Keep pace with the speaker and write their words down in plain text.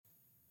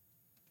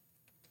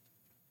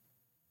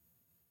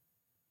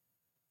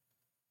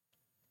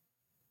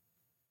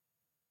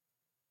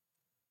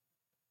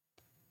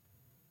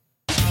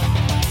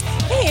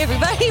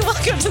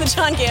Welcome to the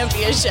John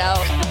Campea Show.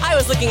 I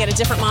was looking at a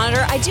different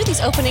monitor. I do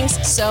these openings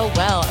so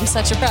well. I'm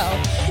such a pro.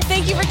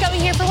 Thank you for coming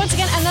here for, once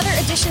again, another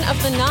edition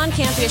of the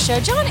Non-Campea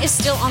Show. John is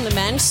still on the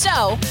mend,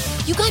 so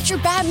you got your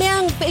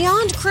Batman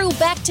Beyond crew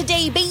back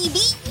today, baby.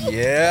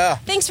 Yeah.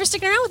 Thanks for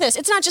sticking around with us.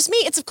 It's not just me.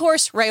 It's, of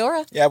course,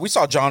 Rayora. Yeah, we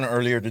saw John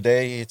earlier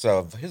today. It's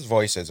his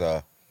voice is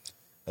a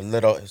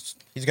little,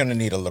 he's going to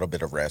need a little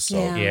bit of rest,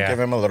 so give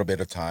him a little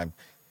bit of time.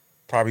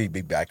 Probably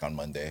be back on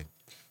Monday.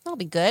 That'll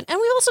be good. And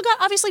we've also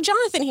got, obviously,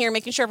 Jonathan here,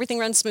 making sure everything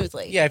runs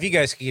smoothly. Yeah, if you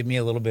guys could give me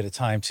a little bit of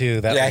time,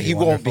 too. That would be he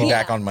wonderful. won't be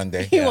back on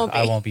Monday. He won't be.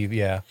 I won't be,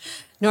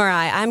 Nor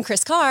I. I'm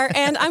Chris Carr,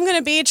 and I'm going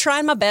to be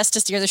trying my best to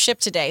steer the ship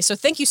today. So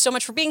thank you so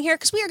much for being here,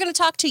 because we are going to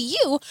talk to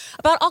you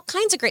about all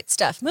kinds of great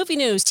stuff. Movie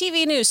news,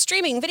 TV news,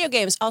 streaming, video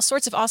games, all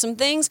sorts of awesome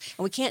things,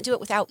 and we can't do it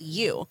without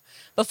you.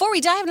 Before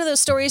we dive into those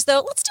stories,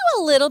 though, let's do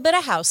a little bit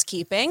of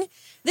housekeeping.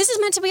 This is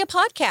meant to be a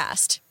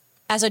podcast.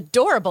 As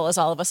adorable as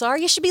all of us are,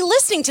 you should be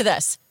listening to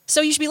this. So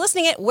you should be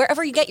listening it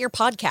wherever you get your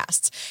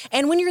podcasts.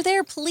 And when you're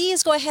there,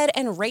 please go ahead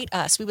and rate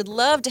us. We would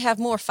love to have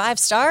more 5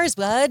 stars,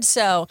 bud.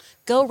 So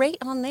go rate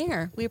on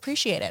there. We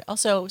appreciate it.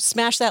 Also,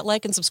 smash that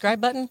like and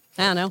subscribe button.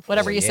 I don't know,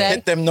 whatever you say.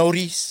 Hit them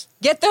noties.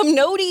 Get them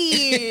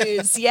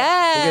noties.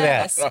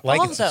 Yes. Look at that. Like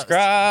all and those.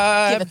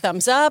 subscribe. Give a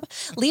thumbs up.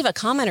 Leave a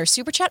comment or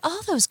super chat.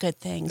 All those good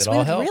things. It We all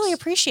would helps. really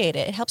appreciate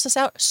it. It helps us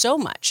out so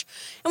much.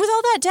 And with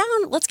all that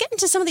down, let's get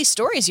into some of these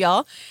stories,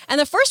 y'all. And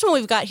the first one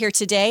we've got here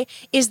today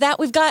is that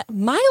we've got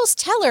Miles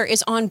Teller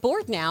is on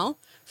board now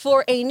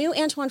for a new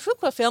Antoine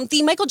Fuqua film,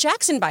 the Michael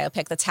Jackson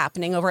biopic that's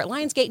happening over at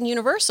Lionsgate and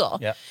Universal.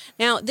 Yep.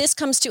 Now, this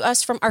comes to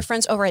us from our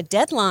friends over at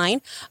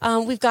Deadline.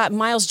 We've got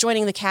Miles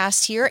joining the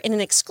cast here in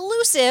an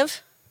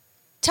exclusive.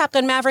 Top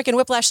Gun Maverick and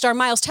Whiplash star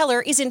Miles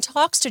Teller is in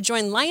talks to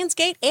join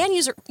Lionsgate and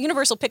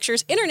Universal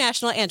Pictures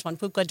International Antoine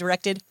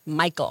Fuqua-directed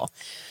Michael.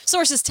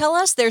 Sources tell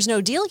us there's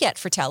no deal yet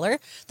for Teller.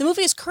 The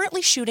movie is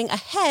currently shooting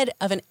ahead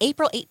of an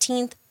April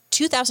 18th,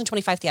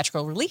 2025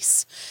 theatrical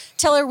release.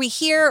 Teller, we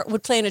hear,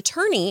 would play an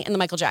attorney in the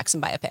Michael Jackson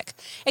biopic.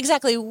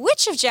 Exactly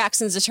which of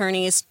Jackson's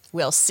attorneys,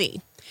 we'll see.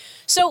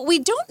 So we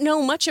don't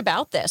know much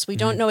about this. We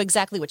don't know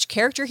exactly which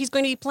character he's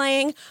going to be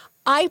playing.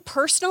 I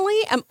personally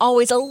am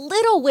always a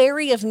little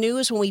wary of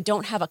news when we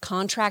don't have a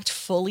contract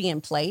fully in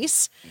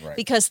place,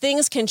 because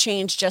things can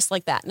change just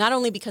like that. Not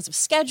only because of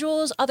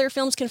schedules, other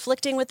films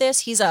conflicting with this.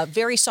 He's a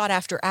very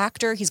sought-after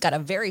actor. He's got a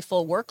very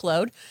full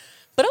workload.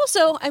 But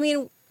also, I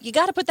mean, you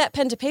got to put that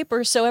pen to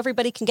paper so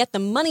everybody can get the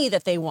money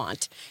that they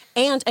want.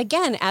 And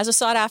again, as a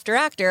sought-after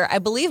actor, I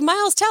believe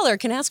Miles Teller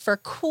can ask for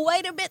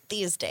quite a bit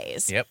these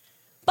days. Yep.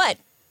 But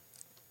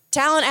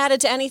talent added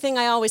to anything,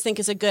 I always think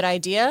is a good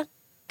idea.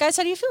 Guys,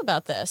 how do you feel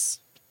about this?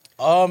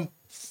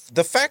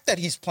 The fact that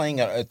he's playing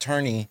an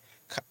attorney,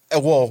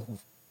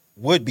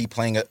 would be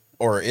playing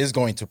or is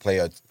going to play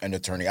an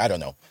attorney, I don't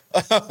know.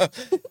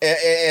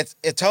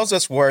 it tells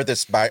us where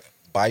this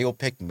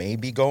biopic may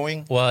be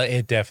going. Well,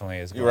 it definitely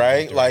is. Going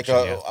Right? that Like,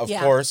 direction, of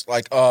course,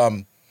 like, I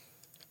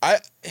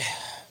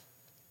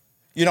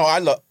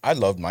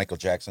loved Michael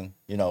Jackson,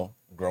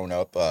 growing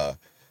up.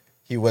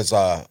 He was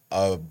a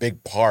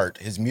big part.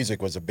 His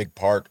music was a big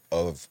part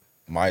of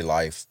my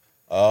life.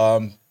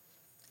 I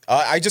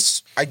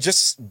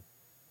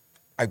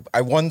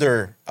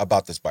wonder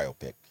about this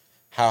biopic,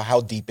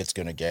 how deep it's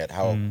going to get,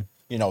 how,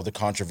 the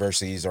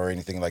controversies or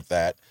anything like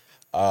that.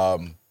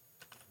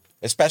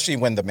 Especially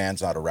when the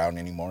man's not around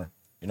anymore,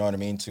 you know what I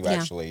mean? To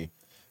actually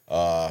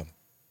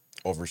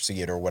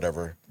oversee it or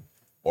whatever,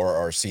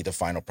 or see the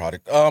final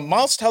product.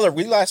 Miles Teller,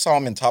 we last saw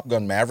him in Top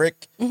Gun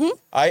Maverick.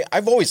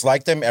 I've always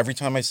liked him every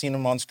time I've seen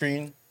him on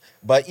screen,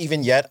 but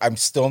even yet, I'm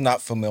still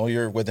not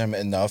familiar with him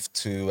enough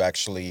to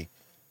actually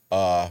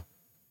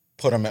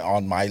put him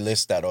on my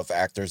list of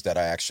actors that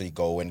I actually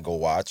go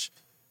watch.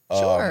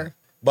 Sure.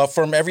 But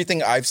from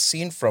everything I've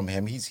seen from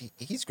him,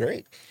 he's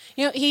great.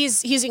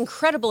 He's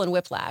incredible in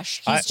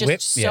Whiplash. He's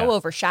just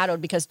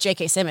overshadowed because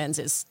J.K. Simmons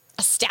is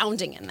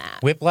astounding in that.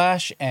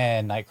 Whiplash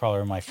and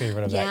Nightcrawler are my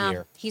favorite of that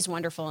year. He's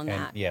wonderful in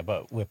that. Yeah,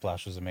 but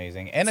Whiplash was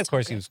amazing. And, of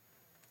course, he was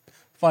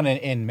fun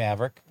in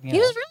Maverick. He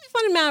was really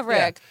fun in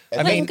Maverick.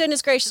 Yeah.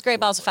 Goodness gracious, Great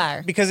Balls of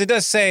Fire. Because it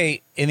does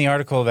say in the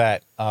article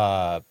that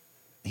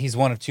he's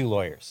one of 2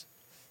 lawyers.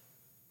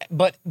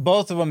 But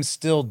both of them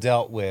still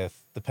dealt with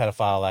the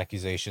pedophile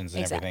accusations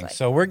and everything.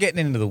 So we're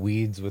getting into the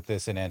weeds with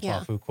this in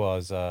Antoine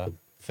Fuqua's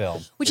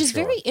film. Which is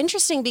very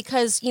interesting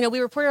because, we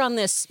reported on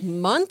this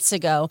months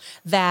ago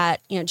that,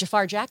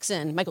 Jafar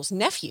Jackson, Michael's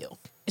nephew,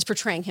 is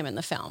portraying him in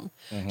the film.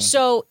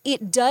 So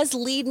it does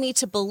lead me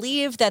to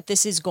believe that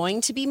this is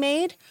going to be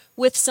made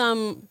with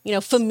some,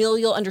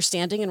 familial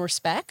understanding and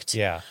respect.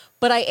 Yeah.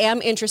 But I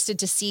am interested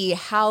to see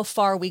how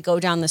far we go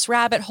down this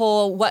rabbit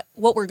hole, what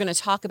we're going to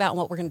talk about and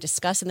what we're going to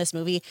discuss in this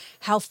movie,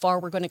 how far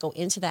we're going to go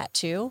into that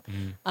too.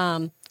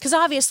 Because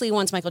obviously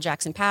once Michael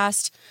Jackson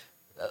passed,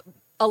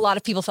 a lot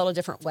of people felt a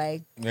different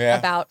way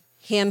about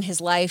him, his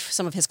life,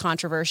 some of his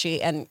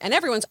controversy, and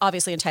everyone's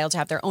obviously entitled to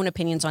have their own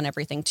opinions on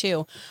everything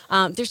too.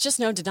 There's just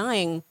no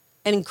denying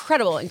an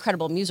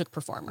incredible music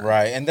performer.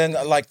 Right. And then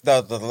like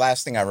the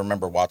last thing I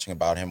remember watching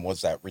about him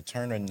was that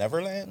Return to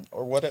Neverland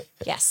or what?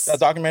 Yes. That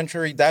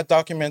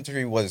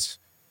documentary was,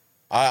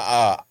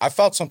 I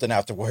felt something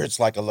afterwards,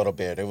 like a little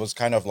bit. It was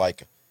kind of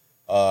like,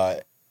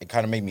 it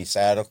kind of made me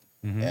sad.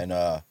 And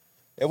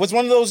it was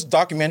one of those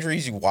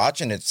documentaries you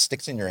watch and it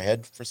sticks in your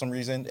head for some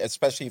reason,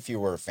 especially if you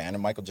were a fan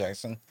of Michael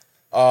Jackson.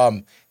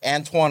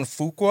 Antoine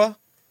Fuqua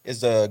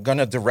is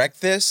gonna direct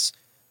this.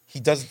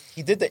 He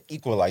did the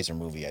Equalizer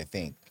movie, I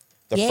think.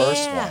 The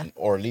first one,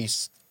 or at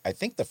least I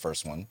think the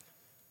first one.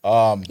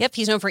 Yep,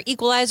 he's known for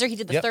Equalizer. He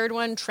did the third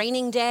one,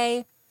 Training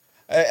Day.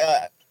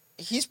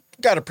 He's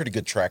got a pretty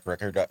good track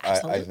record,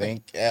 I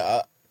think.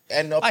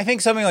 And I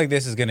think something like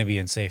this is going to be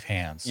in safe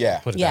hands. Yeah.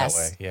 Put it that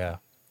way. Yeah.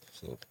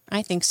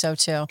 I think so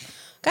too.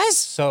 Guys.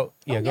 So,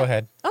 go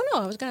ahead. Oh,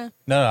 no, I was going to.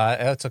 No,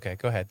 that's okay.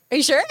 Go ahead. Are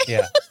you sure?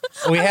 Yeah.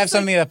 We have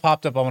something that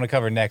popped up I want to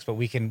cover next, but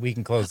we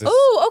can close this.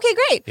 Oh, okay,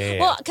 great. Yeah.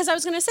 Well, because I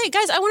was going to say,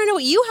 guys, I want to know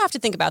what you have to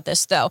think about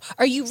this, though.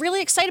 Are you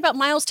really excited about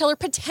Miles Teller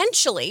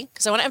potentially,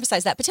 because I want to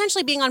emphasize that,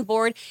 potentially being on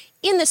board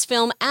in this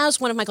film as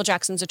one of Michael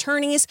Jackson's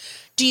attorneys?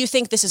 Do you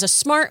think this is a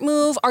smart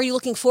move? Are you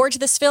looking forward to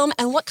this film?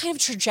 And what kind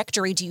of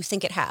trajectory do you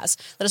think it has?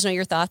 Let us know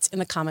your thoughts in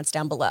the comments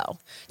down below.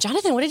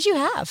 Jonathan, what did you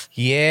have?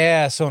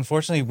 Yeah, so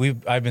unfortunately,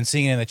 I've been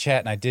seeing it in the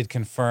chat, and I did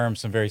confirm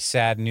some very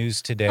sad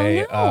news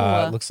today.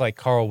 Oh, no. Looks like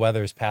Carl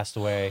Weathers passed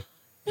away.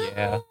 No.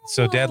 Yeah,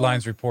 so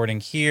Deadline's reporting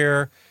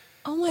here.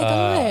 Oh my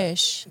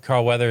gosh.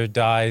 Carl Weathers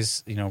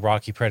dies,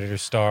 Rocky Predator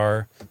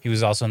star. He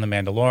was also in The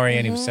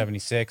Mandalorian. He was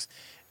 76.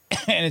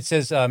 And it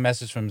says a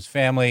message from his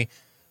family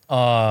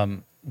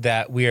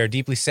that we are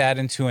deeply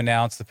saddened to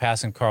announce the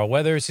passing of Carl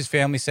Weathers. His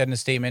family said in a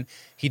statement,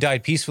 he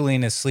died peacefully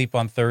in his sleep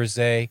on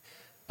Thursday.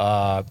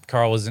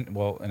 Carl was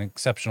an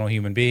exceptional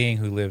human being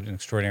who lived an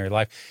extraordinary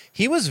life.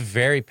 He was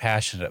very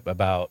passionate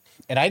about,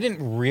 and I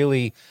didn't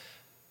really,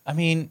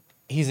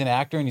 he's an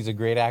actor and he's a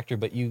great actor,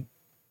 but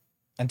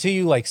until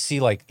you see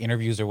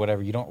interviews or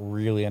whatever, you don't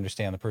really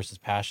understand the person's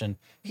passion.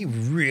 He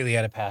really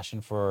had a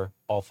passion for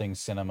all things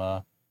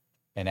cinema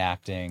and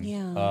acting.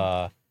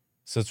 Yeah.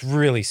 So it's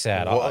really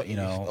sad.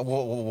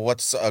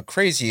 What's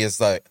crazy is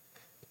that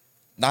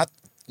not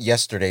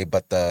yesterday,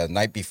 but the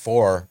night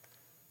before,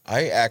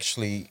 I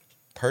actually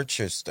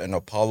purchased an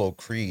Apollo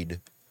Creed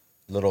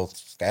little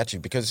statue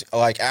because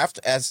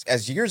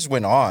as years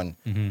went on,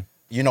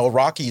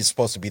 Rocky is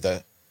supposed to be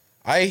the.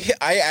 I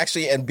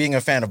actually, and being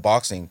a fan of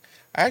boxing,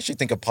 I actually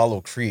think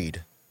Apollo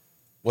Creed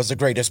was the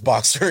greatest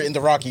boxer in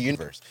the Rocky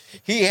universe.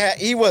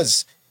 He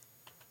was,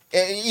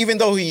 even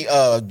though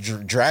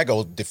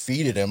Drago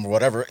defeated him or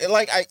whatever.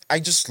 I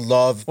just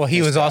love. Well,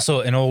 he was also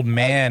an old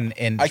man,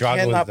 and Drago I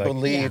cannot was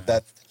believe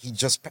that he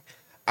just.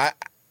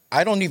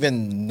 I don't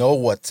even know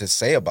what to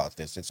say about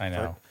this. I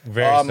know,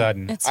 very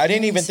sudden. I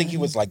didn't even think he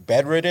was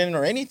bedridden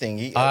or anything.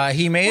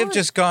 He may have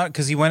just gone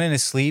because he went in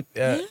his sleep.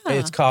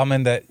 It's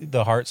common that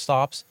the heart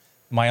stops.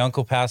 My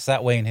uncle passed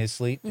that way in his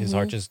sleep. His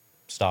heart just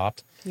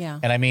stopped. Yeah.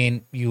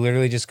 And you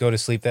literally just go to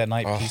sleep that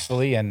night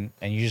peacefully and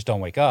you just don't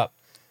wake up.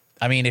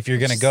 It if you're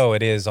going to go,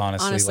 it is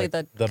honestly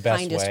the best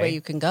kindest way you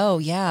can go.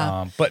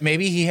 Yeah. But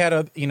maybe he had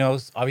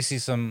obviously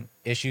some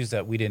issues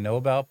that we didn't know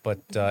about, but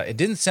it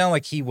didn't sound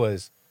like he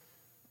was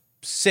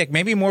sick.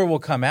 Maybe more will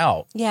come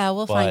out. Yeah,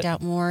 we'll find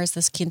out more as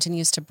this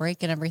continues to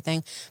break and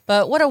everything.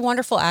 But what a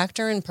wonderful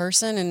actor in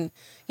person. And,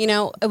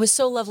 it was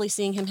so lovely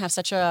seeing him have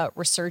such a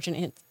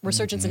resurgence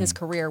in his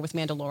career with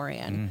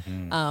Mandalorian.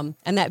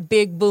 And that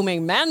big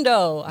booming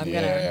Mando, I'm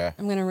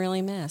gonna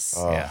really miss.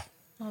 Yeah.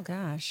 Oh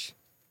gosh.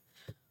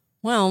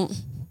 Well,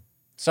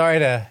 sorry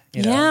to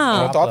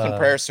thoughts and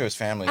prayers to his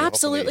family.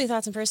 Absolutely, hopefully.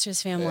 thoughts and prayers to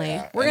his family.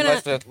 Yeah. We're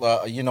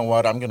gonna. You know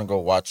what? I'm gonna go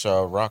watch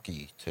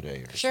Rocky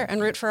today. Sure,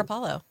 and root for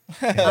Apollo.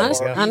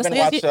 Honestly,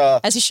 watch,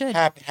 as you should.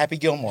 Happy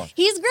Gilmore.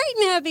 He's great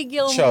in Happy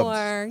Gilmore.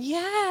 Chubbs.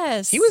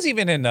 Yes. He was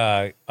even in.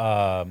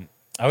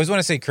 I always want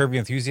to say Curb Your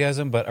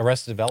Enthusiasm, but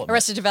Arrested Development.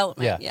 Arrested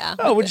Development. Yeah.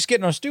 Oh, we're just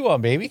getting our stew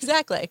on, baby.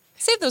 Exactly.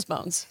 Save those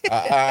bones.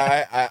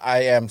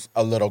 I am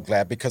a little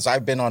glad because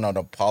I've been on an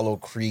Apollo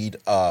Creed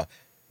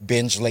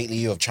binge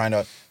lately of trying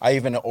to. I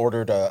even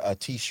ordered a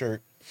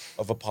T-shirt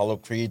of Apollo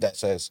Creed that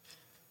says,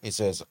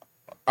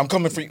 "I'm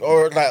coming for you,"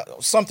 or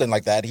something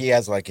like that. He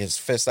has his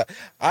fist.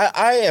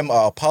 I am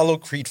a Apollo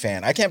Creed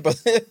fan. I can't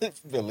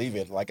believe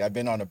it. I've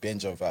been on a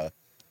binge of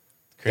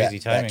crazy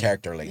timing. That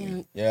character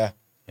lately. Yeah.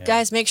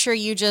 Guys, make sure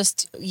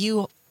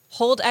you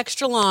hold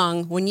extra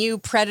long when you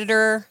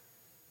Predator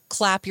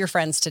clap your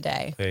friends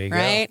today. There you go.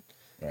 Right.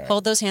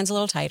 Hold those hands a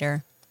little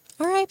tighter.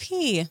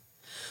 R.I.P.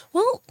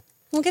 Well,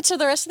 we'll get to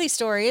the rest of these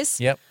stories.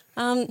 Yep.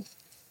 I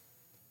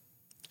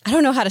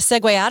don't know how to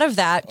segue out of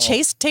that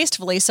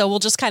tastefully, so we'll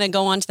just kind of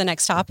go on to the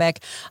next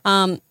topic.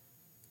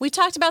 We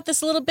talked about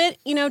this a little bit.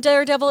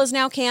 Daredevil is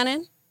now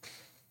canon.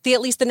 At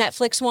least the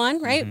Netflix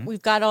one, right? Mm-hmm.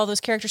 We've got all those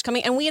characters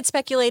coming. And we had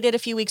speculated a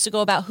few weeks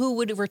ago about who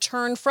would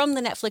return from the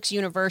Netflix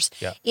universe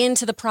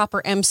into the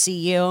proper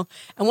MCU.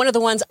 And one of the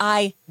ones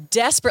I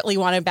desperately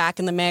wanted back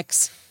in the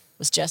mix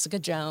was Jessica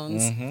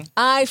Jones.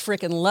 I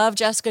freaking love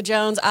Jessica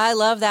Jones. I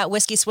love that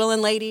whiskey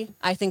swilling lady.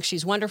 I think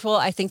she's wonderful.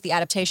 I think the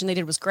adaptation they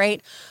did was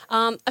great.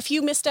 A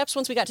few missteps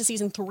once we got to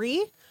season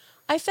 3,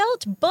 I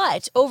felt,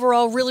 but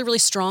overall, really, really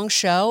strong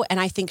show. And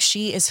I think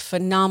she is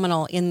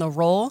phenomenal in the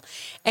role.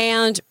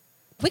 And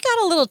we got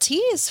a little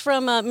tease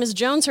from Ms.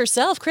 Jones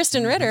herself,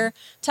 Kristen Ritter,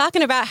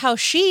 talking about how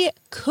she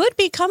could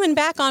be coming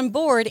back on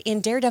board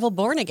in Daredevil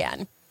Born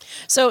Again.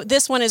 So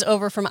this one is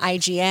over from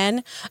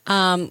IGN.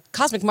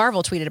 Cosmic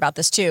Marvel tweeted about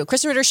this too.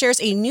 Kristen Ritter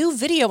shares a new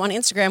video on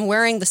Instagram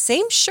wearing the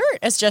same shirt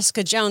as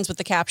Jessica Jones with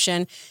the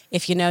caption,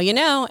 "If you know, you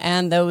know,"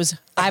 and those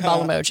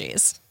eyeball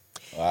emojis.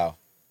 Wow.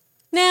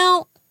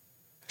 Now,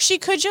 she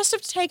could just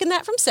have taken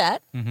that from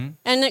set, and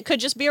it could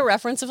just be a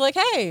reference of like,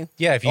 hey.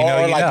 Yeah, if you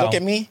know, you know. Look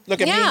at me.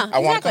 Look at me. Yeah, I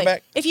want to come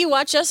back. If you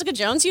watch Jessica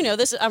Jones, you know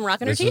this. I'm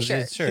rocking her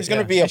T-shirt. She's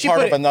going to be a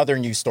part of another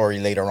new story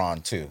later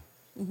on too.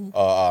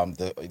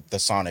 The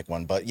Sonic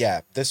one, but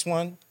yeah, this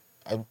one,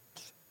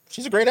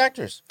 she's a great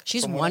actress.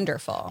 She's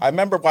wonderful. I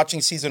remember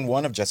watching season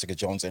 1 of Jessica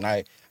Jones, and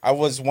I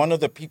was one of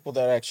the people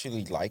that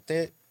actually liked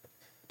it.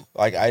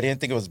 Like, I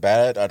didn't think it was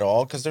bad at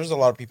all, because there's a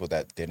lot of people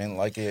that didn't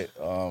like it.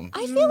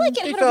 I feel like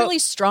it had a really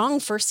strong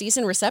first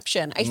season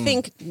reception. I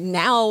think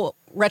now,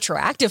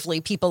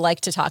 retroactively, people like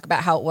to talk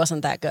about how it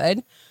wasn't that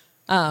good.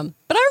 But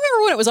I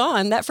remember when it was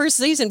on, that first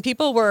season,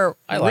 people were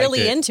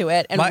really into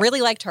it and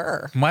really liked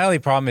her. My only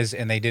problem is,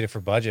 and they did it for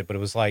budget, but it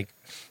was like,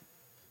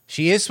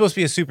 she is supposed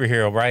to be a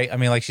superhero, right? I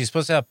mean, like, she's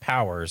supposed to have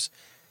powers.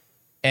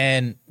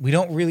 And we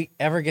don't really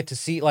ever get to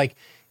see, like,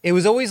 it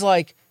was always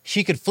like,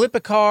 she could flip a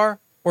car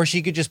or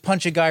she could just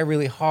punch a guy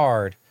really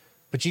hard.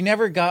 But you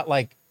never got,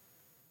 like,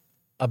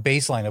 a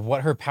baseline of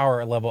what her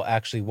power level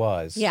actually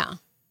was. Yeah.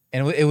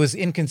 And it was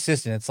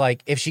inconsistent. It's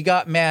like, if she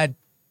got mad,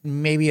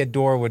 maybe a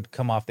door would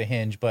come off the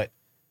hinge, but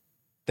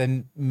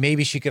then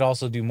maybe she could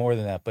also do more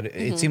than that. But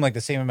it seemed like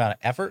the same amount of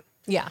effort.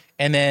 Yeah.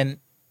 And then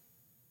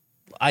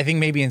I think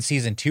maybe in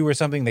season 2 or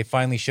something, they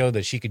finally showed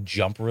that she could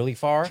jump really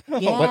far. Yeah.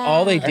 But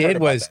all they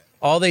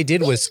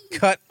did was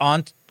cut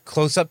on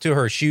close up to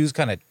her shoes,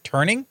 kind of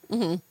turning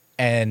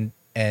and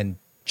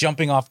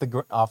jumping off the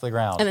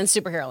ground, and then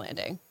superhero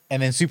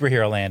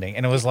landing.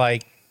 And it was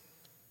like,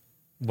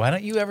 why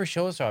don't you ever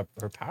show us her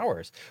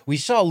powers? We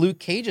saw Luke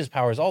Cage's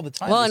powers all the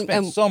time. Well, we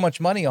spent so much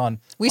money on.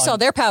 We saw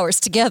their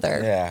powers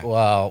together. Yeah.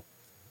 Well,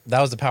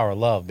 that was the power of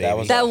love,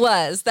 baby. That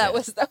was. But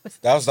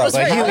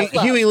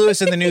Huey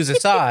Lewis in the news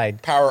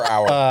aside, Power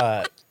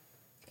Hour.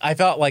 I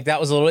felt like that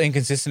was a little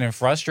inconsistent and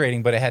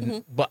frustrating, but it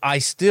hadn't. But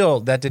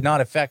that did not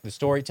affect the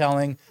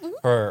storytelling,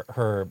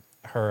 her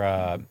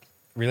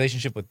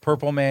relationship with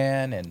Purple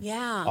Man, and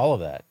all of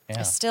that. Yeah.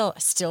 I still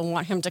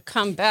want him to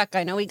come back.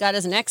 I know he got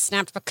his neck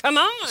snapped, but come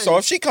on. So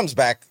if she comes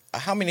back,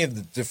 how many of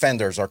the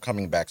Defenders are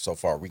coming back so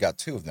far? We got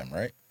 2 of them,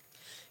 right?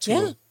 2.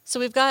 Yeah. So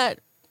we've got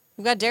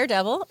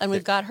Daredevil, and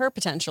we've got her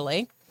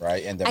potentially.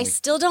 Right, and then I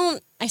still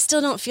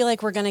don't feel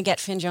like we're gonna get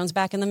Finn Jones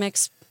back in the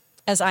mix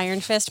as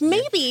Iron Fist.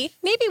 Maybe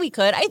we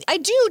could. I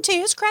do, to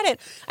his credit.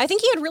 I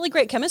think he had really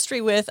great chemistry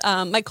with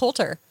Mike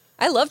Coulter.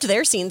 I loved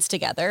their scenes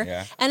together.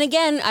 Yeah. And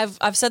again,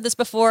 I've said this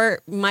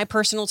before, my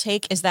personal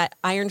take is that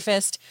Iron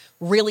Fist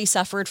really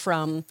suffered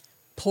from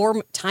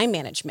poor time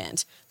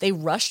management. They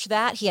rushed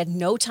that. He had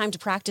no time to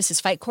practice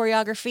his fight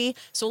choreography.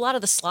 So a lot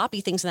of the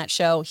sloppy things in that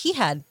show, he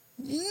had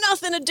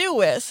nothing to do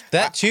with.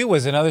 That too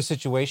was another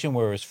situation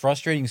where it was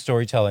frustrating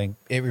storytelling.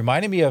 It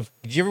reminded me of,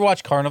 did you ever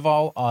watch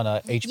Carnival on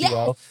HBO?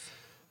 Yes.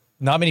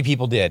 Not many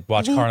people did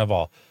watch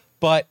Carnival.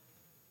 But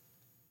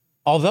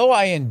although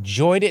I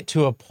enjoyed it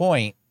to a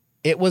point,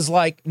 it was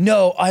like,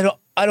 no, I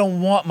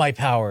don't want my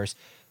powers.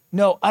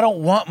 No, I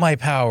don't want my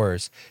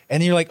powers.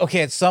 And you're like,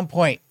 okay, at some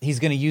point he's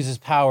going to use his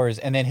powers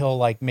and then he'll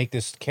like make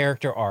this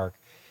character arc.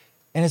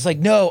 And it's like,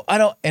 no, I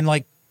don't. And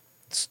like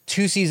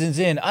 2 seasons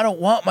in, I don't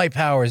want my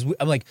powers.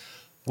 I'm like,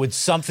 would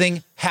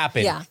something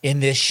happen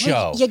in this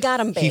show? You got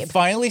him, babe. He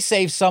finally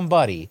saved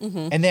somebody.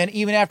 And then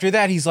even after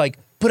that, he's like,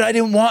 but I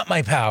didn't want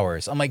my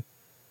powers. I'm like,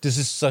 this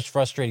is such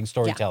frustrating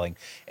storytelling.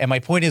 And my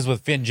point is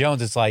with Finn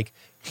Jones, it's like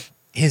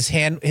his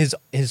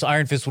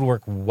Iron Fist would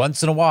work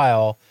once in a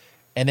while.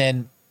 And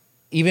then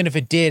even if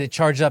it did, it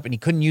charged up and he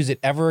couldn't use it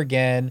ever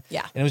again.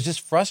 Yeah. And it was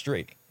just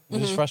frustrating. It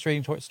was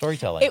frustrating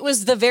storytelling. It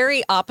was the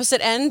very opposite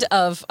end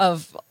of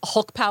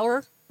Hulk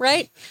power,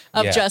 right?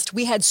 Just,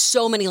 we had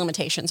so many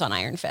limitations on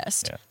Iron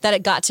Fist that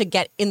it got to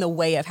get in the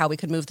way of how we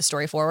could move the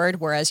story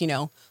forward. Whereas,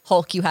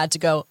 Hulk, you had to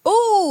go,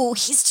 ooh,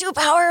 he's too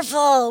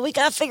powerful. We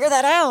got to figure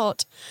that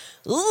out.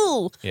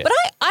 Ooh. Yeah. But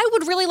I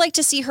would really like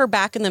to see her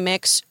back in the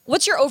mix.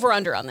 What's your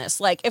over-under on this?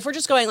 Like, if we're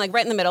just going like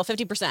right in the middle,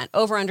 50%,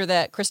 over-under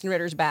that Kristen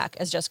Ritter's back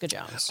as Jessica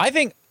Jones. I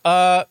think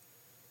I'll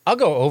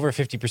go over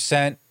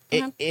 50%.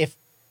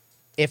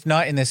 If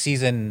not in the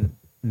season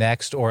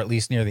next, or at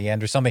least near the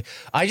end or something.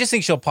 I just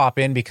think she'll pop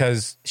in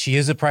because she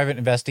is a private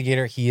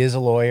investigator. He is a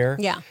lawyer.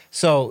 Yeah.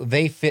 So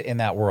they fit in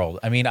that world.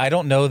 I mean, I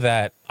don't know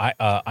that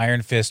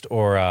Iron Fist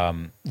or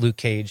Luke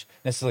Cage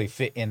necessarily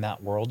fit in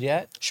that world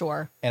yet.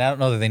 Sure. And I don't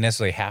know that they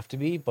necessarily have to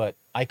be, but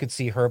I could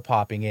see her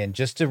popping in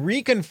just to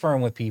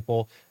reconfirm with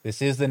people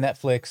this is the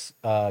Netflix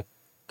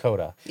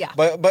coda. Yeah.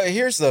 But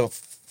here's the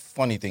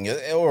funny thing,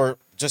 or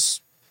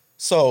just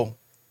so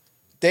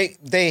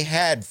they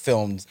had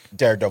filmed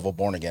Daredevil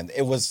Born Again.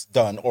 It was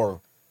done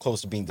or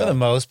close to being done For the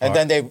most part.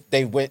 and then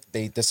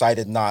they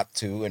decided not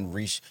to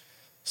and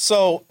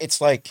So it's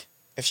like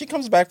if she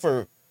comes back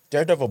for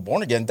Daredevil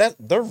Born Again, that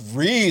they're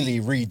really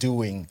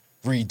redoing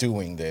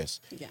this.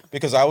 Yeah.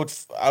 Because I would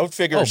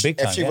figure big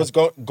time, if she yeah. was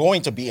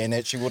going to be in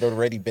it, she would have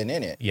already been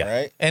in it. Yeah.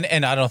 Right.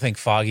 And I don't think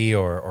Foggy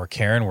or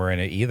Karen were in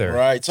it either.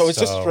 Right. So it's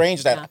just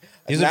strange that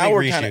These are now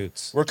big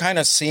reshoots. we're kind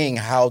of seeing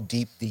how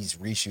deep these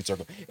reshoots are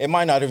going. It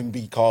might not even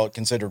be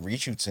considered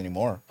reshoots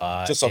anymore.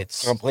 Just a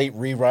complete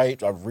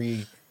rewrite,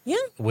 Yeah.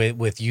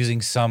 with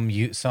using some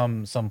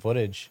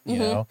footage, you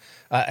know.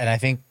 And I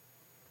think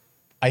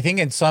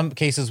in some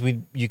cases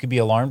you could be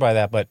alarmed by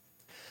that, but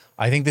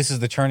I think this is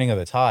the turning of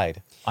the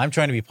tide. I'm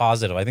trying to be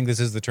positive. I think this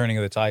is the turning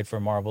of the tide for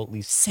Marvel, at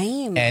least.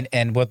 Same.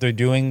 And what they're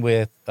doing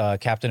with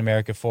Captain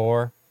America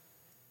 4,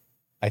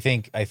 I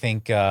think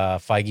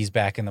Feige's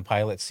back in the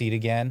pilot seat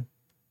again.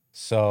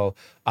 So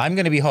I'm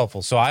going to be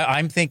hopeful. So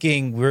I'm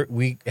thinking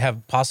we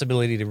have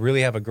possibility to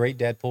really have a great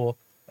Deadpool,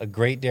 a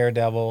great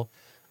Daredevil,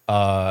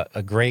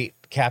 a great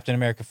Captain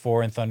America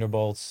 4 and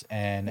Thunderbolts,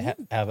 and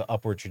have an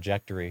upward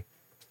trajectory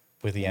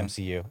with the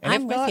MCU. And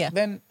I'm if with not, you.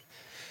 then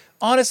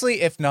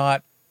honestly, if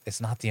not, it's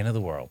not the end of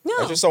the world. No.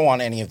 I just don't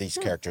want any of these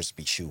characters to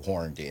be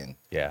shoehorned in.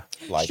 Yeah.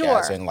 Like Sure.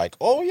 as in like,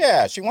 oh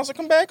yeah, she wants to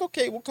come back.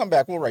 Okay, we'll come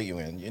back. We'll write you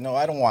in. You know,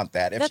 I don't want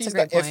that. If That's a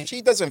great if point.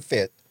 she doesn't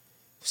fit,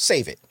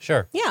 save it.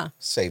 Sure. Yeah.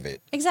 Save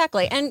it.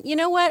 Exactly. And you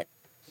know what?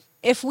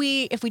 If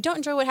we don't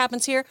enjoy what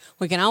happens here,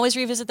 we can always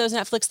revisit those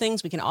Netflix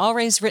things. We can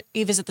always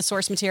revisit the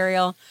source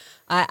material.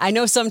 I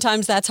know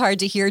sometimes that's hard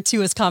to hear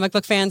too as comic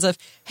book fans of,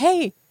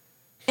 hey,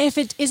 if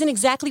it isn't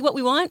exactly what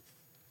we want,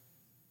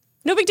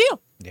 no big deal.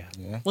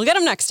 Yeah. We'll get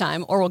them next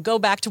time, or we'll go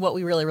back to what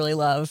we really, really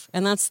love.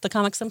 And that's the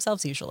comics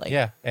themselves usually.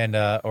 Yeah. And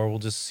or we'll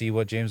just see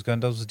what James Gunn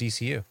does with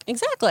DCU.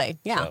 Exactly.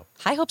 Yeah. So.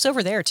 High hopes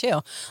over there, too.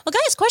 Well,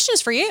 guys, question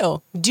is for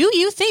you. Do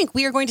you think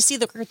we are going to see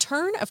the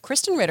return of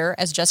Kristen Ritter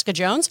as Jessica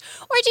Jones?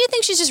 Or do you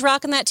think she's just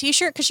rocking that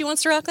t-shirt because she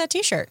wants to rock that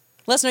t-shirt?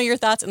 Let us know your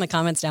thoughts in the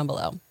comments down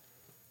below.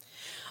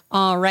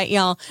 All right,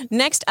 y'all.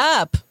 Next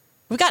up,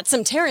 we've got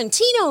some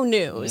Tarantino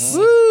news.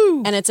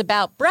 Woo! And it's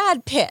about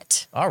Brad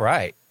Pitt. All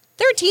right.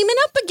 They're teaming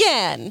up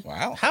again.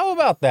 Wow. How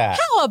about that?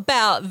 How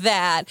about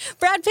that?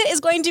 Brad Pitt is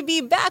going to be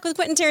back with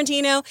Quentin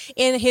Tarantino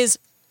in his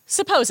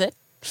supposed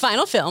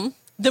final film,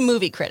 The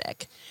Movie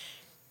Critic.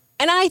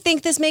 And I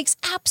think this makes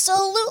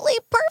absolutely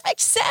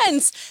perfect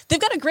sense. They've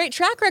got a great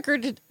track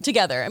record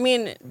together. I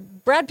mean,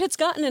 Brad Pitt's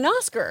gotten an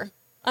Oscar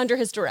under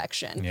his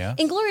direction. Yeah.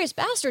 Inglourious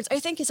Bastards, I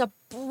think, is a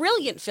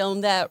brilliant film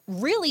that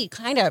really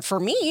kind of, for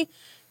me,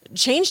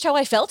 changed how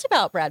I felt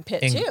about Brad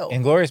Pitt, too.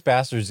 Inglourious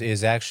Bastards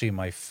is actually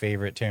my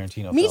favorite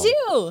Tarantino Me film.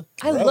 too.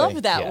 I Really?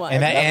 love that Yeah. one.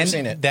 And I've never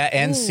seen it. that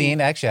end scene,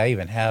 actually, I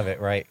even have it,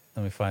 right?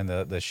 Let me find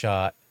the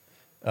shot.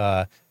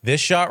 This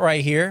shot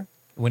right here,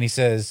 when he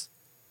says,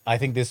 I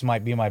think this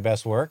might be my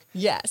best work.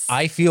 Yes.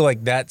 I feel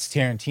like that's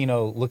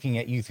Tarantino looking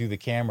at you through the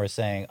camera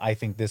saying, I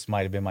think this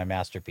might have been my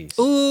masterpiece.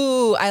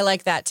 Ooh, I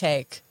like that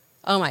take.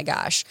 Oh my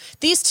gosh.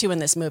 These two in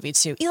this movie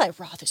too. Eli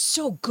Roth is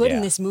so good in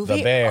Yeah, this movie.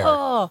 the bear.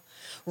 Oh,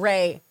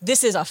 Ray,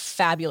 this is a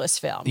fabulous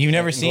film. You've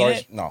never seen Inglourious-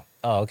 it? No.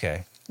 Oh,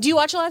 okay. Do you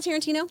watch a lot of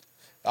Tarantino?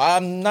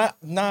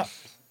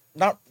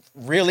 Not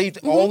really.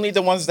 Only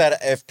the ones that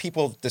if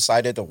people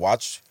decided to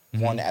watch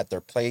one at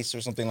their place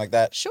or something like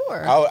that.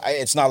 Sure.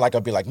 It's not like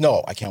I'll be like,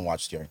 no, I can't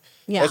watch Tarantino.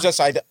 Yeah. It's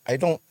just I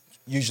don't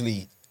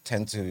usually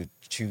tend to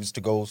choose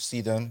to go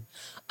see them.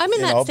 I'm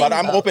in that same but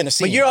I'm boat. open to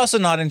seeing. But you're them. also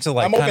not into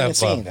like I'm open kind to of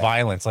seeing that.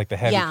 violence, like the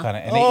heavy Yeah. kind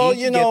of. And Oh,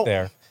 you get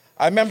there.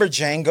 I remember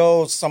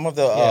Django. Some of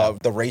the Yeah.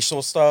 the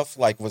racial stuff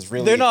like was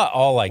really. They're not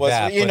all like was,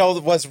 that. You but- know,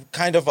 was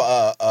kind of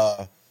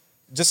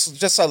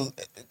just a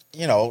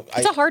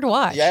It's a hard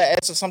watch. Yeah,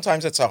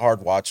 sometimes it's a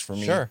hard watch for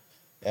me. Sure.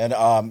 And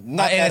and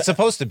it's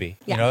supposed to be.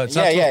 Yeah. You know, it's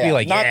not supposed to be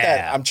like, not yeah.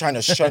 that I'm trying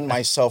to shun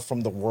myself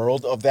from the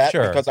world of that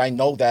Sure. because I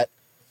know that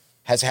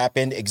has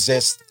happened,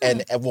 exists,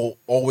 and it will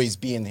always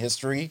be in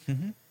history.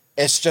 Mm-hmm.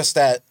 It's just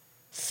that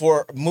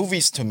for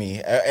movies, to me,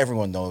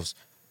 everyone knows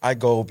I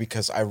go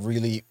because I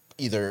really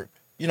either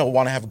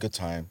want to have a good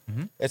time.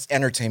 Mm-hmm. It's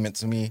entertainment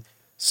to me.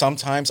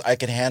 Sometimes I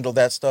can handle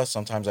that stuff.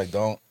 Sometimes I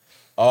don't.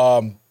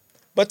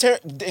 But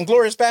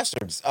Inglourious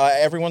Bastards,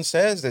 everyone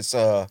says it's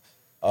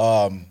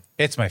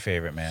It's my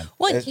favorite, man.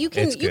 Well, It's- you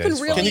can it's good.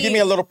 It's really. fun. Can you give me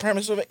a little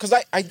premise of it? Because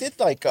I did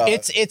like.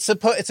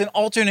 It's an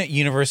alternate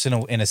universe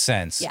in a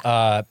sense.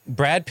 Yeah.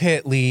 Brad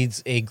Pitt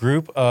leads a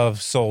group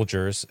of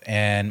soldiers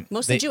and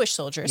Mostly Jewish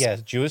soldiers. Yeah,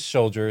 Jewish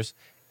soldiers,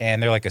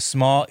 and they're like a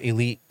small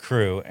elite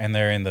crew, and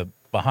they're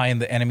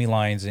behind the enemy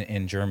lines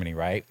in Germany,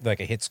 right? Like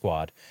a hit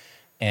squad,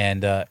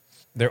 and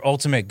their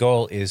ultimate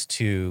goal is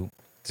to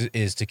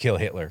kill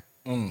Hitler.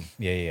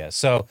 Yeah.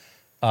 So,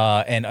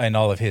 and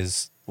all of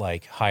his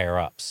like higher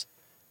ups.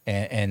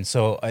 And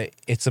so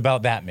it's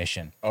about that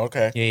mission.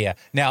 Okay. Yeah.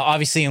 Now,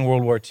 obviously, in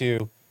World War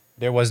II,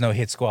 there was no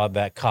hit squad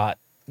that caught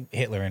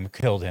Hitler and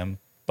killed him.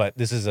 But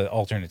this is an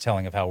alternate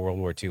telling of how World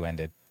War II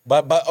ended.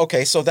 But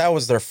okay, so that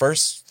was their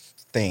first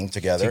thing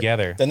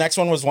together. The next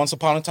one was Once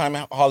Upon a Time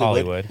in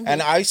Hollywood.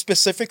 And I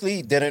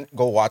specifically didn't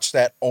go watch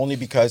that only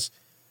because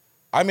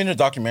I'm into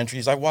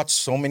documentaries. I watched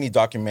so many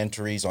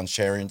documentaries on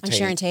Sharon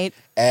Tate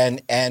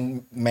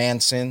and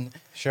Manson.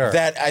 Sure.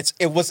 That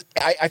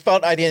I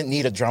felt I didn't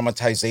need a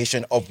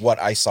dramatization of what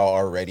I saw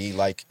already.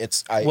 Like you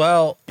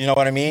know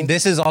what I mean?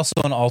 This is also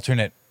an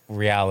alternate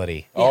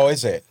reality. Oh,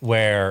 is it?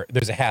 Where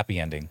there's a happy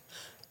ending.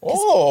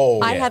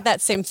 Oh. I had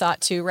that same thought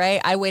too, right?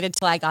 I waited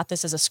till I got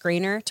this as a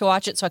screener to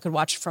watch it so I could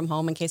watch it from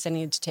home in case I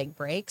needed to take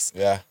breaks.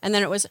 Yeah. And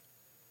then it was,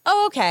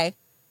 okay.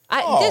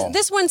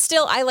 This one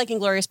still, I like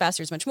Inglourious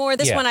Basterds much more.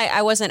 This one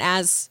I wasn't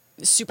as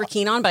super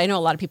keen on, but I know a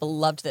lot of people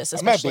loved this,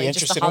 especially I might be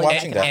just interested the in Hollywood.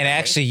 watching that. And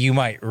actually, you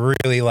might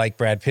really like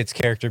Brad Pitt's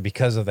character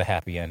because of the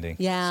happy ending.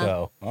 Yeah.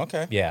 So,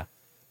 okay. Yeah.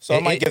 So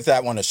I might give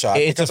that one a shot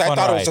because I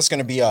thought it was just going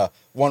to be a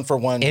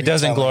one-for-one. It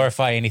doesn't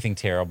glorify anything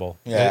terrible.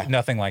 Yeah.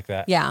 Nothing like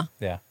that. Yeah.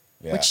 Yeah.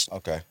 Yeah. Which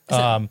okay.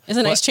 is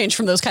a nice change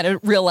from those kind of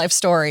real life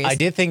stories. I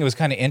did think it was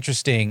kind of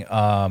interesting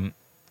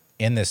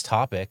in this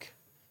topic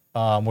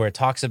where it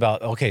talks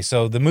about, okay,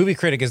 so the movie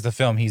critic is the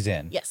film he's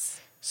in. Yes.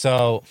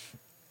 So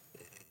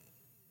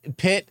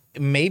Pitt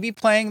may be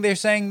playing, they're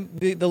saying,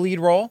 the lead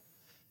role.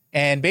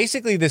 And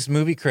basically this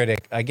movie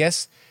critic, I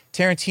guess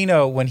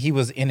Tarantino, when he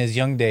was in his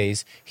young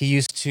days, he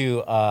used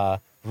to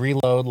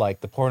reload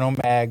like the porno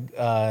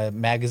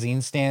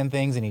magazine stand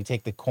things, and he'd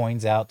take the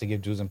coins out to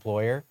give to his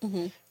employer.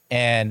 Mm-hmm.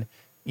 And,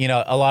 you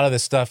know, a lot of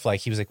this stuff, like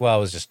he was like, well,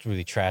 it was just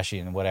really trashy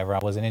and whatever. I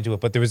wasn't into it.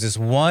 But there was this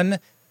one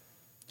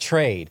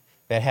trade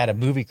that had a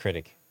movie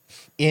critic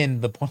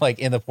in the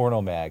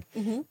porno mag.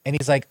 Mm-hmm. And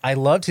he's like, I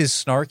loved his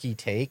snarky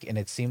take. And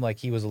it seemed like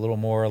he was a little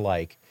more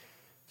like,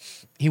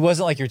 he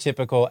wasn't like your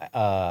typical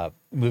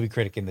movie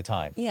critic in the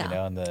time. Yeah. You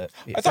know, and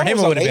I thought it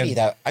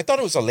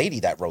was a lady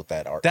that wrote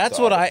that art. That's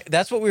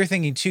what we were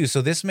thinking too.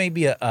 So this may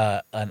be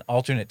an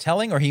alternate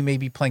telling, or he may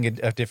be playing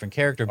a different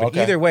character. But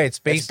either way, it's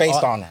based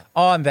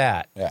on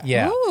that.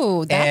 Yeah.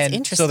 Ooh, that's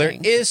interesting. So there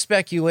is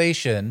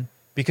speculation,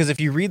 because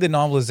if you read the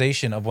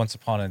novelization of Once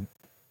Upon a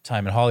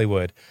Time in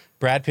Hollywood,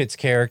 Brad Pitt's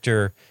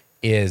character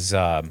is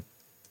a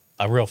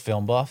real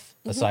film buff,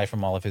 aside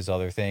from all of his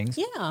other things.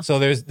 Yeah. So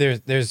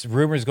there's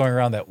rumors going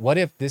around that what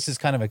if this is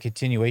kind of a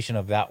continuation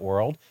of that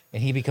world,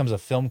 and he becomes a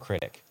film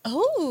critic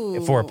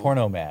for a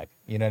porno mag?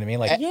 You know what I mean?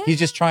 Like he's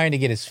just trying to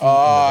get his feet in the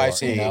door. I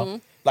see. You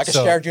know? Like a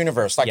shared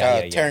universe, like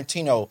a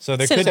Tarantino so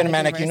there could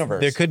cinematic universe.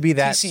 There could be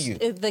that.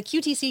 TCU. The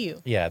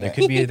QTCU. Yeah, there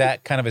could be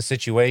that kind of a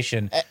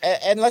situation.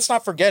 And let's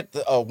not forget,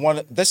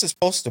 this is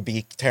supposed to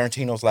be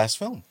Tarantino's last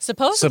film.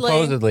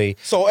 Supposedly.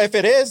 So if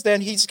it is,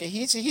 then he's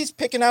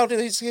picking out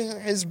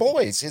his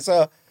boys,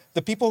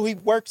 the people he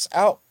works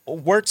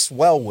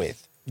well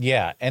with.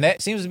 Yeah, and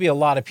that seems to be a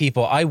lot of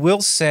people. I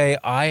will say,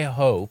 I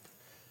hope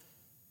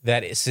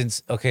that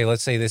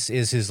let's say this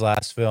is his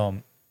last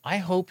film, I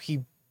hope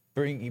he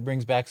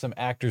brings back some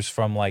actors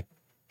from like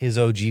his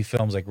OG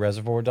films, like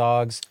Reservoir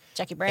Dogs,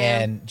 Jackie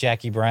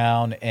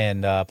Brown,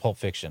 and Pulp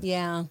Fiction.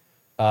 Yeah.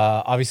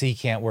 Obviously, he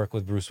can't work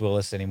with Bruce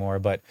Willis anymore,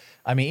 but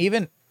I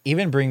mean,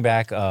 even bring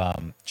back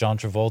John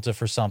Travolta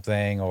for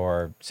something,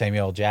 or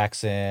Samuel L.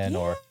 Jackson,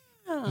 or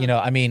you know,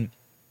 I mean,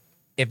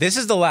 if this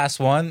is the last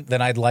one,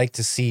 then I'd like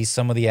to see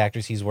some of the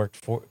actors he's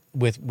worked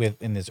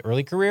with in his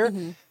early career.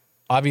 Mm-hmm.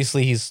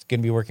 Obviously, he's going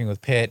to be working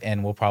with Pitt,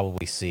 and we'll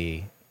probably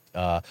see.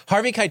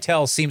 Harvey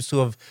Keitel seems to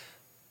have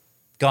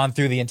gone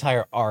through the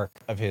entire arc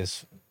of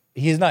his.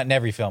 He's not in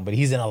every film, but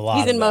he's in a lot.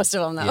 He's in most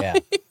of them, though. Yeah.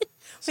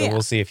 So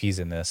we'll see if he's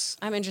in this.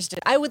 I'm interested.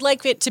 I would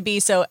like it to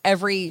be so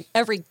every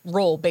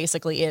role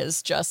basically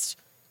is just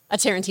a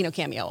Tarantino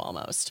cameo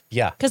almost.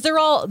 Yeah. Because they're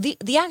all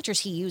the actors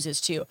he uses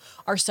too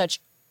are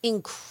such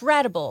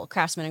incredible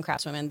craftsmen and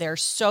craftswomen. They're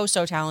so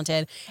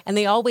talented, and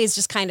they always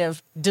just kind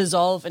of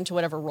dissolve into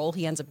whatever role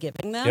he ends up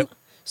giving them. Yep.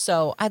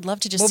 So I'd love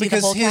to just see the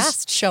whole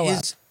cast show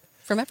up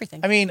from everything.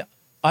 I mean,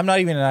 I'm not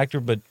even an actor,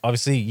 but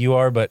obviously you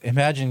are. But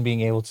imagine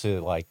being able to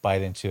like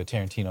bite into a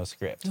Tarantino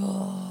script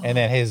and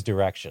then his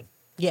direction.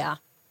 Yeah.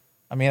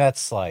 I mean,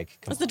 that's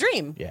the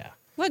dream. Yeah.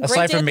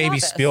 Aside from maybe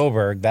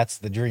Spielberg, that's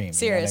the dream.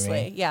 Seriously. You know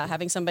what I mean? Yeah.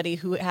 Having somebody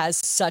who has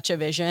such a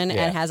vision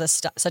and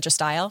has such a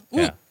style.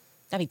 Yeah.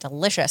 That'd be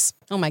delicious.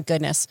 Oh my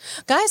goodness.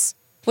 Guys,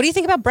 what do you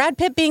think about Brad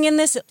Pitt being in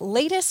this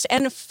latest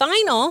and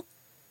final,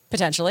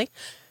 potentially,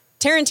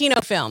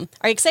 Tarantino film?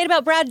 Are you excited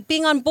about Brad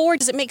being on board?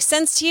 Does it make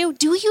sense to you?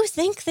 Do you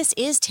think this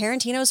is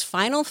Tarantino's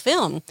final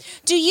film?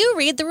 Do you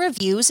read the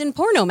reviews in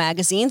porno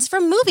magazines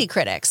from movie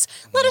critics?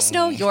 Let us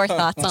know your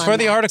thoughts on it. It's for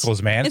the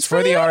articles, man. It's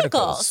for the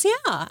articles.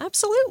 Yeah,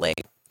 absolutely.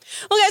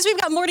 Well, guys, we've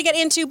got more to get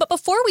into, but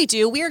before we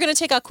do, we are going to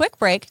take a quick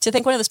break to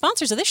thank one of the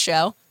sponsors of this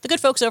show, the good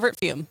folks over at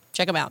Fume.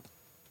 Check them out.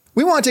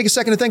 We want to take a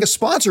second to thank a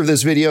sponsor of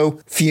this video,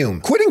 Fume.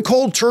 Quitting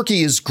cold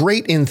turkey is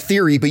great in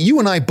theory, but you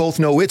and I both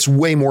know it's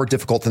way more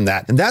difficult than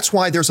that. And that's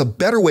why there's a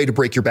better way to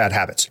break your bad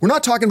habits. We're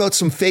not talking about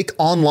some fake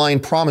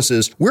online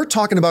promises. We're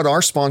talking about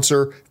our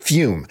sponsor,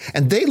 Fume.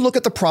 And they look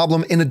at the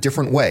problem in a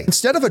different way.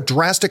 Instead of a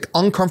drastic,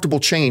 uncomfortable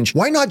change,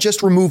 why not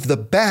just remove the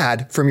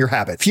bad from your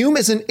habit? Fume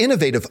is an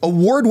innovative,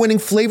 award-winning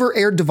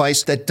flavor-aired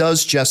device that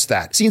does just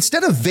that. See,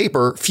 instead of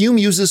vapor, Fume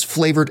uses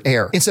flavored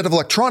air. Instead of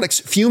electronics,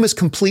 Fume is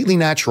completely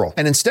natural.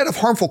 And instead of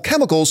harmful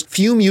chemicals,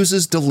 Fume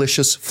uses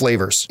delicious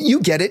flavors.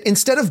 You get it.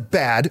 Instead of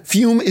bad,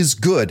 Fume is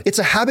good. It's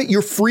a habit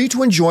you're free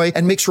to enjoy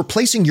and makes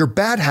replacing your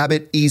bad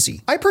habit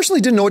easy. I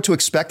personally didn't know what to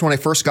expect when I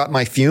first got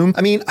my Fume.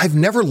 I mean, I've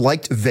never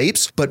liked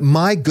vapes, but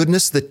my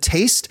goodness, the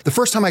taste. The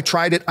first time I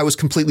tried it, I was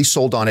completely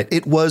sold on it.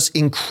 It was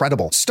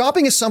incredible.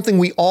 Stopping is something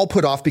we all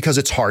put off because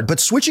it's hard, but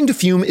switching to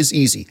Fume is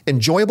easy,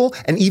 enjoyable,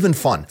 and even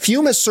fun.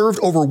 Fume has served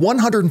over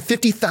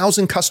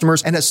 150,000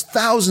 customers and has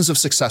thousands of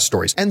success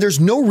stories, and there's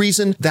no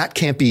reason that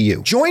can't be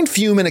you. Join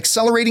Fume in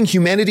accelerating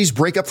humanity's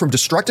breakup from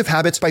destructive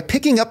habits by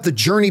picking up the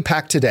Journey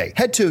Pack today.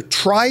 Head to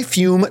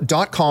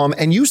tryfume.com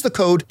and use the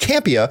code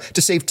CAMPIA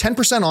to save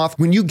 10% off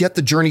when you get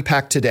the Journey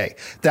Pack today.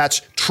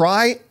 That's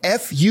tryfum.com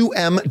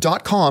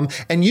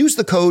and use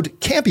the code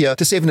CAMPIA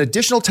to save an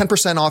additional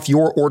 10% off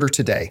your order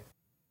today.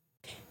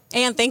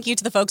 And thank you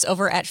to the folks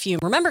over at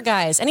Fume. Remember,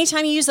 guys,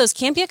 anytime you use those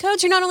Campia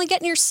codes, you're not only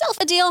getting yourself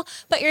a deal,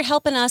 but you're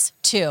helping us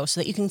too,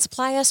 so that you can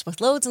supply us with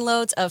loads and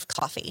loads of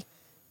coffee.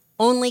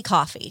 Only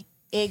coffee.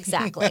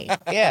 Exactly.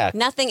 Yeah.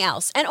 Nothing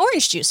else. And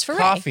orange juice for Ray.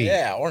 Coffee.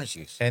 Yeah, orange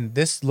juice. And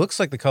this looks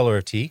like the color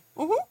of tea.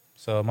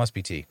 So it must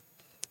be tea.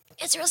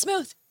 It's real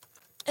smooth.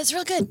 It's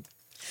real good.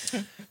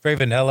 Very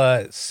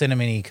vanilla,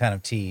 cinnamony kind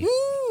of tea.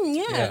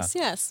 Yes,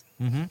 yes.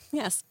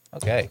 Yes.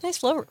 Okay. Nice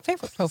flavor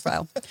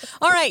profile.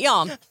 All right,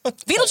 y'all.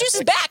 Beetlejuice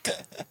is back.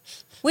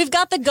 We've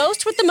got the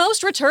ghost with the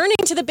most returning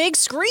to the big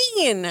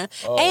screen.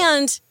 Oh.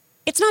 And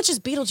it's not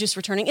just Beetlejuice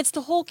returning, it's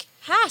the whole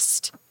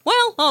cast.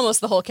 Well,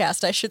 almost the whole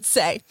cast, I should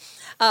say.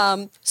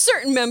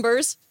 Certain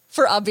members,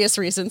 for obvious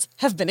reasons,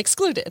 have been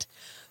excluded.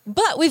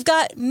 But we've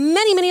got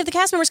many of the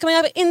cast members coming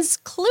up,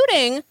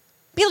 including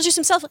Beetlejuice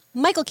himself,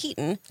 Michael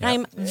Keaton. Yep.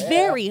 I'm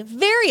very,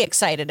 very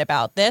excited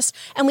about this.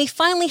 And we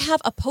finally have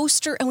a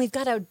poster and we've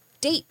got a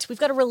date. We've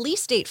got a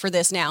release date for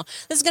this now.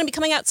 This is going to be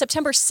coming out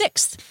September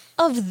 6th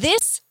of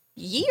this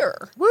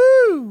year.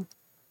 Woo!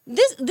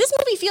 This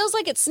movie feels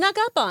like it snuck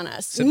up on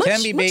us.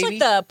 September, much like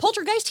the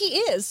poltergeist he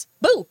is.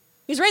 Boo!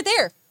 He's right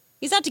there.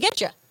 He's out to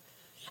get you.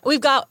 We've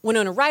got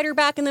Winona Ryder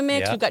back in the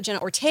mix. Yeah. We've got Jenna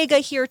Ortega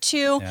here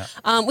too.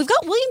 Yeah. We've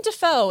got William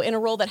Dafoe in a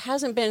role that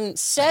hasn't been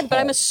said, but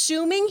I'm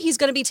assuming he's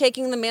going to be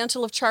taking the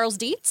mantle of Charles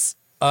Dietz.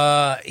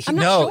 I'm not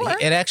no, sure.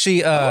 it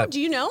actually. Do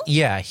you know?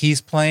 Yeah,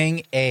 he's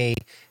playing a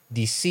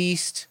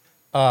deceased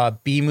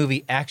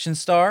B-movie action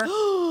star,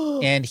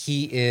 and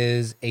he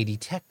is a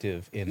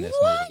detective in this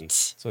movie.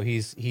 So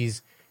he's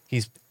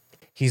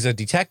a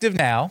detective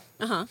now,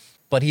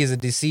 but he is a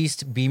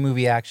deceased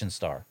B-movie action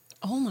star.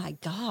 Oh my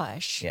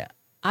gosh! Yeah.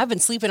 I've been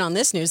sleeping on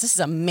this news. This is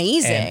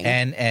amazing.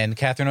 And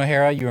Catherine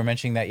O'Hara, you were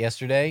mentioning that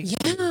yesterday. Yeah.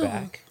 She's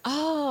back.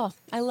 Oh,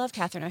 I love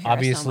Catherine O'Hara.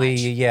 Obviously,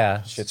 so much.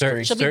 yeah.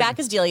 She'll be back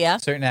as Delia.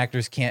 Certain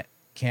actors can't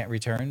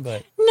return,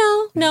 but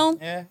No.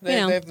 Yeah, You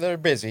know. they're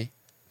busy.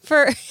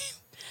 For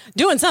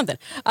doing something.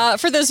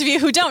 For those of you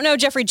who don't know,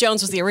 Jeffrey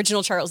Jones was the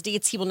original Charles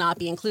Dietz. He will not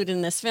be included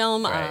in this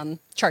film. Right.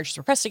 Charges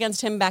were pressed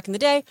against him back in the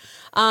day.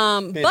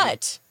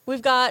 But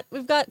we've got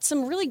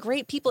some really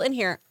great people in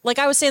here. Like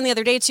I was saying the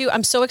other day too,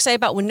 I'm so excited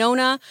about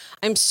Winona.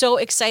 I'm so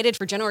excited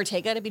for Jenna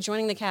Ortega to be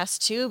joining the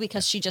cast too,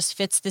 because she just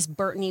fits this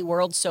Burton-y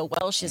world so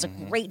well. She does a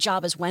great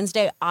job as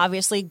Wednesday.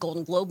 Obviously,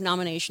 Golden Globe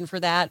nomination for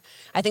that.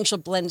 I think she'll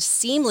blend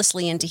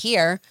seamlessly into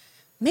here.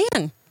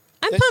 Man,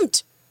 I'm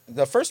pumped.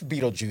 The first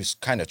Beetlejuice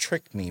kind of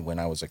tricked me when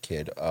I was a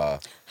kid. How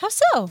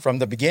so? From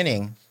the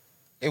beginning,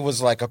 it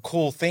was like a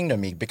cool thing to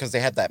me because they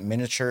had that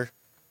miniature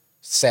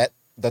set,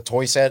 the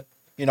toy set.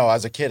 You know,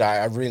 as a kid,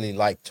 I really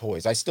liked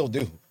toys. I still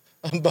do.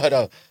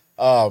 But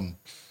I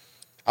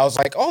was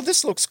like, oh,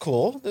 this looks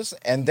cool.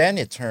 And then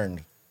it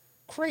turned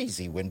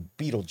crazy when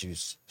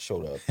Beetlejuice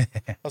showed up.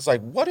 I was like,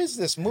 what is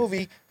this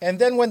movie? And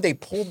then when they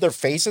pulled their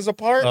faces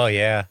apart, oh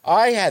yeah,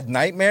 I had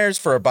nightmares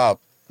for about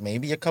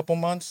maybe a couple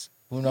months.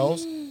 Who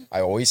knows? I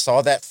always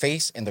saw that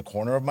face in the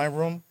corner of my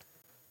room.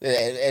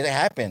 It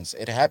happens.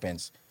 It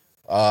happens.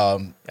 I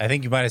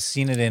think you might have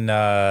seen it in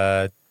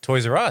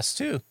Toys R Us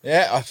too.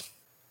 Yeah.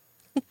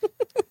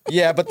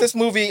 Yeah, but this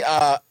movie,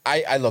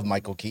 I love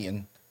Michael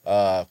Keaton,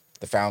 the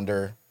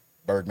founder,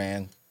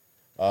 Birdman.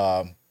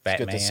 It's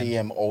good to see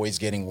him always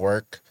getting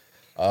work.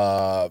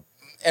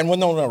 And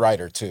Winona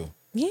Ryder, too.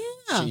 Yeah.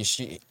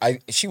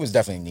 She was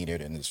definitely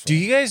needed in this film. Do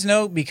you guys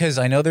know, because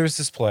I know there was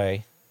this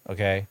play,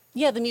 okay?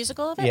 Yeah, the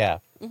musical of it? Yeah.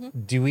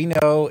 Do we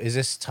know, is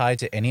this tied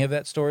to any of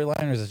that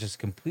storyline, or is it just a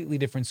completely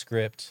different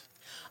script?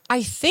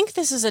 I think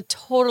this is a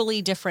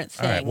totally different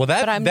thing, All right. Well,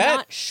 but I'm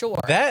not sure.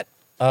 That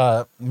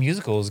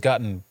musical has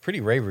gotten pretty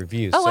rave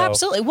reviews. Oh, so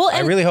absolutely. Well, I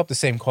and really hope the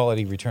same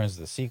quality returns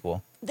to the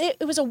sequel.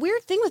 it was a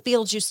weird thing with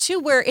Beetlejuice too,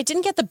 where it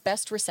didn't get the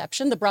best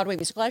reception, the Broadway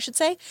musical, I should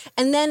say,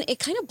 and then it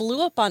kind of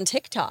blew up on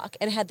TikTok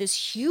and had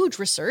this huge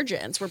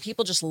resurgence where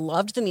people just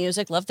loved the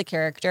music, loved the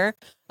character,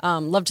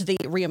 loved the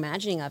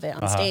reimagining of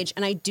it on stage,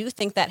 and I do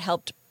think that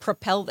helped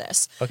propel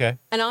this. Okay.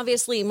 And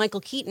obviously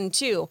Michael Keaton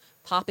too,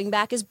 popping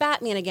back as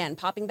Batman again,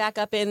 popping back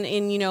up in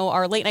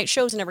our late night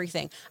shows and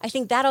everything. I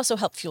think that also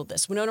helped fuel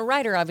this. Winona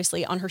Ryder,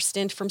 obviously, on her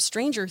stint from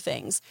Stranger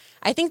Things.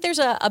 I think there's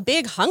a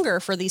big hunger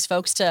for these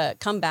folks to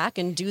come back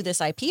and do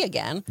this IP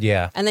again.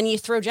 Yeah. And then you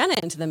throw Jenna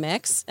into the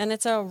mix, and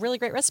it's a really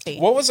great recipe.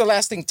 What was the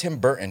last thing Tim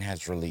Burton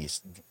has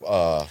released?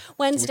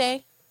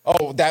 Wednesday.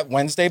 That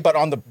Wednesday, but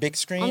on the big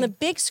screen? On the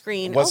big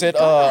screen. Was it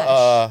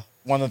gosh.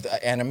 one of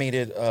the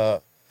animated...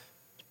 if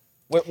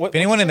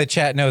anyone in the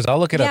chat knows, I'll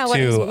look it up what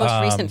too. his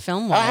most recent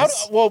film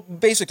was. well,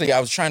 basically, I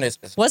was trying to...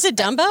 Was it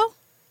Dumbo?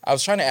 I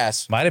was trying to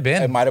ask. Might have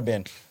been. It might have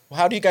been.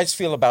 How do you guys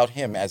feel about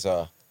him as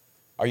a...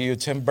 Are you a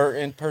Tim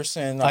Burton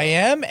person? I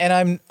am, and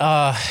I'm...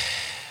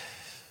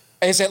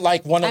 Is it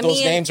like one of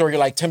those names where you're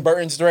like, Tim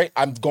Burton's direct?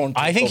 I'm going to...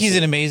 I think he's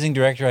an amazing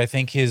director. I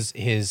think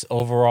his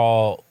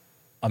overall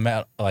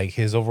amount, like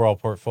his overall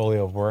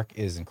portfolio of work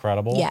is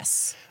incredible.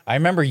 Yes. I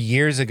remember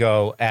years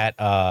ago at...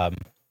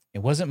 it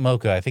wasn't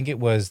MoCA. I think it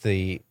was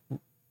the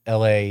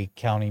LA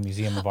County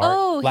Museum of Art.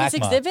 Oh, LACMA. his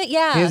exhibit?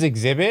 Yeah. His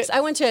exhibit. I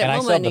went to and MoMA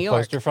I saw in New the York.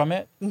 poster from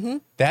it. Mm-hmm.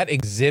 That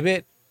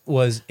exhibit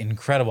was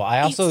incredible.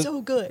 I also It's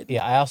so good.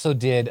 Yeah, I also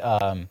did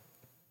oh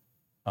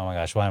my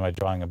gosh, why am I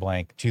drawing a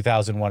blank?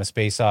 2001: A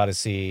Space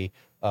Odyssey,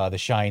 The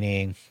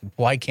Shining.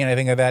 Why can't I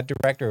think of that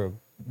director?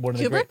 One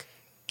of the great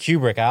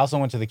Kubrick. I also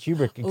went to the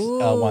Kubrick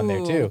one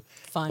there too.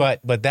 Fun.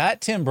 But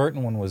that Tim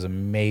Burton one was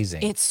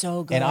amazing. It's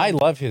so good. And I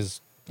love his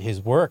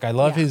work. I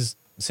love his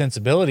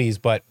sensibilities,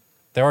 but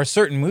there are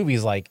certain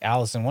movies like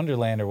Alice in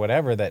Wonderland or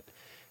whatever that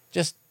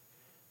just,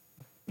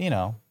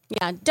 Yeah,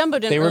 Dumbo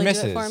didn't they were really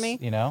misses, do it for me.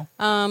 I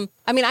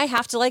I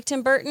have to like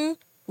Tim Burton.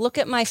 Look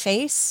at my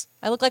face.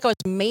 I look like I was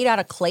made out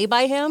of clay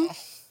by him.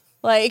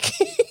 Like,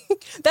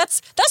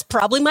 that's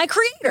probably my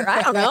creator.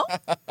 I don't know.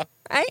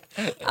 Right?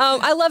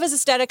 I love his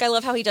aesthetic. I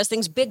love how he does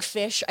things. Big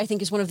Fish, I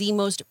think, is one of the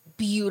most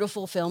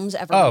beautiful films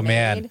ever made.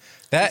 Man,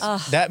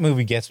 that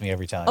movie gets me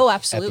every time. Oh,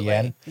 absolutely.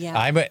 At the end.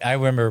 Yeah. I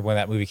remember when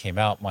that movie came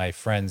out, my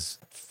friend's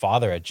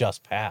father had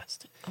just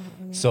passed.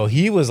 So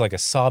he was like a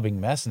sobbing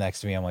mess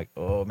next to me. I'm like,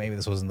 oh, maybe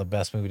this wasn't the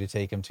best movie to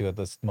take him to at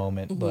this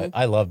moment. But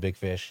I love Big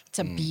Fish. It's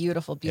a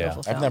beautiful,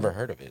 beautiful film. I've never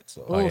heard of it.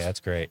 So. Oh, yeah, that's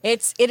great.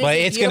 It is But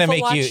a it's gonna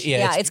beautiful make you- watch.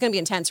 yeah, it's going to be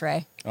intense,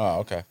 Ray. Oh,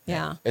 okay.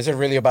 Yeah. Is it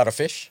really about a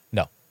fish?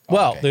 No.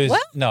 Well, okay. there's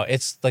What? no.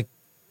 It's like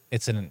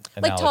it's an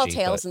analogy, Like Tall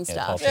Tales but- and yeah,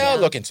 stuff. Tall Yeah, Tales.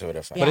 I'll look into it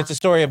if I... But it's a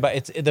story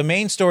about the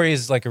main story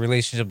is like a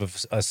relationship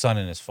of a son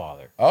and his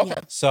father. Okay.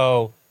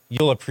 So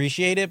you'll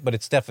appreciate it, but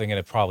it's definitely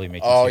going to probably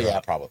make you Oh, tear yeah,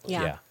 up. probably.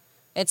 Yeah.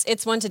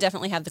 It's one to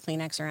definitely have the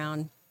Kleenex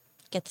around.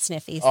 Get the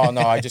sniffies. Oh,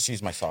 no, I just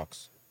use my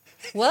socks.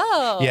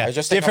 Whoa. Yeah, I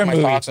just take off different my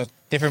movie. socks and-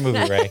 Different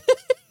movie, Ray.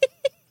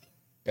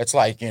 It's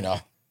like,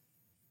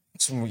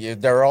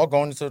 they're all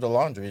going into the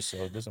laundry, so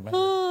it doesn't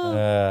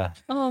matter.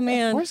 Oh,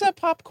 man. Where's that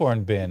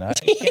popcorn bin? I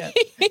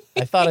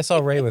thought I saw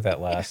Ray with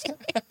that last.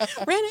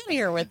 Ran out of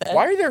here with it.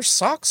 Why are there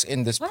socks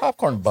in this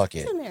popcorn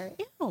bucket? What's in there?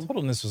 Ew. I told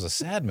him this was a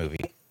sad movie.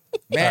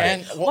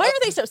 Man, Why are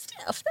they so stiff?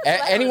 That's what I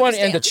don't anyone in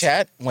the understand.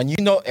 chat, when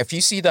if you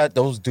see that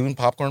those Dune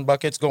popcorn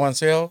buckets go on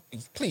sale,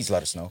 please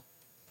let us know.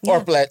 Or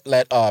let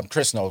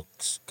Chris know,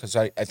 because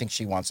I think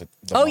she wants it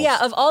the most.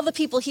 Yeah, of all the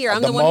people here,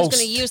 I'm The the one who's most.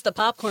 going to use the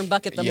popcorn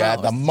bucket the Yeah,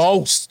 most. the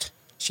most.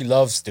 She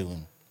loves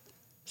Dune.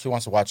 She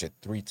wants to watch it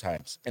 3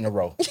 times in a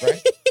row,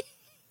 right?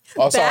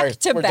 Oh, sorry.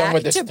 to We're done back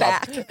with this to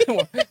topic.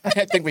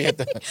 I think we hit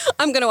the...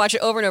 I'm going to watch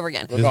it over and over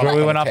again. This is where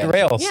we went off the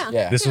rails.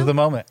 Yeah. This was the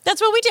moment.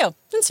 That's what we do.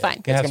 It's fine.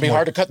 Gonna have gonna be some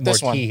hard to cut more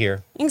this one. tea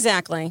here.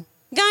 Exactly.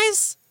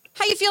 Guys,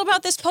 how you feel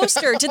about this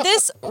poster? Did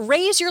this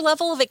raise your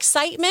level of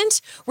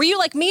excitement? Were you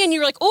like me and you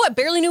were like, oh, I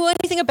barely knew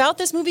anything about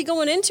this movie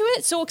going into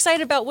it? So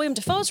excited about William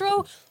Dafoe's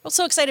role?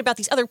 So excited about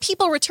these other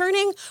people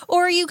returning?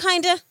 Or are you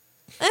kind of,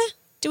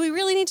 do we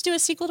really need to do a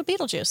sequel to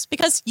Beetlejuice?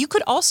 Because you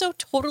could also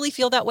totally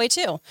feel that way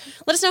too.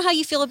 Let us know how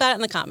you feel about it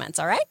in the comments,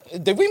 all right?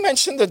 Did we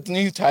mention the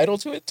new title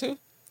to it too?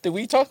 Did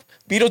we talk?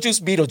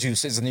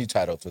 Beetlejuice is the new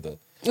title to the...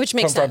 Which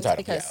makes confirmed sense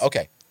title. because Yeah,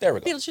 okay, there we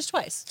go. Beetlejuice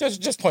twice.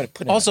 Just put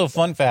it Also,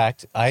 fun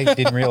fact, I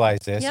didn't realize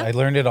this. Yeah. I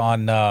learned it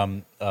on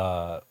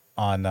a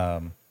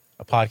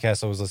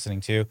podcast I was listening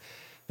to.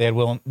 They had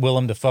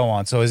Willem Dafoe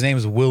on. So his name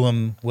is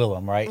Willem,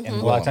 right? And a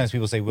lot of times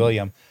people say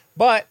William.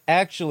 But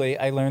actually,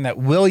 I learned that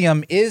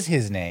William is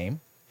his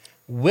name.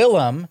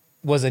 Willem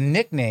was a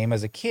nickname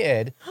as a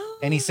kid.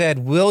 And he said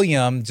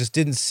William just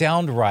didn't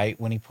sound right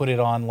when he put it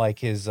on like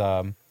his...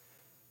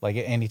 like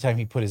anytime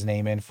he put his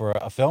name in for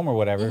a film or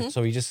whatever.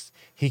 So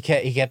he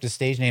kept his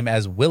stage name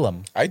as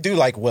Willem. I do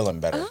like Willem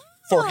better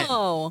for him.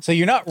 Oh. So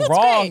you're not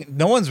wrong. great.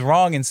 No one's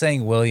wrong in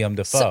saying William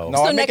Dafoe. No,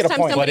 So I make next it a time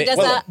point. somebody But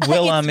does it- that,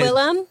 Willem it's is-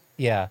 Willem,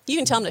 Yeah. you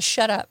can tell him to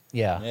shut up.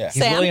 Yeah. Yeah.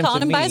 He's Say, I'm William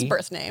calling to him by his me.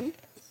 birth name.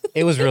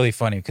 it was really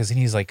funny because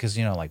he's like,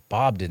 like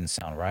Bob didn't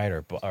sound right,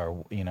 or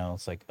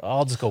it's like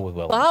I'll just go with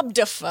Will. Bob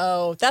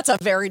Defoe. That's a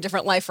very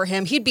different life for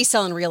him. He'd be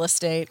selling real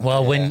estate.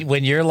 Well,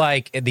 when you're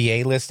like the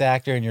A-list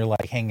actor and you're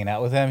like hanging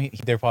out with him,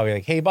 they're probably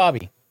like, "Hey,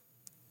 Bobby."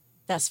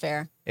 That's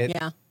fair.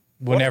 Yeah.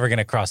 We're never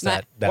gonna cross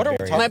that barrier.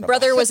 My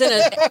brother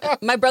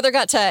my brother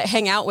got to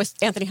hang out with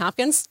Anthony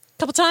Hopkins a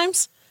couple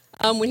times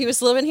when he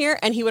was living here,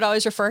 and he would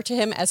always refer to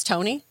him as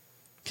Tony,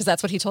 because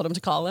that's what he told him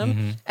to call him.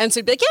 Mm-hmm. And so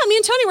he'd be like, yeah, me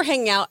and Tony were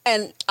hanging out,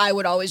 and I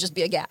would always just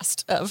be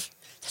aghast of,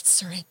 that's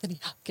Sir Anthony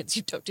Hopkins.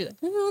 You don't do that.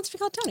 No, let's be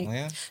called Tony.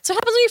 Yeah. So it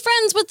happens when you're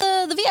friends with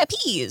the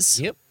VIPs.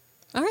 Yep.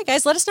 All right,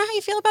 guys, let us know how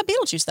you feel about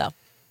Beetlejuice, though.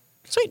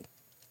 Sweet.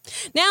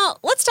 Now,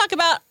 let's talk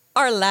about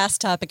our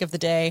last topic of the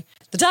day,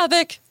 the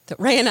topic that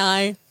Ray and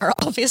I are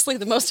obviously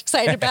the most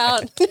excited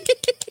about.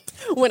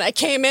 When I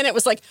came in, it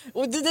was like,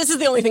 well, this is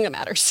the only thing that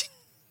matters.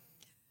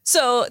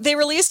 So they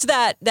released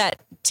that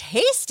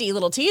tasty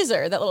little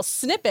teaser, that little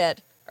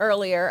snippet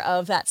earlier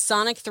of that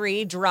Sonic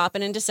 3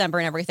 dropping in December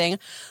and everything.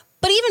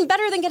 But even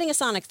better than getting a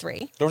Sonic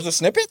 3. There was a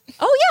snippet?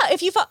 Oh, yeah.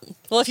 If you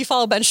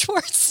follow Ben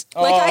Schwartz,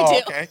 like I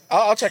do. Okay.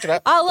 I'll check it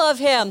out. I love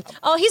him.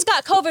 Oh, he's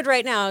got COVID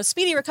right now.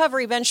 Speedy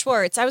recovery, Ben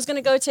Schwartz. I was going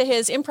to go to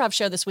his improv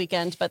show this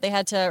weekend, but they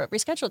had to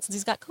reschedule it since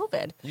he's got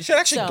COVID. You should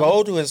actually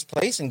go to his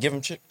place and give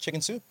him chicken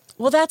soup.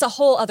 Well, that's a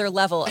whole other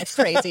level of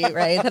crazy,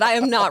 right? That I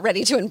am not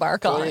ready to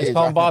embark on. Just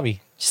call him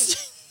Bobby.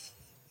 That's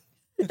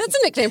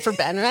a nickname for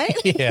Ben, right?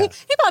 Yeah. Hey,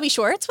 Bobby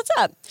Schwartz, what's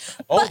up?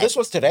 Oh, this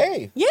was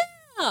today.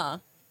 Yeah.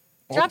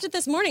 Dropped it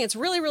this morning. It's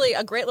really, really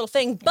a great little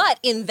thing. But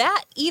in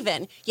that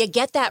even, you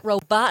get that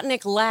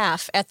Robotnik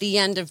laugh at the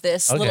end of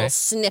this little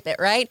snippet,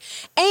 right?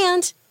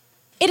 And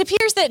it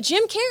appears that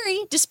Jim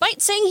Carrey,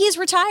 despite saying he's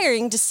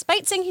retiring,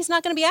 despite saying he's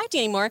not going to be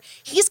acting anymore,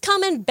 he's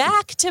coming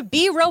back to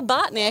be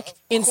Robotnik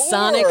in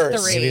Sonic 3.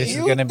 Maybe this is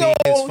going to be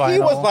his final. He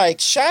was like,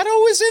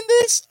 Shadow is in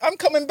this? I'm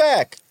coming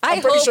back.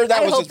 I'm pretty sure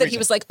that was his reason. He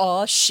was like,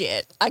 oh,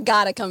 shit, I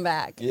got to come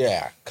back.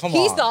 Yeah, come on.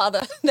 He saw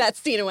that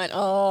scene and went,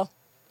 oh,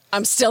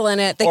 I'm still in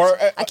it.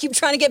 I keep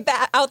trying to get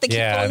back out. They keep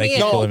pulling me in.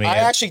 No, I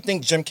actually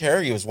think Jim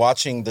Carrey was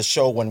watching the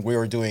show when we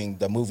were doing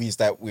the movies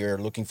that we're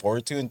looking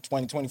forward to in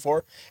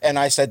 2024. And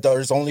I said,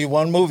 there's only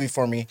one movie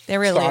for me. There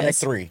really Sonic is.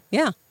 3.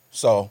 Yeah.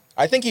 So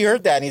I think he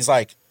heard that and he's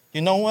like,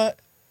 you know what?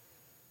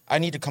 I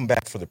need to come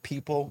back for the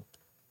people.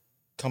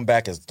 Come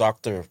back as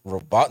Dr.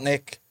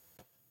 Robotnik,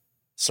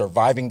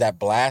 surviving that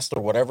blast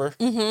or whatever.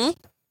 Mm-hmm.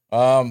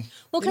 Well,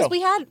 because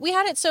we had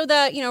it so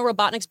that,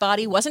 Robotnik's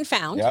body wasn't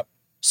found. Yep.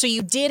 So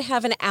you did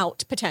have an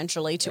out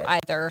potentially to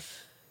either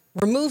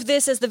remove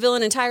this as the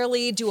villain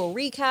entirely, do a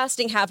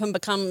recasting, have him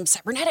become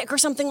cybernetic or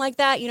something like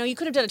that. You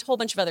could have done a whole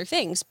bunch of other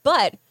things.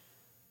 But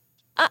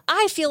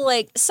I feel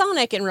like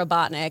Sonic and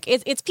Robotnik,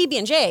 it's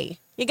PB&J.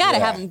 You got to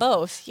have them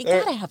both. You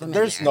got to have them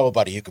There's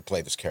nobody who could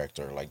play this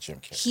character like Jim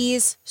Carrey.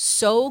 He's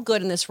so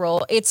good in this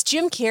role. It's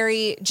Jim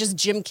Carrey just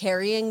Jim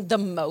Carreying the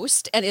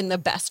most and in the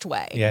best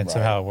way. Yeah, and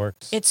so how it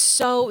works. It's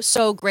so,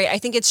 so great. I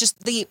think it's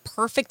just the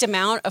perfect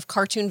amount of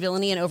cartoon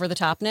villainy and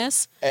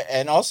over-the-topness.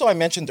 And also, I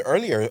mentioned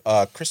earlier,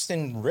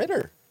 Kristen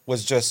Ritter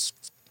was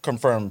just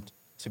confirmed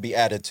to be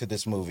added to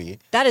this movie.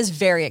 That is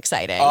very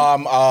exciting.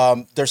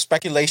 There's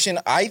speculation.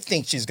 I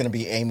think she's going to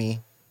be Amy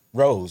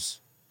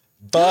Rose,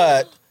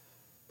 but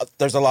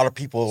there's a lot of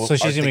people. So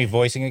she's going to be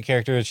voicing a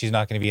character. She's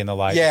not going to be in the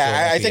live.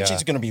 Yeah, I think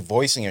she's going to be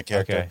voicing a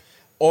character.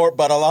 Okay.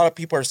 But a lot of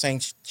people are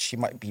saying she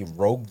might be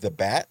Rogue the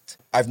Bat.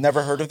 I've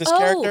never heard of this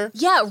character.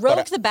 Yeah,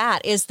 Rogue the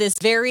Bat is this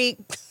very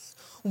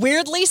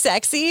weirdly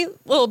sexy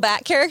little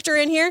bat character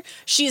in here.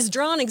 She's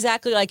drawn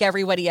exactly like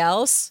everybody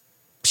else.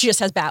 She just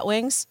has bat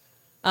wings.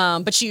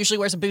 But she usually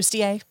wears a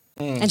bustier,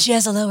 and she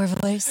has a lower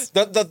voice.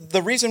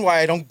 The reason why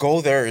I don't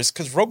go there is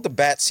because Rogue the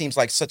Bat seems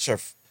like such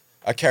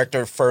a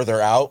character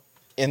further out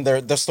in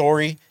the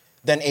story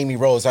than Amy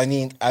Rose. I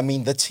mean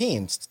the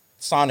teams,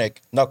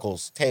 Sonic,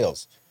 Knuckles,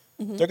 Tails,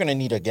 they're going to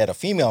need to get a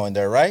female in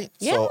there, right?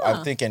 Yeah. So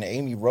I'm thinking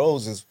Amy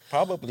Rose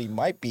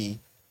might be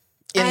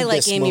in I like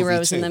this Amy movie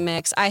Rose too. in the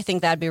mix. I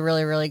think that'd be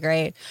really, really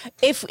great.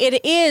 If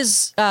it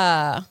is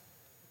our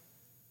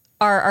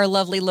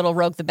lovely little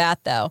Rogue the Bat,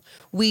 though,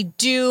 we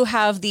do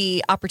have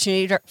the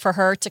opportunity for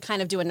her to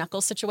kind of do a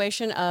Knuckles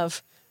situation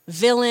of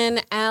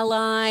villain,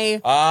 ally,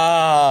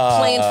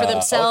 playing for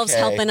themselves,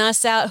 helping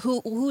us out.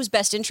 Whose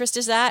best interest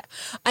is that?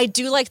 I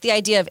do like the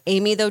idea of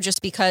Amy, though,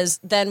 just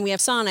because then we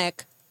have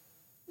Sonic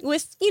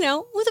with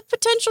a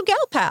potential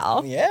gal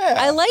pal. Yeah.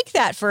 I like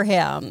that for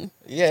him.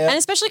 Yeah. And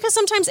especially because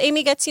sometimes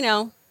Amy gets,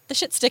 the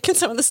shit stick in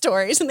some of the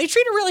stories, and they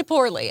treat her really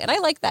poorly, and I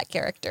like that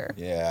character.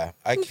 Yeah.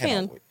 I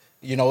can't wait.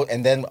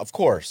 And then, of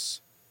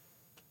course,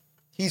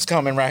 he's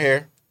coming right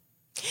here.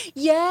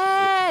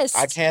 Yes.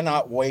 I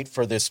cannot wait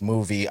for this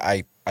movie.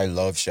 I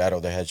love Shadow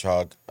the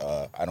Hedgehog.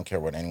 I don't care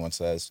what anyone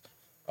says.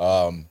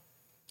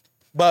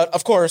 But,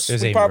 of course,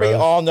 we probably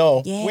all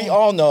know. Yeah. We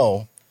all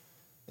know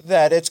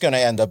that they're going to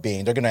end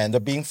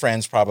up being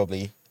friends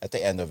probably at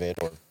the end of it,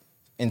 or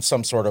in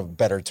some sort of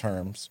better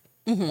terms.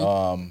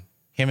 Mm-hmm.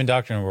 Him and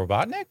Dr.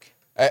 Robotnik?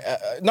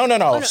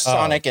 No.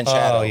 Sonic and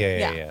Shadow. Oh,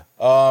 yeah.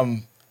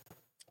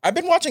 I've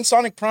been watching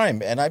Sonic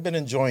Prime and I've been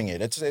enjoying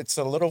it.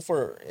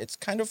 It's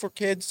kind of for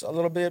kids a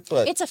little bit,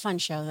 but It's a fun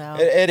show though.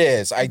 it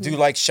is. I do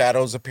like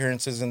Shadow's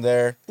appearances in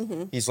there.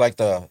 He's like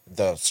the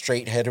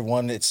straight-headed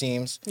one, it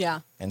seems.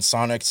 Yeah. And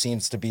Sonic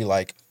seems to be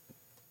like,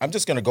 I'm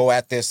just gonna go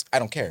at this. I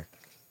don't care.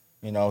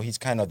 You know, he's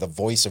kind of the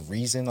voice of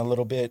reason a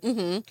little bit.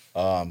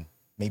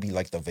 Maybe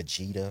like the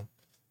Vegeta.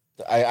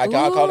 I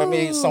call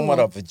him somewhat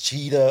a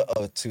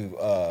Vegeta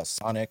to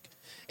Sonic.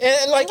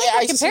 And like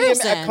I see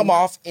him come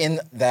off in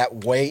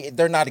that way.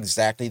 They're not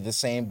exactly the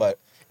same, but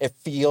it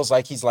feels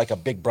like he's like a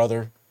big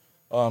brother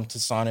to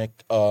Sonic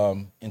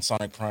in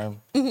Sonic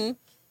Prime.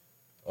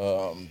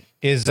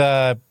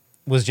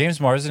 Was James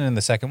Marsden in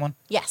the second one?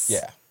 Yes.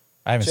 Yeah.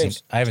 I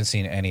haven't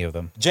seen any of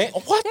them.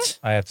 What?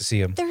 I have to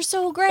see them. They're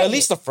so great. At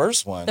least the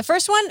first one. The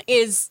first one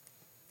is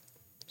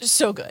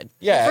so good.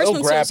 Yeah, the first it'll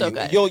one's grab so you.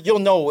 good. You'll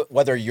know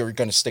whether you're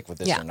going to stick with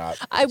this or not.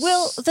 I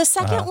will. The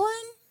second one,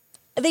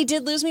 they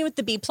did lose me with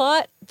the B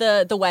plot,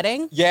 the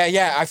wedding.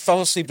 Yeah, I fell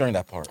asleep during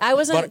that part. I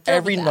wasn't. But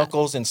every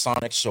Knuckles and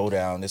Sonic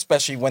showdown,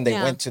 especially when they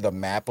went to the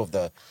map of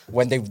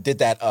when they did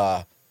that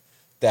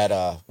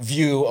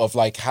view of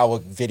like how a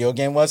video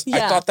game was.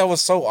 I thought that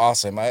was so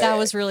awesome. That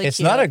was really It's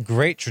cute. not a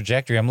great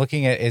trajectory. I'm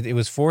looking at it. It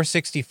was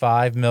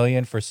 $465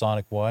 million for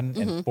Sonic 1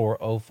 and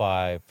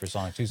 $405 for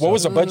Sonic 2. So what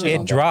was the budget?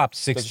 It dropped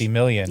 $60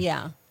 million.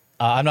 Yeah.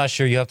 I'm not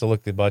sure. You have to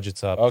look the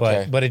budgets up.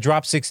 Okay. But it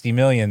dropped $60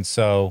 million.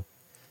 So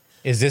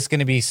is this going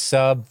to be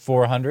sub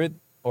 400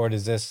 or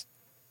does this?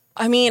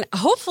 I mean,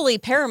 hopefully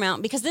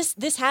Paramount, because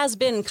this has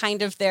been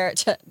kind of their,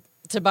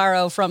 to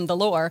borrow from the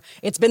lore,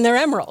 it's been their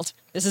emerald.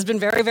 This has been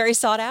very, very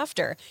sought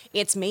after.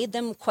 It's made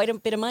them quite a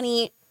bit of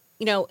money,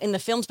 you know, in the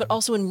films, but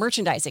also in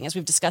merchandising, as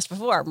we've discussed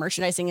before.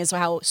 Merchandising is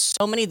how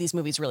so many of these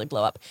movies really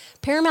blow up.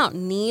 Paramount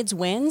needs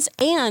wins,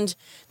 and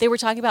they were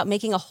talking about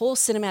making a whole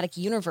cinematic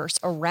universe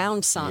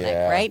around Sonic,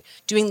 right?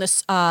 Doing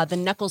this, the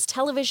Knuckles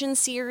television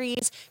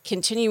series,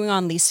 continuing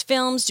on these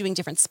films, doing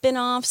different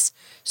spin-offs.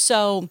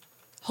 So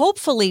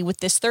hopefully with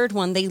this third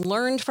one, they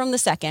learned from the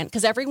second,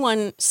 because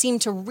everyone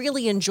seemed to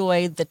really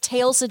enjoy the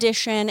Tails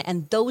edition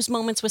and those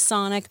moments with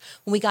Sonic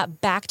when we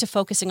got back to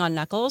focusing on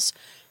Knuckles.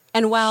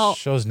 And while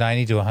shows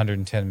 90 to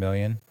 110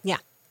 million. Yeah.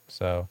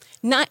 So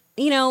not,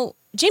 you know,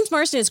 James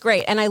Marsden is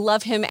great, and I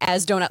love him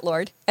as Donut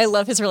Lord. I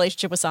love his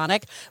relationship with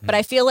Sonic, but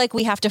I feel like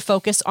we have to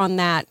focus on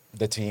that.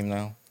 The team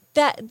now.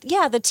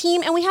 The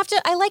team, and we have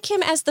to. I like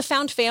him as the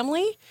found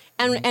family,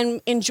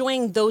 and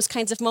enjoying those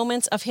kinds of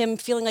moments of him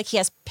feeling like he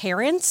has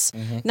parents,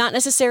 not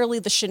necessarily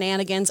the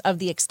shenanigans of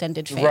the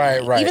extended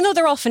family. Right. Even though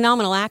they're all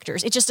phenomenal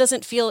actors, it just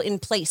doesn't feel in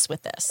place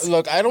with this.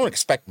 Look, I don't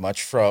expect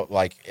much for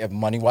like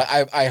money.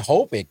 I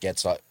hope it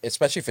gets,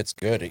 especially if it's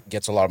good, it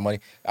gets a lot of money.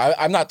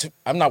 I'm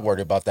not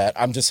worried about that.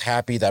 I'm just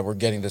happy that we're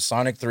getting the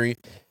Sonic 3,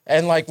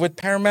 and like with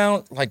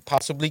Paramount, like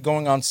possibly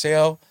going on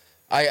sale,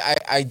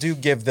 I do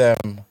give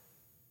them.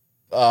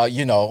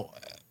 You know,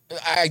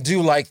 I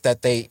do like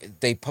that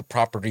they put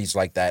properties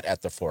like that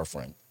at the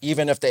forefront.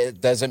 Even if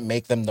it doesn't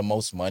make them the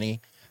most money,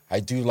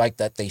 I do like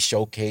that they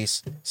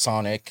showcase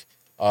Sonic.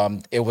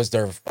 It was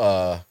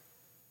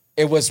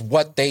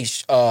what they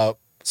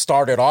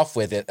started off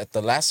with it at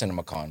the last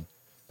CinemaCon,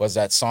 was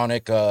that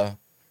Sonic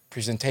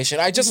presentation.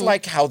 I just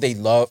like how they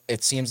love.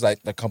 It seems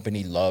like the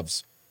company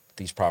loves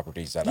these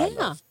properties that I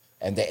love,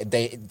 and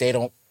they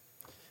don't,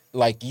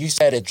 like you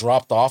said, it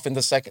dropped off in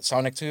the second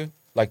Sonic 2.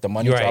 Like the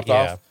money dropped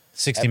off.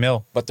 60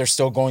 mil. But they're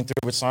still going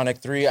through with Sonic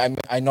 3.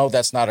 I know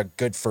that's not a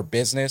good for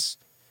business.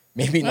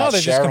 Maybe No, not they're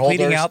just shareholders.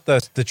 completing out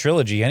the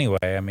trilogy anyway.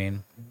 I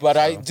mean. But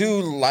I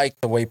do like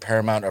the way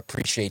Paramount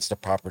appreciates the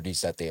properties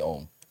that they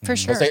own. For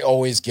sure. Because they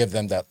always give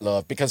them that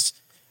love. Because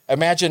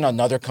imagine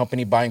another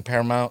company buying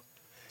Paramount.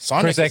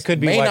 Sonic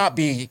may not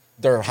be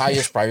their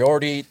highest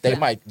priority. They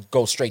might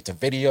go straight to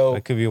video.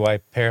 That could be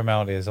why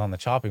Paramount is on the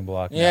chopping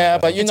block. Yeah,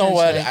 but you know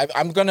what? Potentially.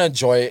 I'm going to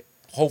enjoy it.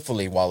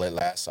 Hopefully, while it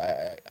lasts.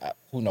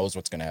 Who knows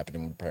what's going to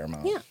happen with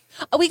Paramount? Yeah.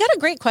 We got a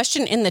great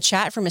question in the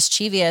chat from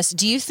Mischievous.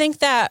 Do you think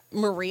that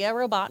Maria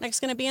Robotnik's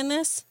going to be in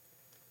this?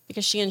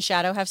 Because she and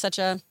Shadow have such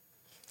a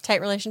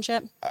tight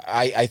relationship?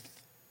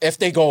 If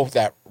they go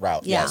that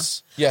route,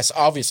 yes. Yes,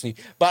 obviously.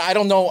 But I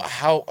don't know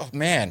how,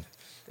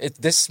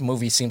 this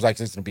movie seems like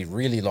it's going to be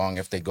really long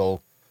if they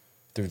go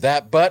through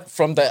that. But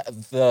from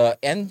the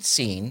end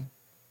scene,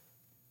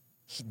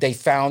 they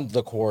found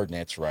the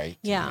coordinates, right?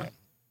 Yeah.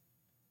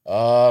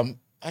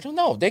 I don't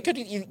know. They could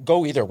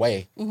go either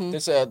way.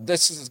 This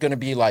is going to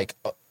be like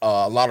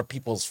a lot of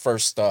people's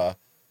first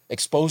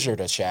exposure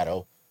to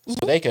Shadow,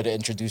 so they could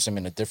introduce him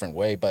in a different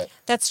way. But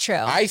that's true.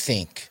 I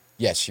think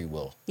yes, she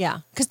will. Yeah,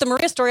 because the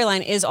Maria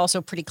storyline is also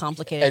pretty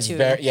complicated It's too.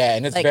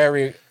 it's like,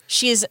 very.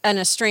 She's an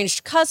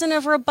estranged cousin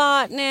of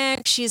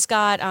Robotnik. She's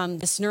got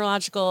this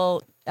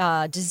neurological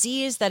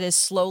disease that is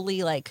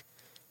slowly like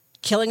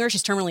killing her.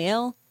 She's terminally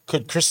ill.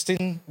 Could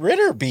Kristen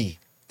Ritter be?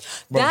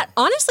 That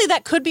honestly,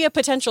 that could be a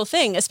potential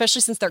thing,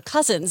 especially since they're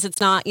cousins. It's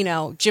not,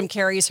 Jim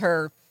Carrey's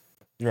her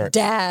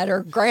dad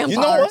or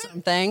grandpa or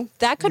something.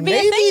 That could be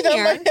a thing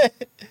here.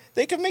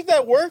 They could make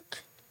that work.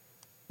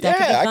 That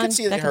could be I fun. could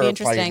see that her could be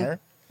interesting.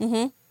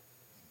 playing her.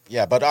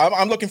 yeah, but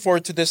I'm looking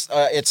forward to this.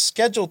 It's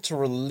scheduled to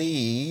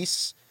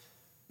release.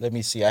 Let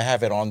me see. I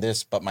have it on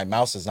this, but my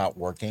mouse is not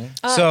working.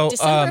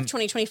 December of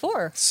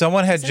 2024.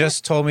 Someone had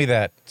just told me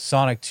that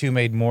Sonic 2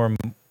 made more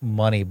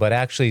money, but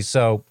actually,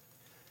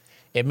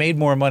 it made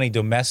more money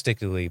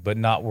domestically, but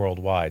not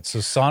worldwide.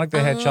 So Sonic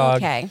the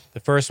Hedgehog, the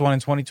first one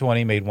in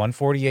 2020, made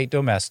 148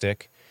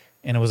 domestic,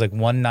 and it was like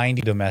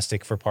 190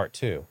 domestic for part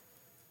 2.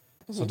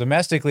 So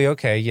domestically,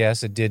 okay,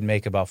 yes, it did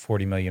make about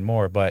 40 million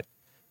more, but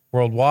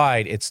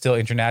worldwide, it's still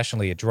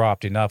internationally, it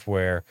dropped enough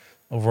where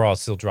overall it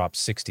still dropped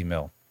 60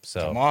 mil.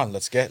 So come on,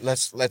 let's go.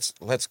 Let's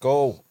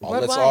all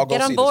go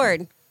get on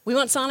board. We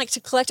want Sonic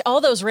to collect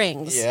all those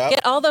rings. Yep.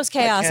 Get all those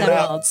Chaos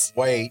Emeralds.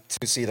 Wait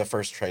to see the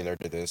first trailer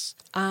to this.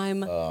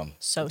 I'm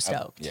so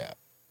stoked. Yeah.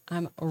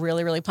 I'm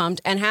really, really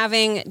pumped. And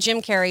having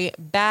Jim Carrey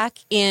back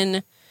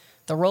in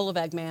the role of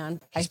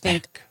Eggman, I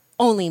think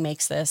only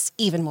makes this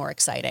even more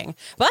exciting.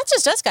 But that's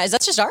just us, guys.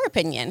 That's just our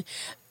opinion.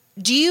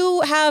 Do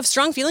you have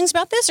strong feelings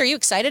about this? Are you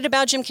excited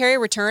about Jim Carrey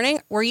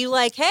returning? Were you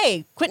like,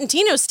 hey,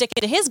 Quintino's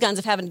sticking to his guns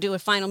of having to do a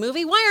final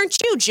movie? Why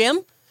aren't you, Jim?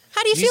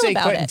 How do you feel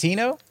about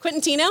Quintino? it?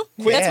 Quintino?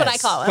 That's what I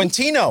call him.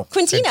 Quintino.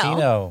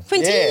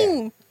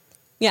 Quintino.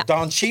 Yeah.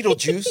 Don Cheeto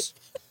Juice.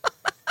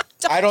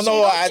 I don't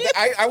know.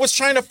 I was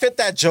trying to fit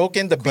that joke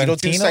in the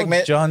Beetlejuice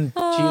segment. John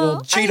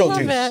Cheeto Juice. I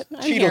love it.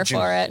 I'm here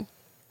for it.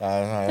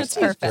 That's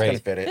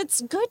perfect.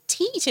 It's good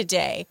tea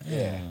today.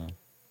 Yeah.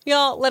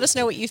 Y'all, let us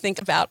know what you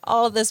think about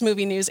all of this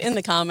movie news in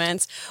the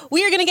comments.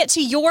 We are going to get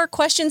to your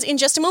questions in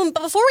just a moment.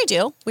 But before we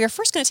do, we are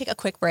first going to take a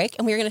quick break,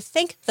 and we are going to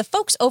thank the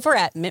folks over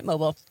at Mint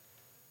Mobile.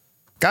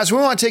 Guys, we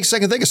want to take a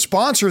second to thank a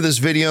sponsor of this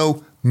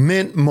video,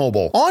 Mint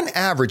Mobile. On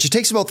average, it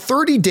takes about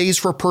 30 days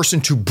for a person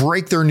to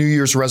break their New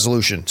Year's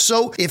resolution.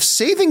 So if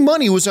saving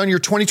money was on your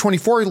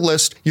 2024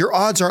 list, your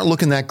odds aren't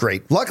looking that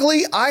great.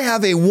 Luckily, I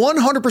have a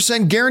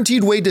 100%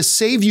 guaranteed way to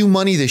save you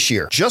money this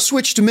year. Just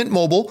switch to Mint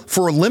Mobile.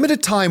 For a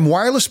limited time,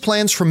 wireless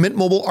plans from Mint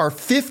Mobile are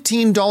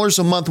 $15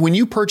 a month when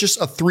you purchase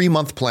a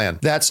 3-month plan.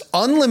 That's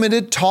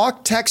unlimited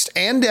talk, text,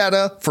 and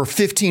data for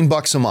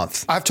 $15 a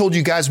month. I've told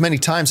you guys many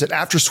times that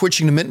after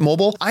switching to Mint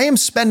Mobile, I am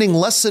spending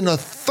less than a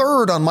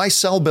third on my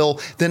cell bill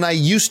than I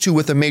used to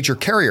with a major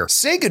carrier.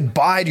 Say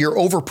goodbye to your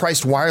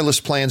overpriced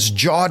wireless plans,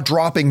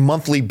 jaw-dropping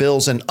monthly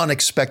bills, and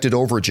unexpected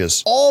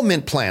overages. All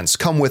Mint plans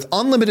come with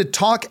unlimited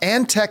talk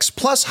and text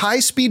plus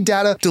high-speed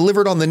data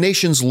delivered on the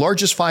nation's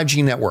largest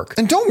 5G network.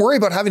 And don't worry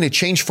about having to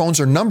change phones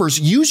or numbers.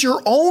 Use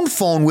your own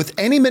phone with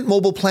any Mint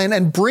Mobile plan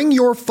and bring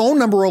your phone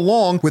number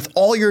along with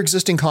all your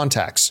existing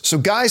contacts. So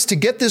guys, to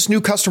get this new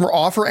customer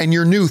offer and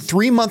your new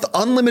 3-month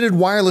unlimited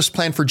wireless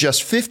plan for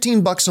just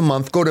 $15 a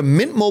month, go to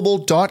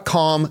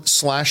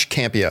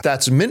mintmobile.com/Campia.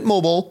 That's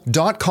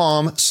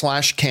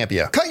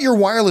mintmobile.com/Campia. Cut your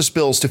wireless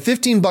bills to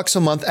 $15 a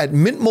month at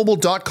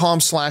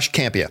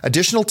mintmobile.com/Campia.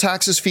 Additional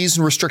taxes, fees,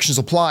 and restrictions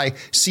apply.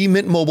 See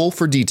Mint Mobile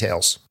for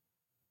details.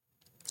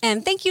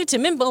 And thank you to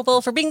Mint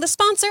Mobile for being the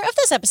sponsor of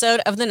this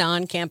episode of the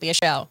Non-Campia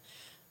Show.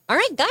 All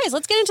right, guys,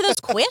 let's get into those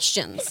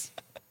questions.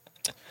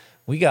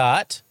 We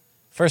got,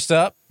 first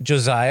up,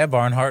 Josiah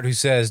Barnhart, who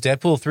says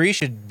Deadpool 3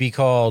 should be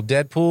called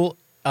Deadpool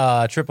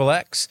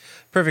XXX.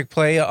 Perfect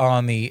play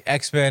on the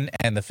X-Men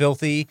and the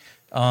Filthy.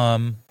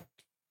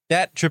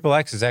 That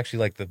XXX is actually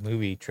like the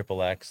movie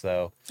XXX,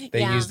 though.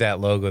 They use that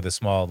logo, the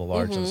small, the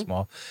large, and the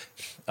small.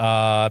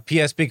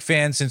 P.S. Big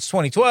fan since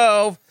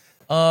 2012.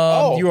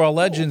 You are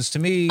legends to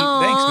me.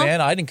 Thanks,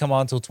 man. I didn't come on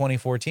until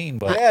 2014,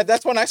 but yeah,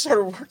 that's when I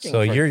started working.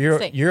 So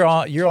you're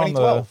on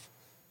the.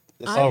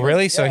 Oh,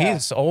 really? So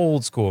he's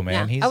old school,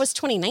 man. Yeah. I was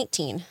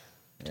 2019.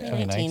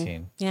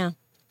 2019. Yeah.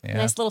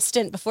 Nice little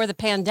stint before the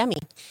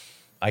pandemic.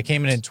 I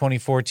came in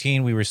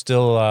 2014. We were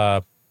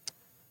still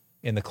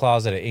in the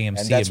closet at AMC in Burbank.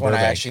 And that's when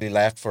I actually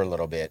left for a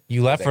little bit.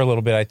 You left for a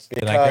little bit,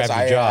 and I grabbed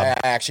your job.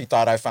 I actually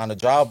thought I found a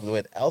job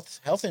with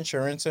health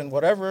insurance and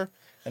whatever,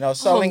 and I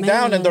was settling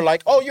down, and they're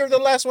like, "Oh, you're the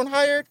last one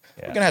hired.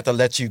 We're gonna have to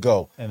let you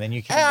go." And then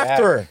you came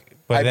back.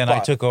 But then I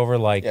took over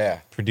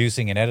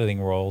producing and editing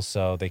roles,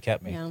 so they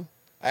kept me. Yeah.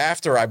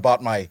 After I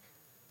bought my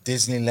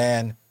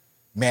Disneyland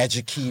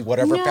Magic Key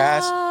whatever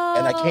pass,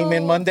 and I came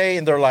in Monday,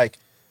 and they're like,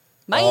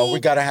 we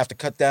gotta have to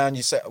cut down.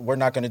 You said we're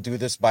not gonna do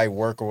this by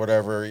work or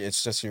whatever.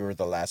 It's just you were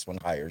the last one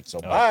hired, so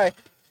bye.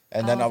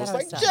 And then I was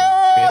like,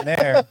 been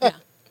there. Yeah.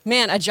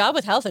 Man, a job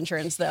with health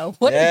insurance though.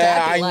 What would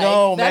that be like? I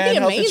know, That'd man. be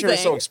Health amazing. insurance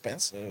is so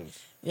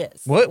expensive.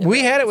 Yes. What we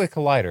had it with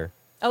Collider.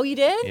 Oh, you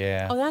did?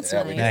 Yeah. Oh, that's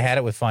Yeah, nice. And I had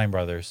it with Fine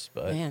Brothers,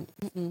 but Man,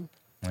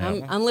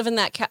 I'm living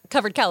that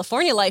covered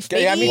California life,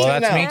 baby. Yeah, me too. well,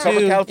 that's now. me Cover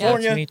too.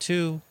 California. That's me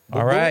too.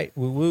 All right,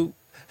 woo woo.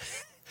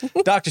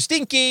 Dr.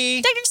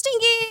 Stinky. Dr.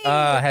 Stinky.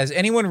 Has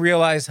anyone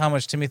realized how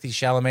much Timothy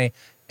Chalamet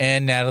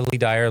and Natalie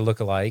Dyer look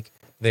alike?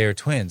 They are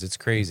twins. It's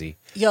crazy.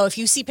 Yo, if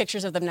you see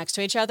pictures of them next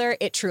to each other,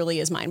 it truly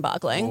is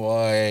mind-boggling.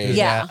 Boy.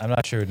 Yeah. I'm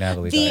not sure who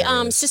Natalie Dyer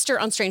The is. sister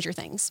on Stranger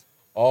Things.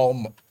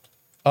 Oh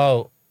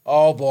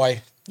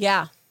boy.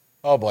 Yeah.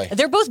 Oh boy.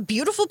 They're both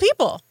beautiful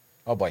people.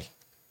 Oh boy.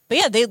 But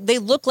yeah, they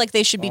look like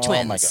they should be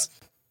twins. Oh my God.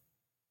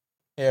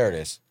 Here it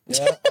is.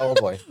 Yeah. Oh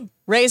boy.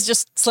 Ray's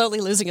just slowly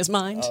losing his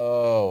mind.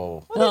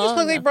 Oh. Well, they just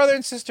look like brother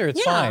and sister.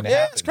 It's fine.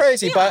 Yeah, it's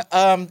crazy. But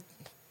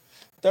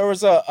There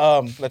was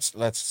a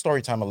let's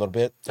story time a little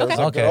bit. There was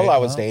a girl I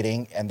was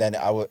dating, and then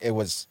it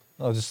was.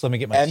 Oh, just let me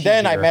get my. And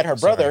then here. I met her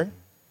brother,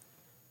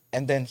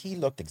 and then he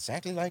looked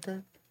exactly like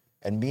her,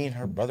 and me and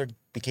her brother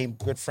became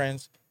good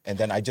friends, and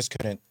then I just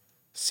couldn't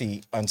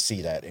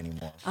unsee that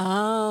anymore.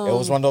 Oh, it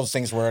was one of those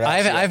things where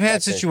I've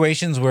had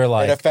situations where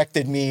like it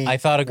affected me. I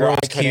thought a girl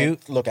was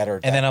cute. Look at her,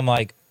 and then I'm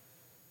like,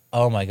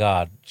 oh my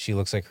god, she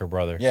looks like her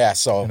brother. Yeah,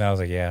 so and I was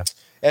like, yeah.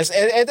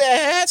 It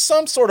has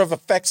some sort of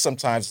effect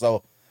sometimes,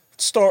 though.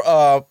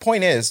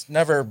 Point is,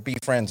 never be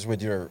friends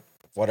with your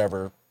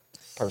whatever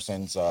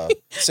person's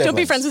siblings. Don't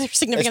be friends with your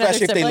significant other,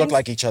 especially if they look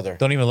like each other.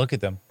 Don't even look at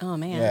them. Oh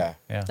man,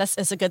 yeah.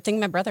 It's a good thing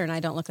my brother and I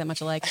don't look that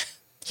much alike.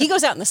 He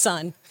goes out in the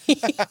sun.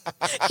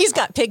 He's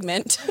got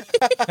pigment.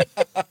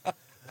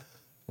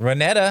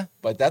 Renetta.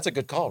 But that's a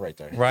good call right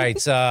there.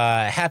 Right.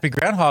 Happy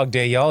Groundhog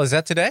Day, y'all. Is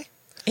that today?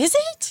 Is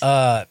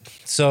it?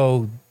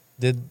 So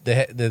did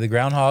the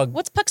groundhog?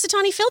 What's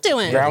Puxatawny Phil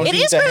doing? Groundy it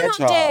is the Groundhog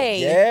Hedgehog.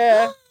 Day.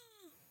 Yeah.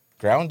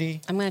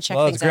 Groundy. I'm gonna check.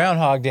 Well, things it's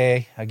Groundhog out.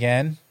 Day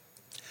again.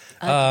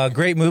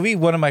 Great movie.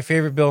 One of my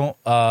favorite Bill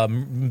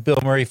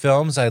Murray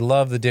films. I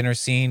love the dinner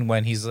scene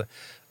when he's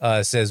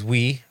says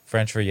 "we,"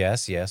 French for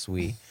yes, yes,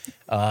 we.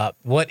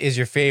 What is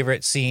your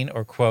favorite scene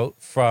or quote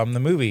from the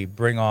movie?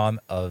 Bring on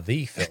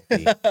the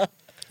filthy.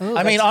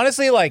 I mean,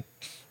 honestly, like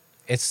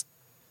it's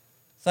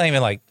not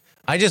even like.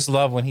 I just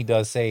love when he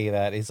does say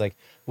that. He's like,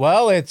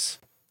 "Well, it's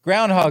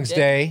Groundhog's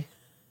Day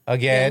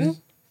again."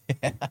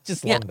 I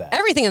just love that.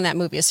 Everything in that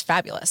movie is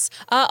fabulous.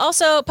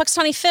 Also,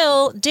 Puxatawny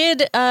Phil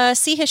did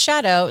see his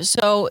shadow,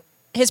 so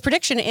his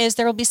prediction is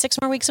there will be 6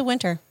 more weeks of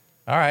winter.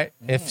 All right,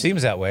 it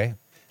seems that way.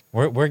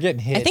 We're getting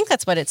hit. I think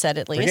that's what it said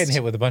at least. We're getting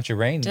hit with a bunch of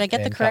rain. Did I get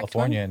the in correct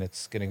California, one? and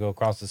it's going to go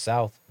across the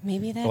south.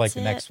 Maybe that's for like the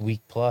it. next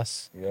week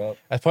plus. Yep.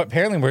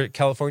 Apparently,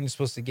 California's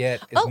supposed to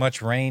get as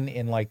much rain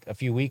in like a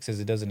few weeks as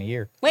it does in a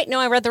year. Wait, no,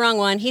 I read the wrong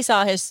one. He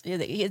saw it's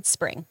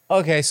spring.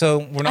 Okay, so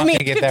we're not going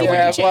to get that 50-50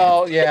 rain. chance.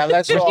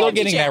 Let's We're go. still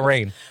getting that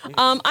rain.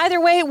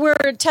 Either way,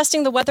 we're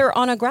testing the weather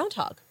on a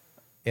groundhog.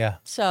 Yeah.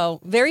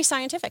 So very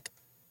scientific.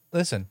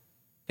 Listen,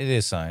 it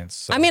is science.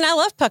 So. I mean, I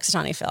love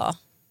Puxatawny Phil.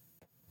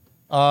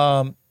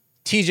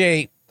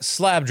 TJ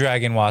Slab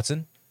Dragon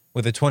Watson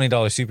with a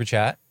 $20 super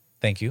chat.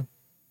 Thank you.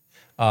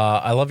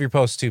 I love your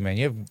posts too, man.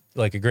 You have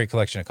like a great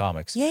collection of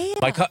comics. Yeah.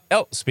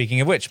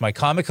 Speaking of which, my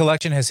comic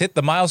collection has hit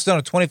the milestone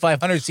of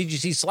 2,500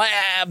 CGC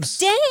slabs.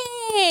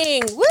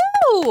 Dang!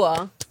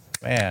 Woo!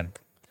 Man,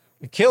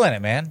 you're killing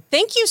it, man.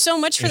 Thank you so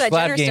much for Your that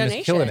slab generous game is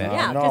donation. killing it.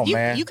 Yeah, I know, 'cause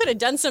man. you could have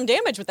done some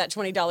damage with that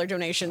 $20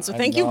 donation. So I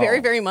thank you very,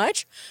 know. very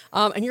much.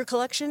 And your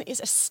collection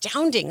is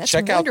astounding. That's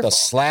Check out wonderful. the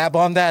slab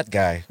on that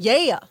guy.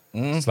 Yeah.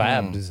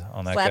 Slabs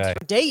on that Slabs guy.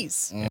 for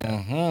days.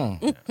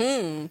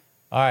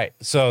 All right.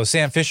 So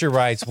Sam Fisher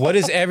writes, what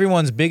is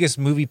everyone's biggest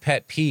movie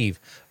pet peeve?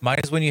 Mine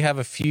is when you have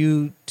a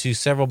few to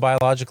several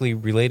biologically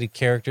related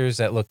characters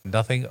that look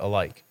nothing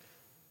alike.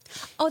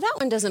 Oh, that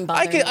one doesn't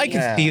bother me. I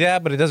can see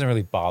that, but it doesn't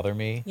really bother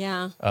me.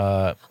 Yeah.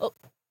 Uh,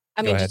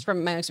 I mean, ahead. just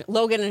from my experience,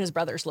 Logan and his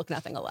brothers look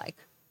nothing alike.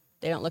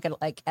 They don't look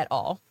alike at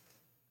all.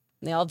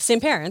 They all have the same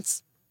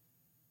parents,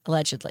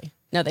 allegedly.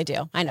 No, they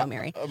do. I know,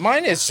 Mary.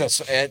 Mine is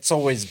just, it's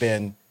always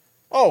been,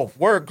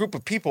 we're a group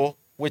of people,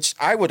 which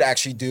I would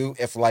actually do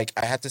if like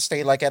I had to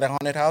stay like at a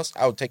haunted house.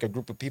 I would take a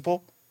group of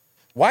people.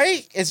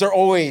 Why is there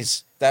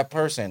always that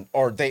person,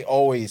 or they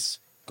always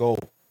go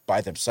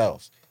by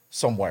themselves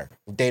somewhere?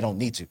 They don't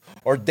need to,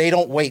 or they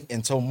don't wait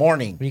until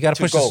morning. you got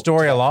to push the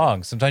story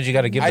along. Sometimes you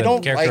got to give I the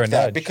don't character like a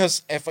that nudge.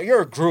 because if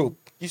you're a group,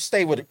 you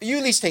stay with, you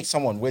at least take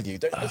someone with you.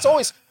 It's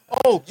always,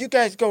 you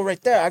guys go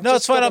right there. No,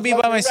 it's fine. I'll be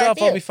by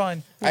myself. I'll be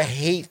fine. I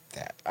hate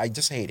that. I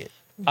just hate it.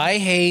 I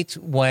hate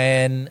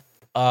when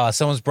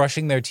someone's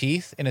brushing their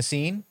teeth in a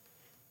scene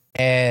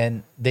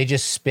and they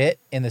just spit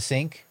in the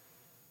sink.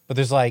 But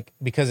there's like,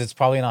 because it's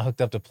probably not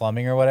hooked up to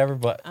plumbing or whatever,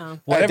 but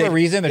whatever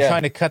reason, they're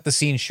trying to cut the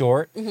scene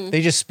short.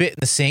 They just spit in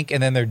the sink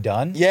and then they're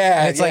done.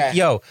 Yeah. And it's like,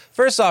 yo,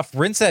 first off,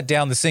 rinse that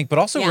down the sink, but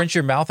also rinse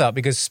your mouth out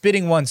because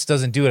spitting once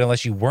doesn't do it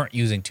unless you weren't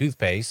using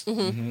toothpaste.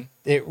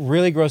 It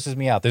really grosses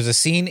me out. There's a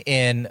scene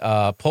in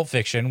Pulp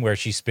Fiction where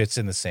she spits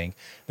in the sink.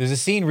 There's a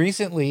scene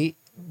recently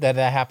that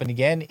happened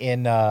again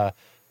in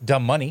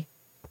Dumb Money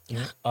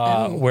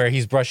where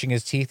he's brushing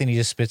his teeth and he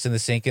just spits in the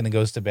sink and then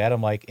goes to bed.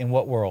 I'm like, in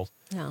what world?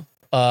 No.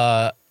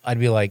 I'd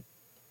be like,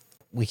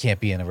 we can't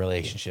be in a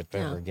relationship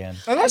ever again.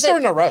 Unless they're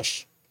in a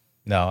rush.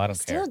 No, I don't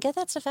Still care. get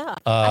that stuff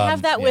out. I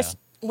have that yeah. with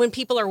when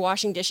people are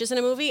washing dishes in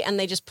a movie and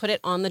they just put it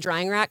on the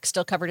drying rack,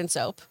 still covered in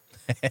soap.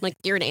 Like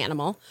you're an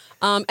animal.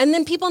 And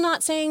then people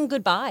not saying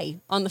goodbye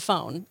on the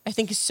phone, I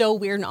think is so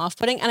weird and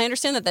off-putting. And I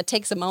understand that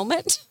takes a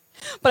moment,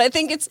 but I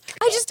think it's,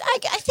 I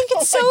think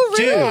it's so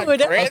rude.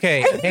 Dude,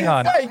 okay, hang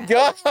on. My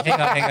God.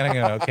 Hang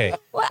on. Okay.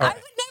 Well, I would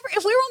never,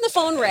 if we were on the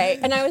phone, Ray,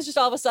 and I was just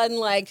all of a sudden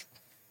like,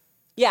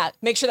 yeah,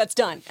 make sure that's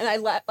done. And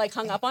I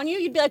hung up on you,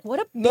 you'd be like, what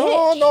a bitch.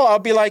 No, I'll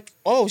be like,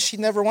 she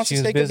never wants She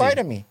to was say busy. goodbye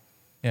to me.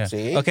 Yeah.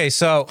 See? Okay,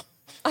 so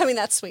I mean,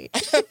 that's sweet.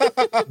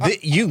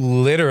 you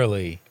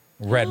literally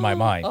read my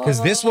mind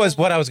because this was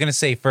what I was going to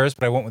say first,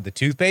 but I went with the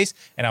toothpaste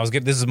and I was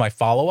good. This is my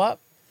follow-up.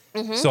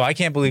 So I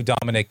can't believe,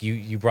 Dominic,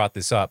 you brought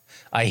this up.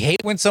 I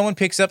hate when someone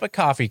picks up a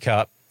cup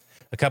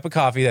of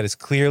coffee that is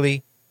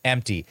clearly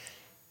empty.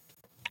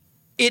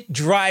 It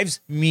drives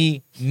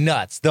me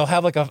nuts. They'll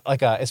have like a,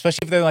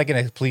 especially if they're like in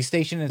a police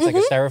station and it's like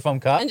a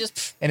styrofoam cup.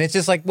 And it's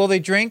just like, well, they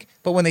drink,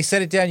 but when they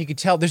set it down, you can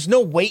tell there's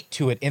no weight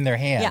to it in their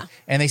hand. Yeah.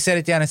 And they set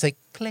it down, it's like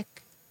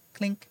click,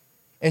 clink.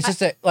 It's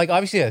just like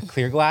obviously a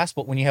clear glass,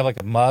 but when you have like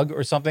a mug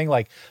or something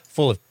like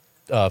full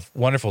of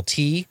wonderful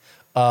tea,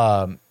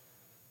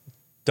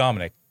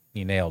 Dominic,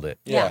 you nailed it.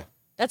 Yeah.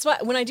 That's why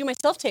when I do my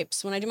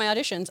self-tapes, when I do my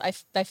auditions,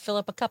 I fill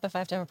up a cup if I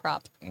have to have a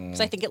prop.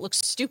 Because I think it looks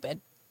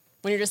stupid.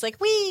 When you're just like,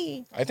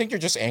 wee. I think you're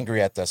just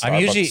angry at the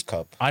Starbucks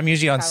cup. I'm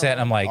usually on set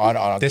and I'm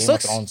like, this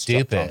looks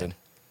stupid.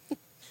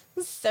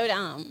 So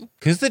dumb.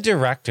 Who's the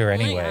director Oh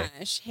anyway? my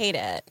gosh, hate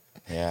it.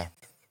 Yeah.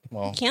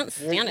 Well, Can't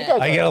stand it.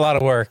 I get a lot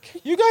of work.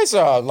 You guys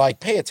like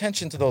pay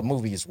attention to the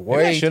movies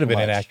way I should have too been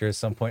an much. actor at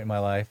some point in my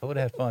life. I would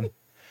have had fun.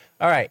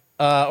 All right.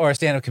 Or a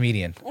stand-up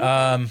comedian.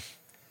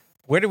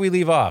 Where do we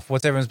leave off?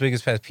 What's everyone's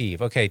biggest pet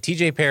peeve? Okay,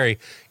 TJ Perry.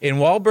 In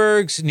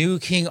Wahlberg's new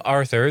King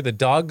Arthur, the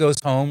dog goes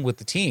home with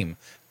the team.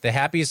 The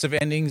happiest of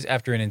endings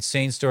after an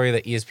insane story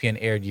that ESPN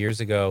aired years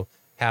ago.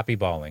 Happy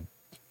balling.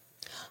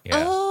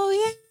 Yeah. Oh,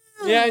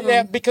 yeah.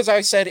 Yeah, because I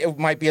said it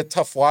might be a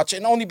tough watch,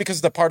 and only because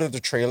the part of the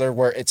trailer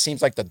where it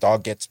seems like the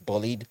dog gets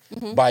bullied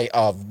by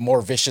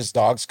more vicious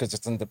dogs because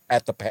it's in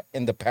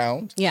the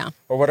pound,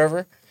 or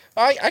whatever.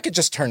 I could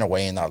just turn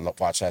away and not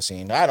watch that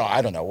scene.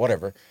 I don't know,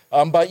 whatever.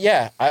 But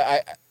yeah,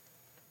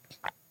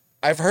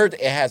 I've heard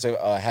it has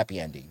a happy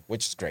ending,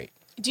 which is great.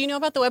 Do you know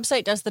about the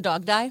website Does the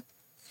Dog Die?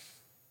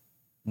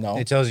 No,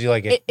 it tells you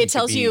like it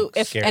tells you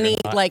if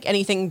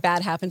anything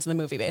bad happens in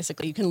the movie.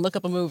 Basically, you can look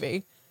up a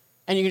movie,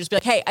 and you can just be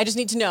like, "Hey, I just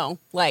need to know."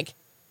 Like,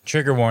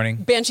 trigger warning.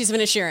 Banshees of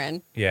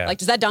Inisherin. Yeah. Like,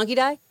 does that donkey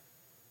die?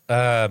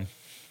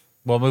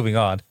 Well, moving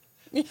on.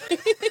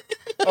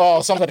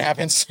 Oh, something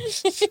happens.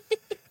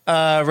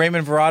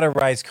 Raymond Verrata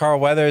writes, Carl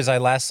Weathers, I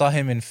last saw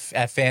him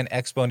at Fan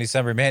Expo in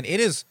December. Man,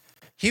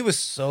 he was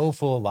so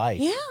full of life.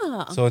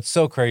 Yeah. So it's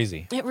so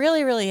crazy. It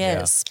really, really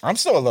is. I'm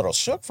still a little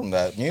shook from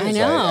that news. I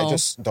know. I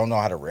just don't know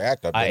how to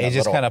react. It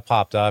just kind of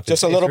popped up.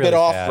 Just a little bit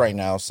off right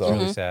now. So it's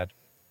really sad.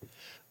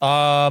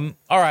 All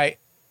right.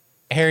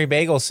 Harry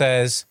Bagel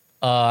says,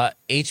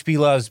 HB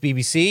loves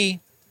BBC.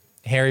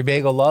 Harry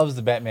Bagel loves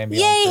the Batman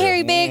Beyond Yay, crew.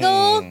 Harry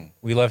Bagel.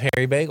 We love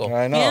Harry Bagel.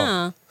 I know.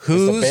 Yeah.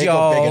 Who's big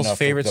y'all's enough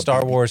favorite for Star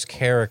the Wars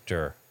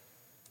character?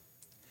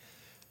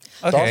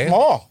 Darth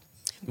Maul.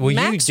 Well,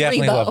 Max you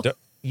definitely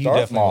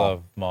Rebo.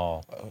 love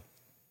Maul.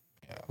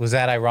 Was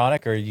that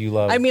ironic, or you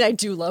love? I mean, I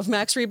do love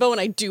Max Rebo,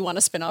 and I do want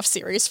a spin-off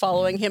series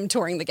following him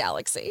touring the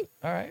galaxy.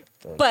 All right.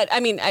 But,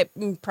 I mean,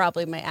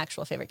 probably my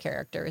actual favorite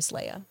character is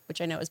Leia, which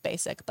I know is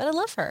basic, but I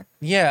love her.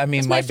 Yeah, I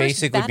mean, That's my first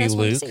basic would be badass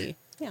one to Luke, see.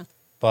 Yeah.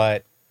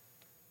 but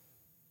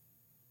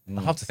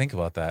I'll have to think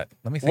about that.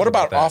 Let me think What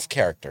about that. off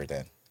character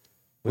then?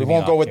 What do We you mean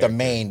wunk go off with the character?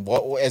 main.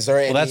 What is there?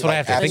 Any, that's what I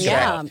have to think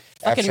about. Yeah,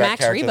 fucking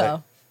Max character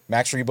Rebo.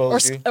 Max Rebo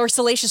is you? Or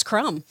Salacious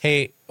Crumb.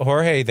 Hey,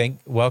 Jorge,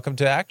 welcome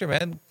to Actor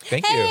Man.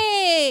 Thank you.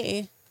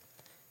 Hey!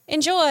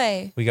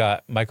 Enjoy. We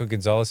got Michael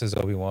Gonzalez as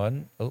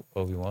Obi-Wan. Oh,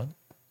 Obi-Wan.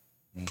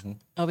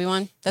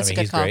 Obi-Wan. That's I mean, a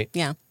good he's call. great.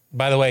 Yeah.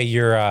 By the way,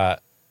 your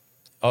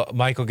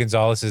Michael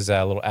Gonzalez's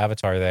little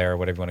avatar there, or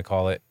whatever you want to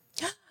call it.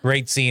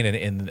 Great scene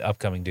in the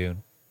upcoming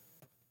Dune.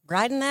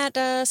 Riding that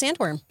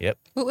sandworm. Yep.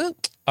 Woo woo.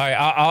 All right,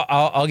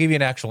 I'll give you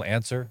an actual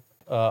answer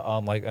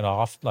on like an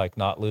off, like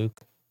not Luke,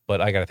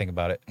 but I got to think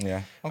about it.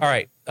 Yeah. All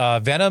right.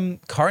 Venom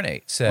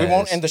Carnate says We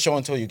won't end the show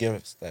until you give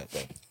us that.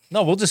 Though.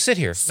 No, we'll just sit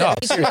here. No,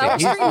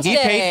 Seriously, he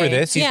paid for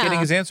this. He's Yeah. getting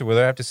his answer,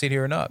 whether I have to sit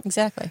here or not.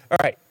 Exactly. All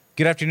right.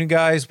 Good afternoon,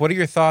 guys. What are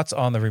your thoughts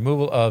on the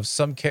removal of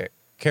some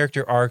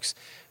character arcs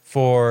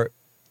for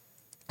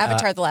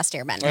Avatar: The Last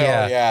Airbender.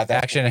 yeah,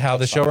 that- action and how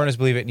the showrunners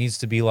believe it needs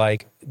to be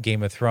like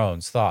Game of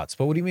Thrones? Thoughts?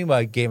 But what do you mean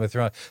by Game of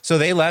Thrones? So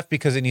they left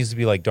because it needs to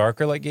be like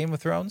darker like Game of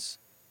Thrones?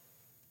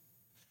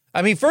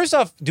 I mean, first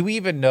off, do we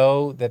even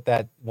know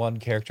that one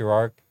character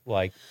arc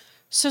like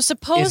So even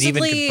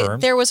supposedly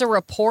confirmed? there was a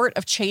report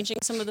of changing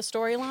some of the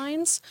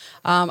storylines.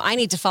 I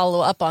need to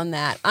follow up on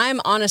that. I'm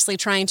honestly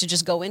trying to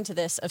just go into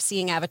this of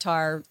seeing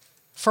Avatar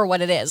for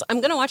what it is. I'm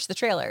going to watch the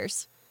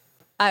trailers.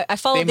 I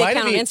followed the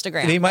account on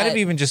Instagram. They might have but-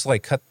 even just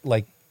like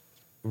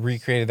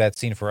recreated that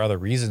scene for other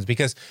reasons,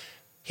 because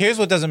here's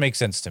what doesn't make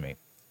sense to me.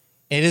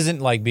 It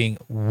isn't like being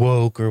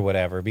woke or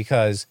whatever,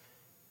 because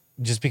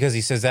just because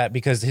he says that,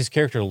 because his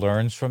character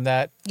learns from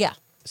that Yeah.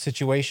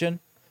 situation.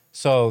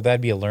 So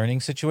that'd be a learning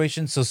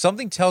situation. So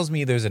something tells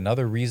me there's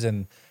another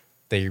reason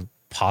they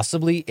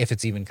possibly, if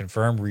it's even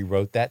confirmed,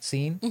 rewrote that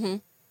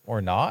scene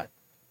or not.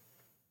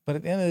 But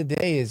at the end of the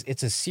day,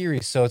 it's a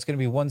series, so it's going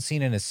to be one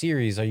scene in a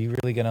series. Are you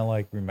really going to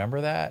like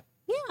remember that?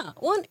 Yeah.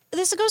 Well,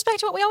 this goes back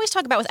to what we always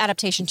talk about with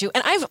adaptation too.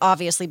 And I've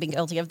obviously been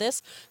guilty of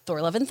this.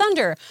 Thor: Love and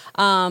Thunder,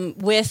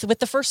 with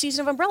the first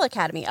season of Umbrella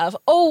Academy of,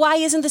 why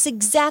isn't this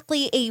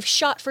exactly a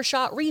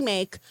shot-for-shot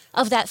remake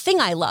of that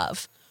thing I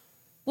love?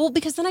 Well,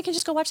 because then I can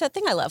just go watch that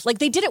thing I love. Like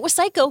they did it with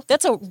Psycho.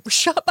 That's a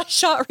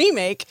shot-by-shot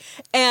remake.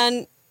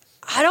 And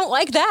I don't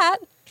like that.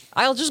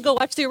 I'll just go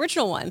watch the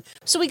original one.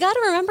 So we got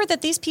to remember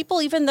that these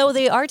people, even though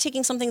they are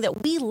taking something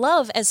that we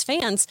love as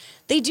fans,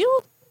 they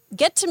do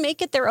get to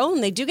make it their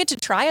own. They do get to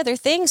try other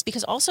things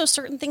because also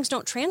certain things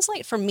don't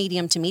translate from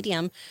medium to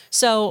medium.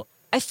 So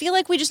I feel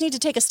like we just need to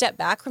take a step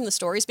back from the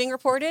stories being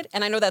reported.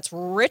 And I know that's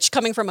rich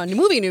coming from a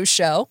movie news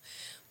show,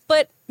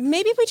 but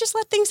maybe we just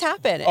let things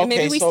happen and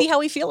maybe we see how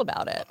we feel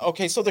about it.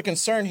 Okay, so the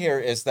concern here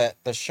is that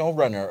the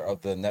showrunner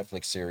of the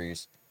Netflix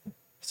series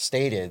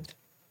stated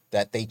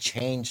that they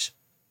changed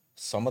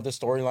some of the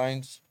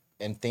storylines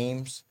and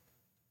themes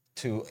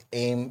to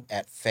aim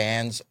at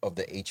fans of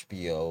the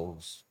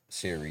HBO's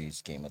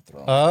series Game of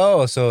Thrones.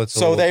 Oh, so it's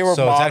it's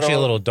actually a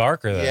little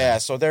darker then. Yeah,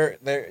 so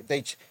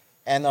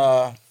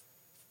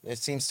it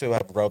seems to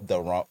have rubbed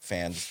the wrong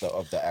fans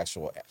of the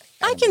actual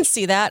I can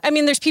see that. I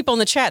mean, there's people in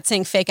the chat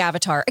saying fake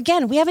Avatar.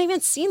 Again, we haven't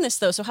even seen this,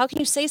 though, so how can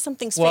you say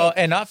something's fake? Well,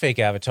 and not fake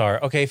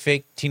Avatar. Okay,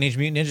 fake Teenage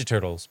Mutant Ninja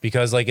Turtles.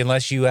 Because, like,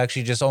 unless you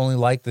actually just only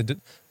like the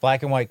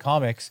black and white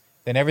comics,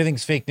 then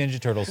everything's fake Ninja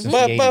Turtles since the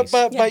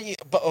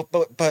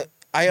 80s. But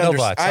I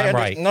understand. I'm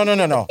right.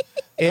 No.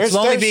 It's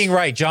lonely being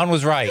right. John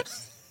was right.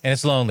 And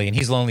it's lonely, and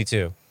he's lonely,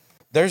 too.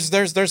 There's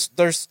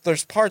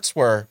parts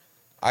where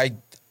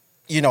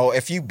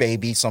if you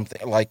baby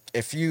something, like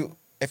if you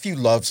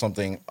love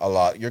something a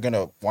lot, you're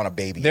gonna want to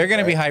baby. They're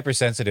gonna be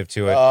hypersensitive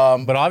to it,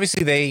 but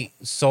obviously they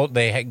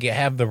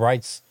have the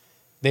rights.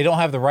 They don't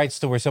have the rights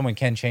to where someone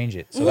can change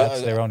it, so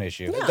that's their own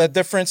issue. The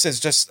difference is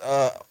just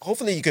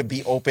hopefully you could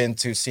be open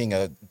to seeing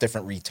a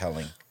different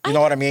retelling. You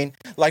know what I mean?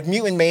 Like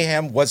Mutant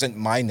Mayhem wasn't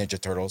my Ninja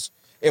Turtles.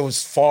 It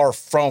was far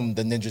from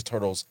the Ninja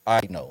Turtles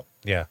I know.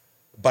 Yeah,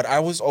 but I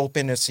was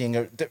open to seeing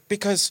it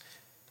because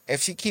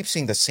if you keep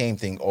seeing the same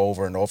thing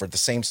over and over, the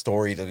same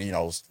story, it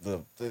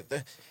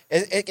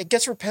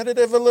gets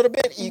repetitive a little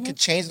bit. You could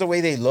change the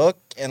way they look,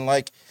 and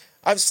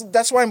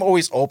that's why I'm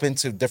always open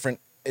to different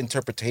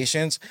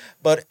interpretations.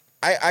 But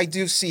I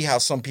do see how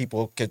some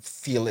people could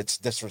feel it's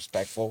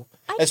disrespectful,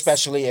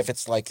 especially if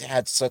it's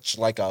had such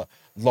a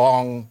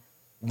long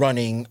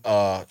running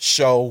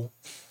show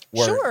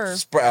where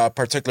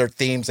particular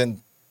themes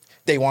and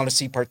they want to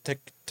see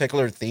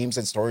particular themes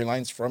and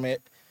storylines from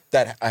it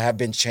that have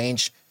been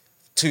changed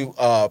to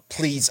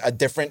please a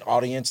different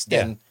audience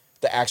than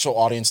the actual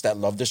audience that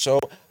loved the show.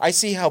 I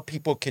see how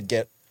people could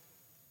get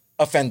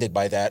offended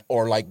by that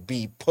or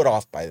be put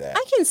off by that.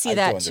 I can see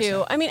that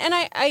too. I mean, and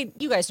I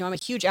you guys know I'm a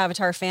huge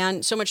Avatar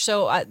fan, so much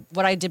so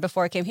what I did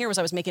before I came here was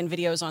I was making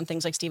videos on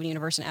things like Steven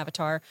Universe and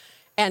Avatar,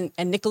 and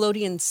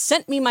Nickelodeon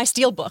sent me my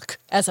Steelbook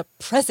as a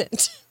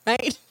present,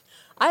 right?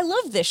 I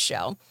love this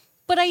show,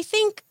 but I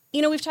think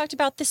we've talked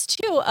about this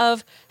too,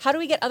 of how do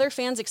we get other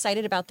fans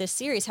excited about this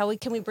series?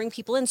 Can we bring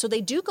people in so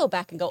they do go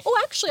back and go,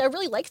 oh, actually, I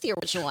really like the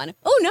original one.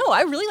 Oh, no,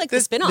 I really like the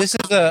spin-off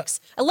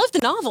comics. I love the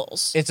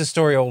novels. It's a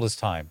story old as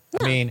time.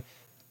 Yeah. I mean,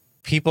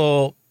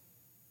 people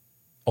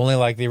only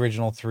like the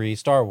original 3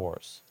 Star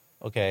Wars.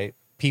 Okay.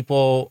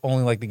 People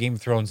only like the Game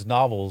of Thrones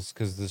novels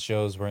because the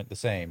shows weren't the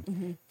same.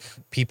 Mm-hmm.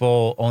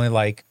 People only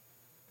like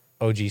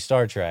OG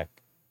Star Trek.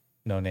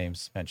 No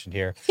names mentioned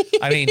here.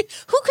 I mean,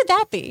 who could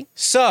that be?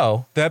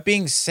 So that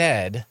being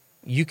said,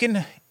 you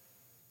can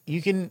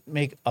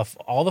make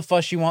all the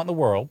fuss you want in the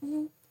world,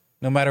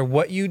 no matter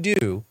what you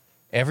do.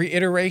 Every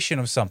iteration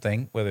of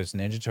something, whether it's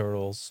Ninja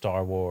Turtles,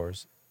 Star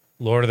Wars,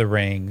 Lord of the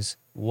Rings,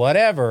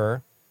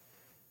 whatever,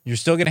 you're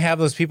still gonna have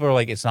those people who are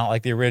like, it's not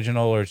like the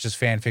original, or it's just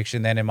fan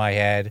fiction. Then in my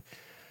head,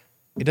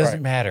 it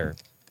doesn't matter.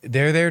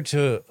 They're there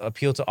to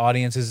appeal to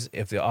audiences.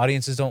 If the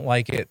audiences don't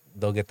like it,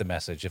 they'll get the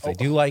message. If they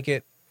do like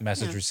it,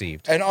 message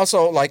received. And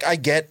also, I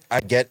get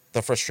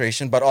the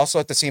frustration, but also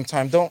at the same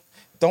time,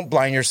 don't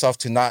blind yourself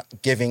to not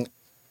giving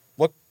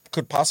what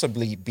could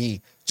possibly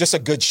be just a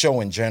good show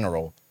in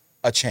general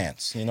a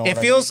chance. It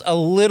feels a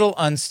little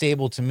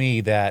unstable to me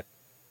that,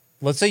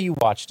 let's say you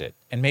watched it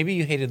and maybe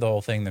you hated the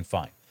whole thing, then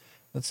fine.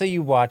 Let's say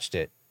you watched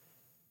it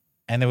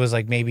and there was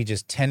maybe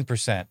just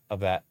 10% of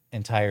that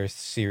entire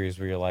series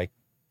where you're like,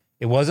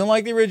 it wasn't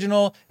like the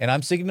original and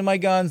I'm sticking to my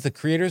guns. The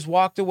creators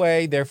walked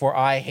away, therefore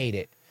I hate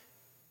it.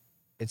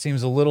 It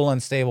seems a little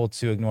unstable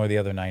to ignore the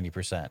other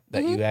 90%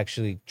 that you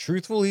actually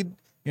truthfully,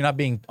 you're not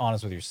being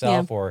honest with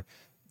yourself or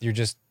you're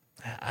just,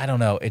 I don't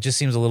know. It just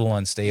seems a little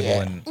unstable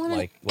and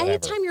whatever.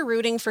 Anytime you're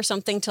rooting for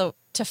something to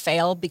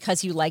fail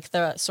because you like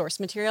the source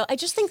material, I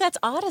just think that's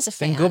odd as a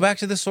fan. Then go back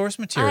to the source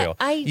material.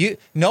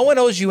 No one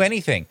owes you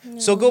anything. No.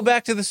 So go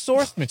back to the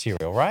source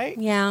material, right?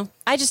 Yeah.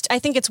 I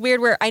think it's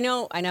weird where I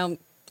know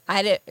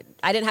I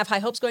didn't have high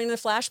hopes going into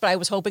The Flash, but I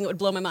was hoping it would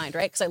blow my mind,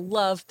 right? Because I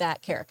love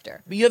that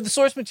character. But you have the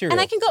source material.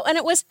 And I can go, and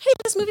it was, hey,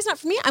 this movie's not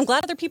for me. I'm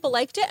glad other people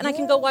liked it, and I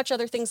can go watch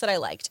other things that I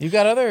liked. You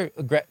got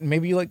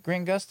maybe you like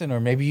Grant Gustin, or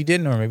maybe you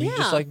didn't, or maybe you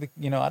just like I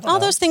don't know. All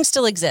those things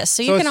still exist,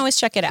 so you can always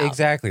check it out.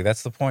 Exactly.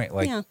 That's the point.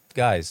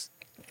 Guys,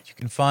 you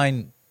can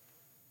find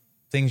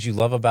things you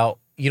love about,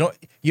 you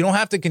don't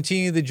have to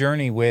continue the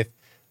journey with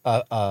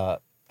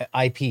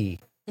IP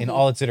in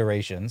all its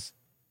iterations,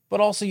 but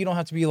also you don't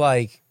have to be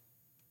like,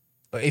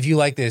 if you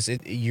like this,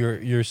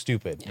 you're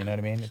stupid. Yeah. You know what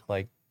I mean? It's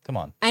Come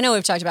on. I know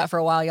we've talked about it for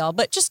a while, y'all,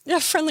 but just a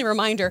friendly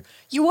reminder,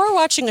 you are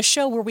watching a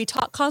show where we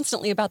talk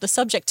constantly about the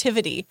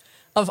subjectivity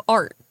of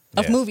art,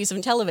 of movies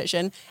and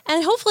television.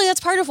 And hopefully that's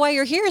part of why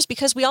you're here, is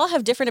because we all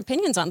have different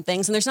opinions on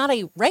things, and there's not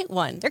a right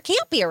one. There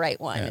can't be a right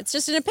one. Yeah. It's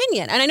just an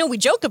opinion. And I know we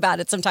joke about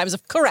it sometimes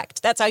of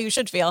correct. That's how you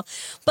should feel.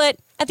 But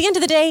at the end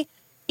of the day,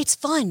 it's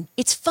fun.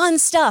 It's fun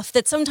stuff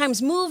that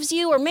sometimes moves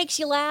you or makes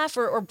you laugh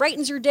or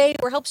brightens your day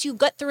or helps you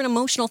gut through an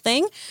emotional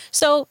thing.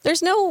 So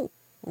there's no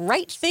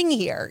right thing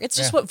here. It's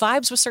just what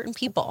vibes with certain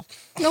people.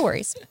 No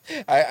worries.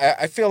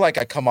 I feel like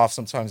I come off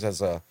sometimes as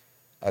a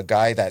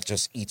guy that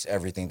just eats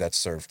everything that's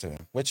served to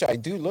him, which I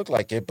do look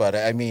like it, but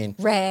I mean,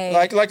 Ray.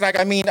 I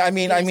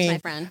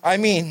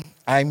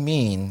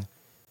mean,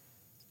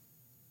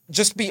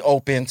 just be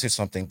open to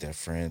something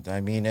different.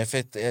 I mean, if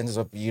it ends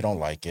up you don't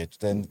like it,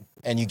 then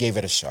and you gave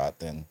it a shot,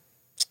 then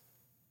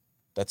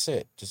that's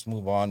it. Just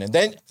move on, and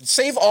then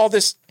save all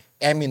this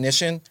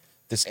ammunition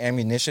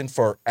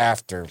for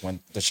after when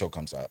the show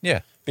comes out.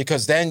 Yeah,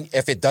 because then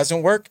if it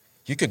doesn't work,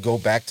 you could go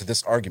back to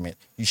this argument.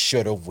 You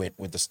should have went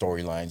with the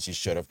storylines. You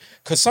should have,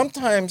 because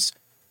sometimes,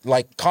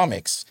 like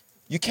comics,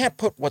 you can't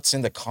put what's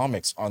in the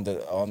comics on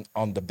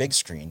the big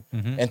screen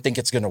and think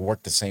it's going to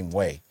work the same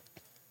way.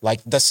 Like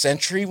the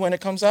Sentry, when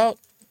it comes out,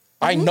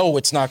 I know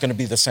it's not going to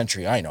be the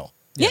Sentry I know.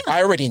 Yeah.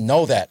 I already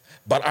know that,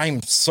 but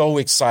I'm so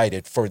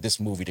excited for this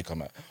movie to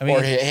come out, I mean,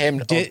 or him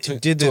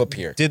to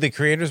appear. Did the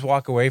creators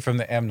walk away from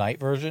the M. Night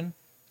version?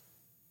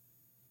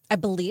 I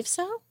believe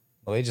so.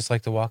 Well, they just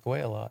like to walk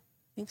away a lot.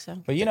 I think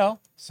so. But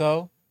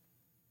so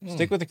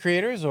stick with the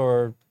creators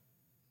or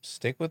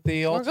stick with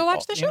the or go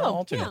watch the show.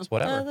 Alternates,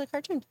 whatever. The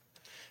cartoon.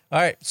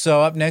 All right.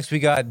 So up next we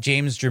got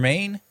James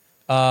Germain,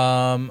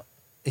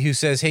 who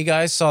says, "Hey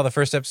guys, saw the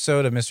first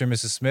episode of Mr. and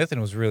Mrs. Smith and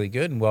it was really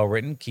good and well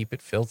written. Keep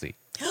it filthy."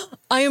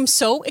 I am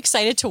so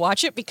excited to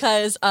watch it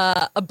because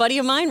a buddy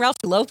of mine, Ralph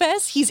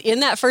Lopez, he's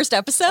in that first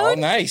episode. Oh,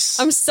 nice.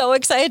 I'm so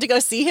excited to go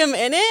see him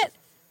in it.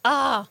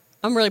 I'm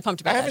really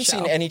pumped about that I haven't show.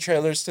 seen any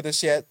trailers to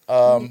this yet.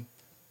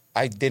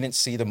 I didn't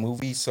see the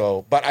movie,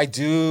 but I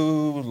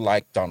do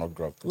like Donald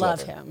Glover.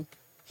 Love him.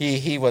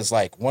 He was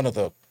like one of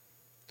the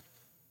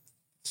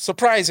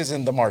surprises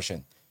in The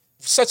Martian.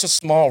 Such a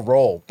small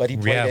role, but he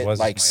played it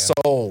like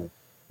so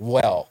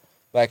well.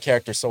 That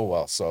character so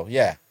well. So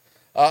yeah,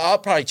 I'll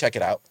probably check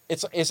it out.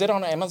 Is it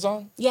on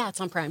Amazon? Yeah, it's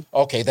on Prime.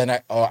 Okay,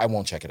 then I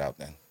won't check it out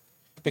then,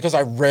 because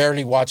I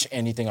rarely watch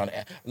anything on.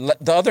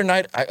 The other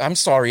night, I'm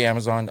sorry,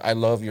 Amazon. I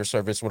love your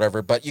service,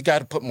 whatever, but you got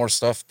to put more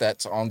stuff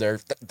that's on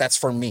there. That's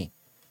for me.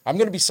 I'm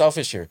gonna be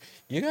selfish here.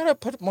 You gotta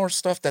put more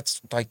stuff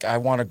that's like I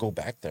want to go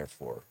back there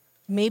for.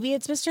 Maybe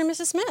it's Mr. and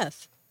Mrs.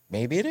 Smith.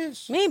 Maybe it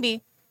is.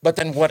 Maybe. But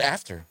then what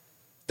after?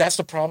 That's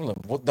the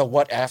problem. The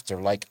what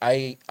after? Like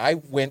I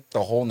went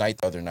the whole night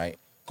the other night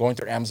going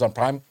through Amazon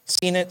Prime,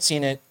 seen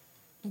it.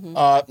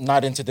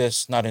 Not into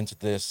this.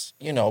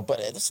 But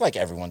it's like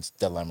everyone's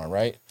dilemma,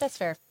 right? That's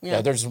fair.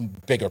 Yeah, there's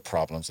bigger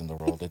problems in the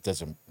world. It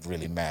doesn't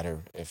really matter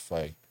if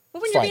I.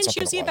 But when you're being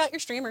choosy about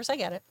your streamers, I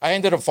get it. I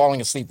ended up falling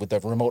asleep with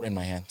the remote in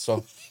my hand.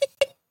 So,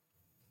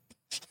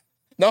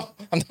 no,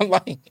 I'm not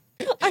lying.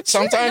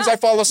 Sometimes I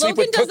fall asleep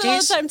with cookies. All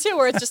the time too,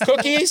 where it's just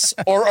cookies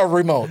or a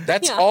remote.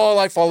 That's all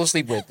I fall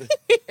asleep with.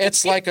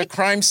 It's like a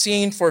crime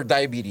scene for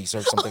diabetes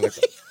or something like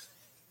that.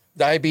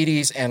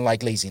 Diabetes and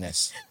like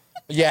laziness.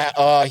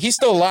 Yeah, he's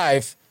still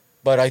alive,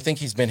 but I think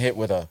he's been hit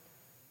with a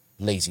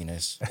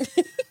laziness.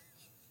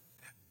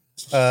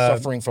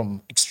 Suffering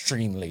from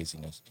extreme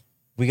laziness.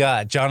 We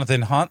got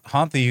Jonathan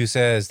Honthy who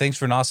says, "Thanks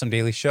for an awesome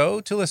daily show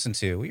to listen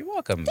to." Well, you're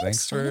welcome.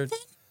 Thanks for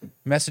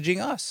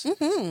messaging us.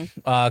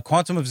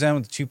 Quantum of Zen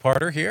with a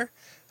two-parter here.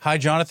 Hi,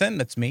 Jonathan.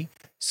 That's me.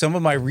 Some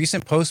of my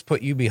recent posts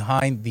put you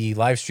behind the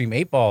live stream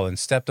 8-ball and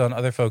stepped on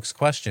other folks'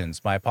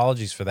 questions. My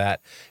apologies for that.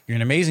 You're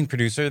an amazing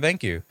producer.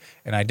 Thank you.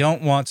 And I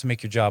don't want to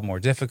make your job more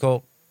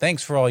difficult.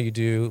 Thanks for all you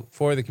do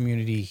for the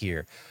community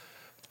here.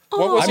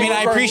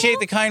 I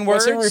appreciate the kind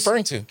words. What's he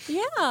referring to?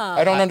 Yeah.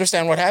 I don't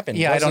understand what happened.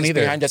 Yeah, I don't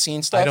either. Behind the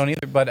scenes stuff? I don't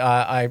either, but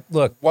I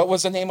look. What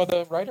was the name of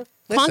the writer?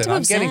 Quantum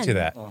I'm of getting Zen. to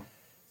that. Oh.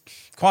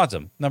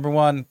 Quantum. Number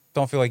one,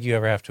 don't feel like you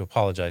ever have to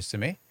apologize to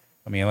me.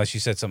 I mean, unless you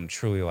said something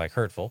truly like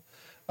hurtful.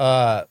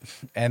 And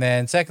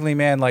then secondly,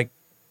 man, like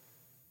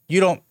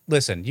you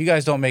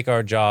guys don't make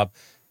our job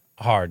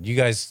hard. You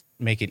guys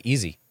make it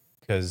easy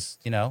because,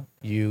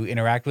 you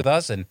interact with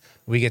us and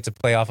we get to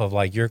play off of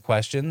like your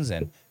questions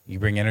and you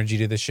bring energy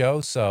to the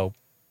show. So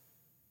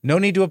no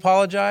need to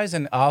apologize.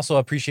 And I also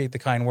appreciate the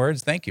kind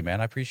words. Thank you,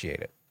 man. I appreciate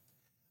it.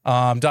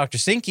 Dr.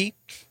 Sinky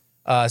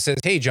says,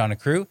 "Hey, John and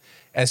crew.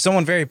 As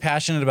someone very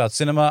passionate about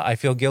cinema, I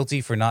feel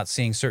guilty for not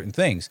seeing certain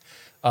things.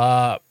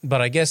 But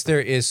I guess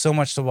there is so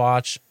much to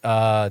watch.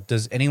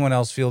 Does anyone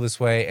else feel this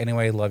way?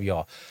 Anyway, love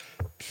y'all."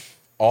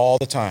 All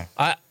the time.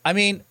 I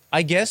mean,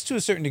 I guess to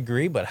a certain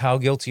degree, but how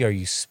guilty are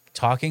you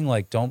talking?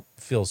 Like, don't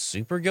feel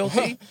super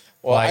guilty.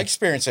 Well, I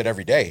experience it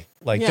every day.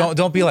 Like,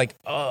 don't be like,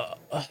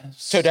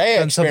 today I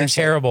done something experienced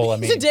terrible. I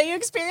mean, Today you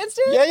experienced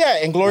it?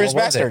 Yeah, Inglourious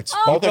Bastards.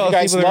 Both of you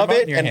guys love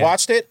it and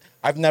watched it.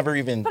 I've never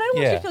even. But I don't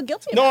want you to feel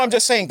guilty. No, I'm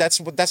just saying that's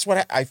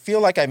what I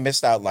feel like I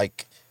missed out.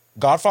 Like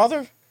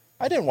Godfather,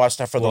 I didn't watch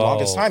that for the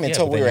longest time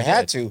until we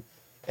had to.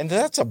 And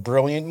that's a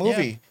brilliant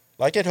movie. Yeah.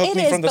 Like, it hooked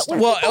me from the start.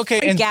 Well, okay.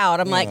 Freak out.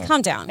 I'm like,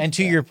 calm down. And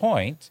to your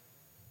point,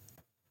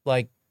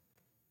 like,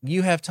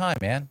 you have time,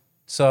 man.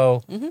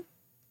 So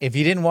if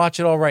you didn't watch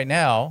it all right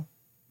now,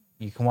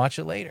 you can watch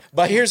it later.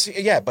 But here's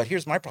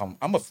my problem.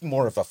 I'm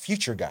more of a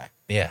future guy.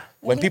 Yeah.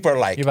 When people are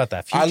like, you're about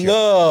that future. I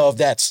love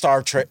that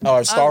Star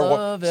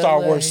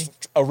Wars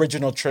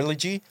original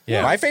trilogy.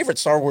 Yeah. My favorite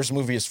Star Wars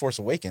movie is Force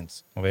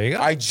Awakens. Well, there you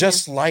go. I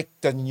just like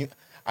the new.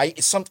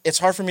 It's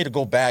hard for me to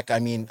go back. I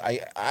mean,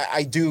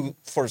 I do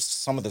for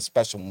some of the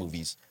special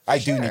movies. I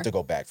do need to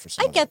go back for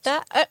some. I get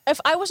that.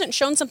 If I wasn't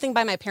shown something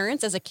by my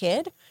parents as a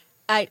kid,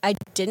 I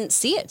didn't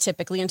see it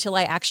typically until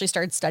I actually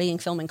started studying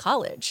film in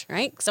college,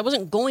 right? Because I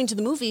wasn't going to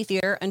the movie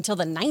theater until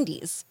the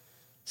 90s.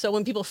 So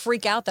when people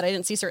freak out that I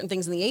didn't see certain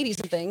things in the 80s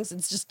and things,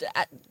 it's just,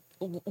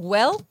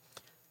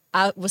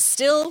 I was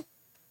still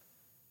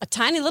a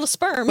tiny little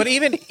sperm. But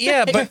even,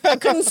 but I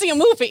couldn't see a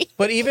movie.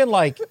 But even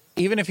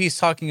if he's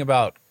talking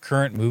about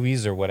current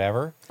movies or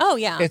whatever. Oh,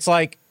 yeah. It's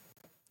like,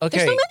 okay,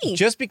 there's so many.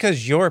 Just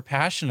because you're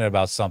passionate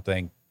about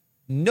something,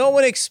 no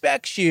one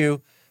expects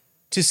you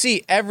to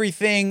see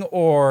everything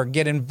or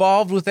get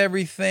involved with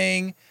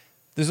everything.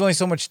 There's only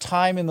so much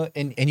time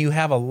and you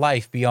have a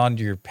life beyond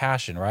your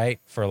passion, right?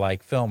 For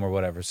like film or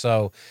whatever.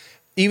 So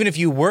even if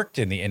you worked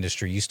in the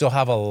industry, you still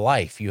have a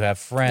life. You have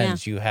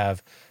friends, you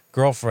have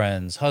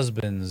girlfriends,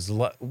 husbands,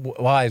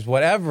 wives,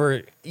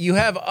 whatever. You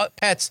have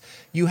pets.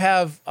 You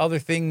have other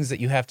things that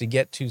you have to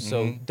get to.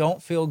 So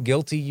don't feel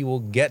guilty. You will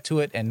get to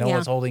it, and no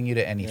one's holding you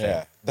to anything.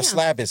 Yeah. The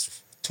slab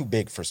is too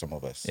big for some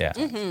of us. Yeah.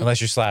 Unless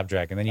you're slab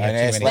dragon, then you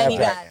have too many.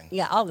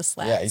 All the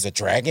slabs. Yeah, he's a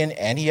dragon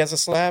and he has a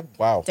slab.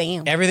 Wow.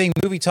 Damn. Everything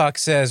Movie Talk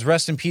says,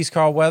 rest in peace,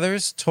 Carl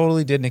Weathers.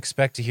 Totally didn't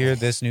expect to hear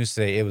this news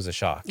today. It was a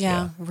shock.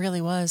 Yeah, it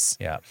really was.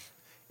 Yeah.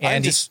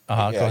 And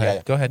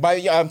go ahead.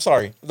 But I'm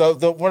sorry.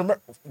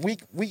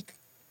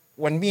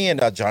 When me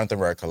and Jonathan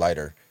were at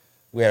Collider,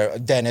 we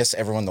had Dennis.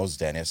 Everyone knows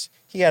Dennis.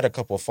 He had a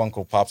couple of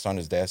Funko Pops on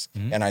his desk,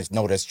 and I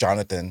noticed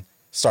Jonathan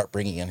start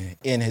bringing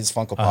in his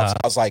Funko Pops.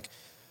 I was like,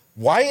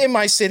 why am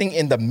I sitting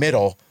in the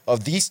middle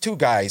of these two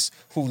guys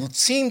who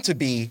seem to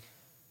be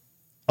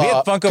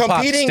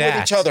competing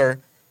with each other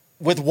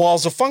with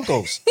walls of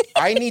Funkos?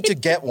 I need to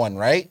get one,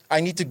 right? I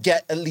need to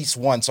get at least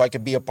one so I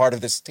could be a part of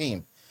this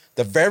team.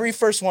 The very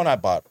first one I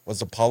bought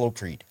was Apollo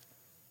Creed.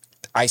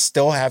 I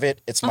still have it.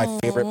 It's my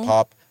favorite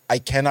pop. I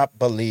cannot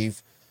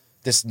believe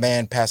this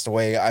man passed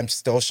away. I'm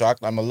still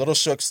shocked. I'm a little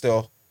shook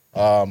still.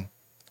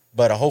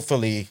 But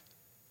hopefully,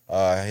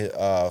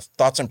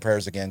 thoughts and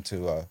prayers again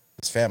to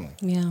his family.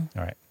 Yeah.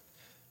 All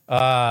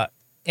right.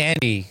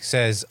 Andy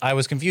says, I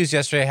was confused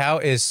yesterday. How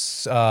is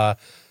Sokka?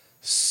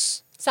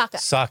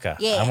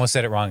 Yeah. I almost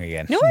said it wrong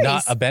again. No worries.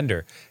 Not a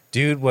bender.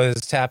 Dude was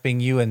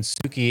tapping you and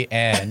Suki,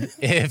 and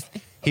if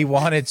he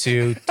wanted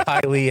to,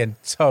 Tylee and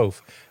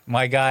Toph.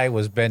 My guy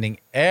was bending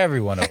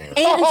everyone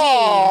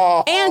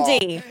over.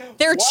 Andy,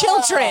 they're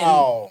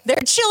children. They're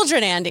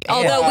children, Andy.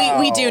 Although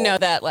we do know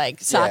that, like,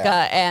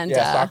 Sokka and...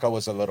 Sokka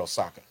was a little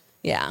Sokka.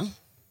 Yeah.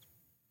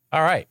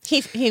 All right.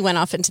 He went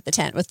off into the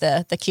tent with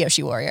the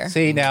Kyoshi warrior.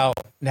 See, now,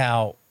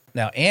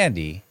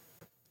 Andy,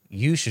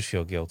 you should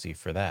feel guilty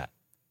for that.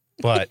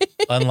 But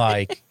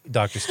unlike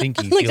Dr.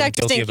 Stinky, feeling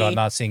guilty about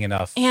not seeing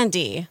enough.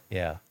 અંdy.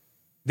 Yeah.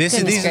 These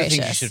are the things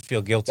you should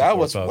feel guilty that for,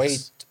 was folks. Way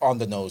on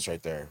the nose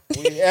right there.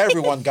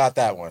 Everyone got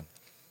that one.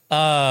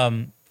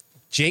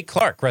 Jake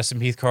Clark, rest in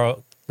peace,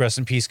 Carl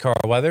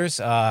Weathers.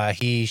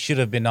 He should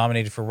have been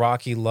nominated for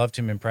Rocky. Loved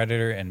him in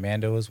Predator and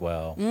Mando as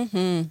well.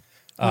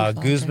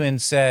 Guzman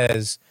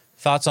says,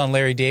 thoughts on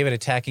Larry David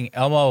attacking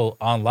Elmo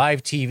on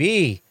live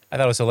TV? I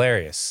thought it was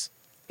hilarious.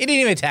 He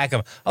didn't even attack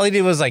him. All he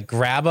did was like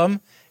grab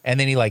him, and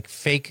then he like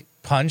fake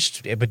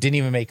punched, but didn't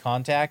even make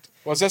contact.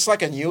 Was this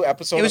like a new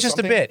episode? It was just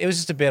a bit. It was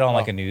just a bit on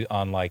like a news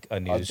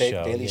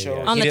show. Daily Show.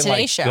 On the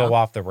Today Show. Go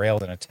off the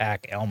rails and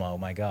attack Elmo.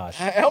 My gosh,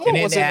 Elmo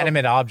an was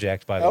inanimate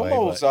object, by the way.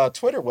 Elmo's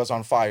Twitter was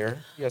on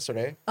fire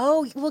yesterday.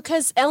 Oh, well,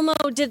 because Elmo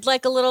did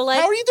like a little like.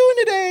 How are you doing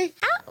today?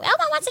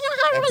 Elmo wants to know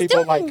how and I was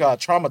people doing. like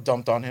trauma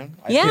dumped on him.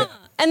 Yeah.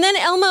 And then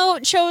Elmo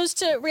chose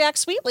to react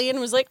sweetly and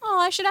was like, "Oh,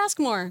 I should ask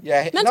more."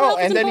 Yeah, Mental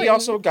health is and then he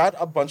important. also got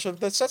a bunch of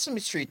the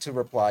Sesame Street to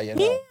reply.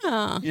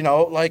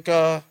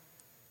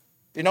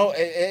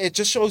 It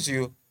just shows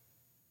you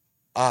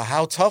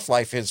how tough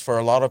life is for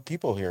a lot of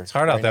people here. It's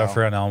hard out there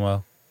for an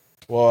Elmo.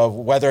 Well,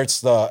 whether it's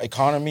the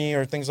economy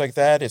or things like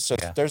that, it's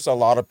just there's a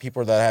lot of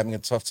people that are having a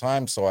tough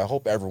time. So I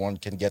hope everyone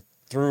can get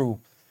through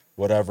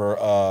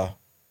whatever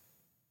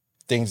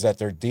things that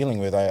they're dealing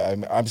with.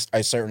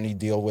 I certainly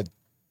deal with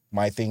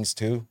my things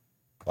too.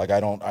 Like I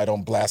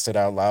don't blast it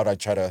out loud.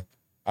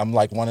 I'm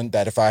like one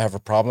that if I have a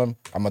problem,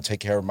 I'm gonna take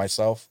care of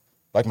myself.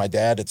 Like my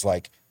dad, it's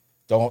like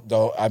don't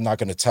I'm not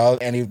gonna tell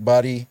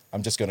anybody.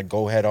 I'm just gonna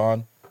go head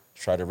on,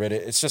 try to rid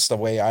it. It's just the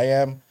way I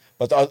am.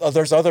 But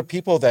there's other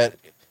people that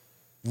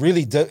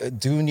really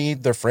do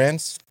need their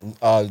friends,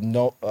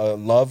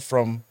 love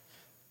from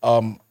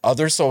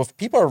others. So if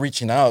people are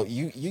reaching out,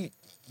 you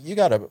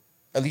gotta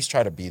at least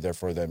try to be there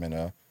for them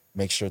and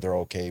make sure they're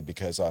okay,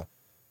 because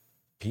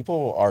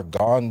people are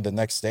gone the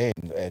next day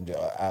and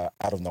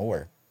out of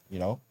nowhere.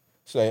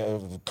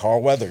 So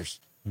Carl Weathers.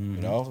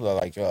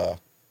 Like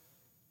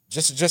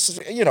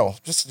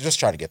just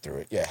try to get through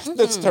it. Yeah,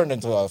 let's turn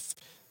into a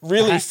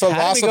really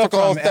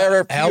philosophical,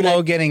 therapeutic.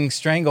 Elmo getting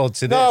strangled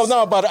to this.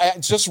 No, but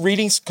just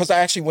reading, because I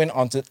actually went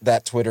onto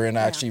that Twitter and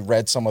I actually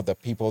read some of the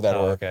people that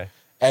were. Okay.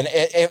 And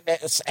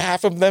it's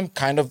half of them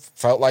kind of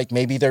felt like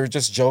maybe they're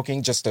just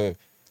joking just to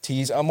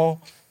tease Elmo.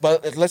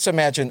 But let's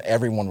imagine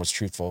everyone was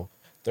truthful.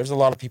 There's a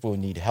lot of people who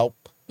need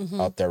help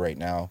out there right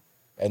now.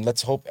 And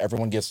let's hope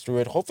everyone gets through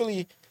it.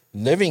 Hopefully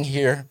living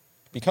here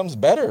becomes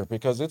better,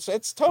 because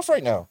it's tough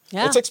right now.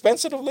 Yeah. It's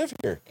expensive to live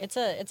here. It's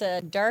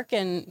a dark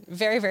and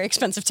very, very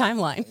expensive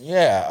timeline.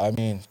 Yeah, I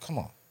mean, come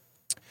on.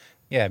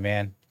 Yeah,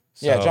 man.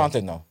 So, Yeah,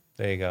 Jonathan, no.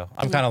 There you go.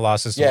 I'm kind of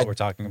lost as to what we're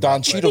talking about.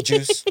 Don Cheeto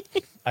Juice.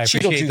 I Cheeto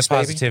appreciate juice, the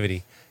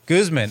positivity.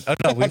 Guzman. Oh,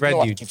 no, we read No,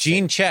 I you. keep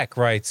Gene Check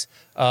writes,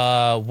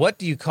 what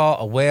do you call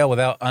a whale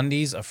without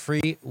undies? A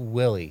free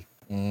willy.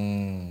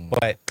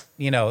 But,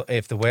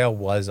 if the whale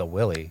was a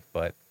willy,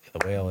 but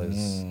the whale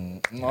is...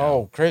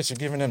 No, Chris, you're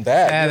giving him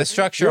that. Yeah, the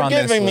structure you're on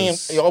giving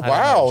this me. was- Oh, I don't know,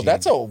 wow, Gene.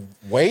 that's a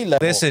way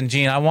level. Listen,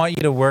 Gene, I want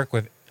you to work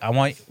with...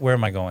 Where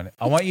am I going?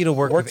 I want you to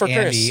work with for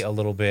Andy Chris. a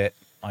little bit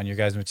on your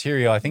guys'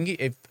 material. I think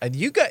if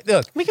you guys...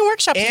 Look, We can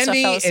workshop some stuff,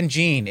 Andy fellas. and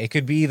Gene, it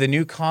could be the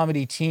new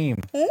comedy team.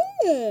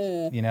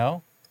 You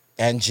know?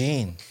 And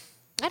Gene.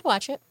 I'd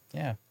watch it.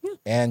 Yeah.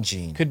 And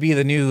Gene. Could be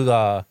the new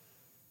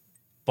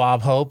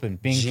Bob Hope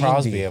and Bing Gene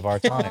Crosby D. of our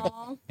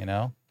time.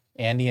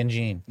 Andy and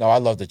Gene. No, I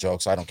love the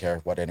jokes. I don't care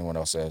what anyone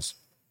else says.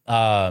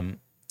 And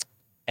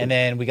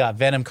then we got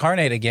Venom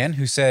Carnate again,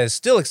 who says,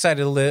 still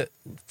excited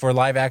for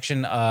live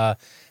action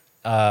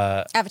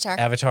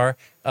Avatar.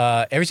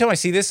 Every time I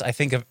see this, I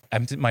think of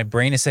my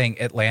brain is saying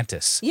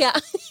Atlantis. Yeah.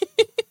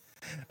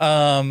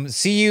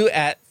 See you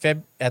at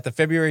the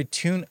February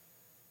Tune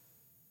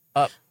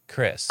Up,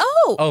 Chris.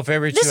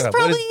 February this Tune is Up.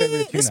 probably What is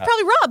February Tune this is Up?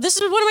 probably Rob. This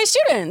is one of my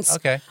students.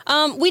 Okay.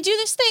 We do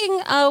this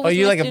thing. Oh,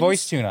 you like a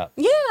voice tune up?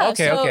 Yeah.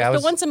 Okay. So, Okay.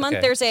 but once a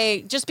month, there's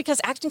just because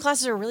acting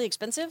classes are really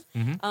expensive,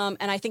 and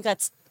I think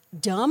that's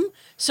dumb.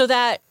 So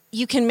that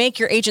you can make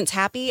your agents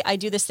happy, I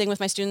do this thing with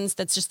my students.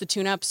 That's just the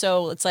tune up.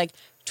 So it's like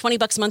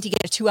 $20 a month. You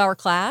get a 2-hour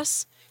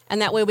class. And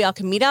that way we all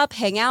can meet up,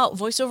 hang out.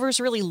 Voiceover is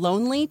really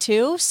lonely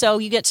too. So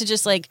you get to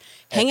just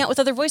hang out with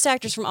other voice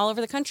actors from all over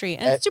the country.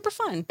 And it's super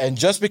fun. And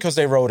just because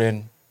they wrote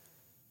in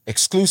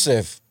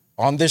exclusive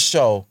on this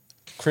show,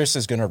 Chris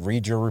is going to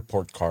read your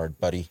report card,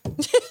 buddy.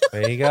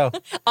 There you go.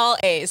 All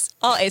A's.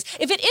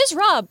 If it is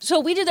Rob, so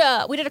we did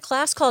a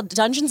class called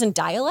Dungeons and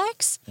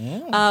Dialects,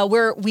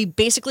 where we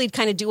basically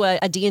kind of do a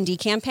D&D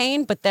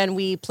campaign, but then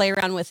we play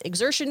around with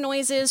exertion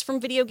noises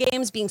from video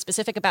games, being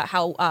specific about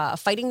how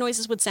fighting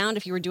noises would sound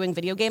if you were doing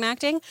video game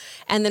acting,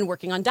 and then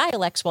working on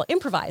dialects while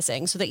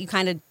improvising, so that you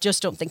kind of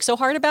just don't think so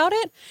hard about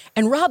it.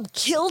 And Rob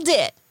killed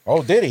it.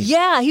 Oh, did he?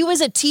 Yeah, he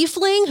was a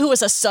tiefling who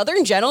was a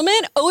Southern gentleman.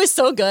 Oh, it was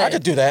so good. I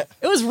could do that.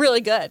 It was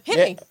really good.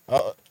 Hit me.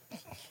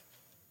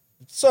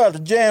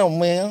 Southern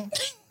gentleman.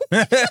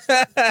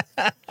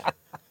 I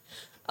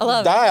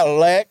love it.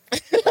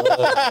 Dialect.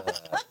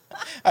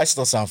 I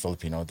still sound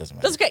Filipino. It doesn't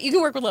matter. That's okay. You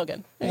can work with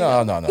Logan.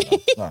 No.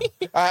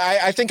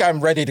 I think I'm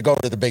ready to go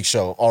to the big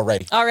show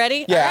already.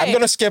 Already? Yeah, All right. I'm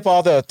going to skip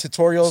all the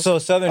tutorials. So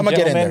Southern I'm gonna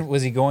get in Gentleman, there.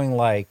 was he going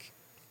like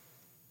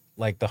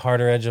the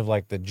harder edge of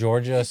the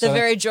Georgia? The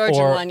very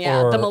Georgia one,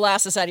 yeah. or- The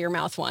molasses out of your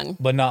mouth one.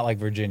 but not like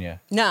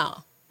Virginia.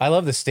 No. I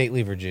love the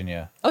stately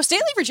Virginia. Oh,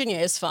 Stately, Virginia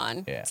is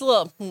fun. Yeah. It's a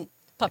little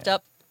puffed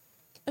up.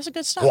 That's a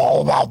good stuff.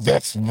 All about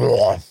this.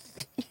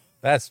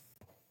 That's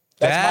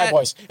My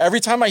voice. Every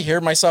time I hear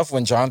myself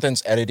when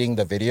Jonathan's editing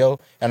the video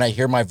and I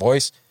hear my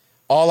voice,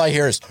 all I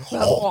hear is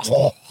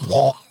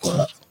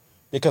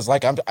because I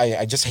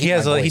just hate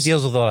my voice. He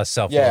deals with a lot of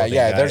self. Yeah.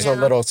 There's Yeah. a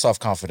little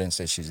self-confidence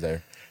issues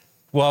there.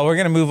 Well, we're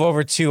gonna move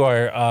over to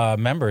our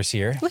members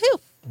here. Woohoo.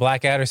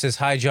 Blackadder says,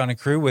 hi, John and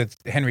crew. With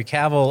Henry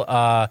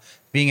Cavill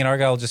being in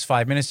Argyle just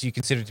 5 minutes, do you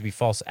consider it to be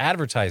false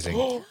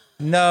advertising?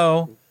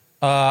 No.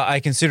 I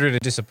consider it a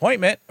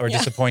disappointment or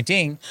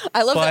disappointing.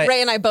 I love that but-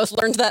 Ray and I both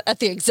learned that at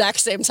the exact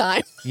same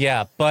time.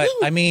 Yeah, but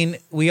I mean,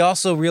 we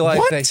also realized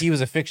What? that he was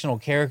a fictional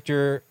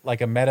character,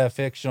 like a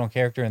meta-fictional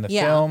character in the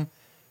Yeah. film.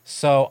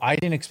 So I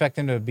didn't expect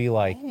him to be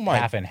my-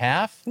 half and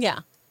half, Yeah.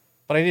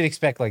 but I did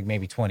expect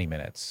maybe 20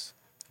 minutes.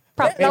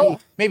 Probably.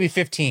 Maybe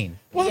 15.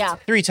 Yeah.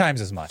 3 times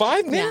as much.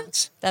 5 Yeah.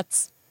 minutes?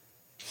 That's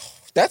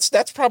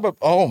probably.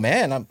 Oh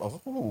man,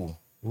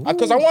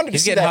 because I wanted to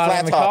He's see getting that hot flat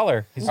on the top.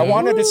 collar. He's I like,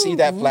 wanted to see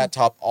that flat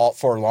top all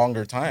for a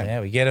longer time. Yeah,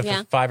 we get it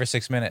Yeah. for 5 or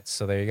 6 minutes.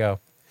 So there you go.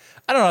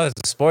 I don't know if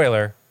it's a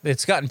spoiler.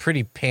 It's gotten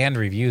pretty panned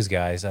reviews,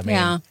 guys. I mean,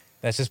 Yeah.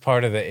 that's just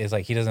part of it is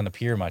he doesn't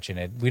appear much in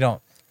it. We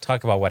don't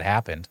talk about what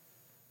happened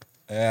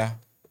Yeah.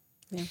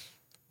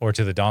 or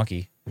to the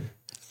donkey.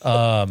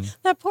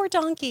 that poor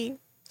donkey.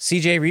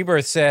 CJ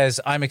Rebirth says,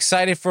 I'm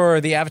excited for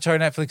the Avatar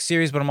Netflix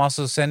series, but I'm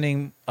also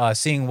seeing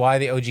why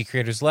the OG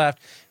creators left.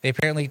 They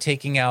apparently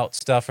taking out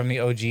stuff from the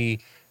OG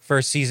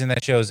first season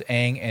that shows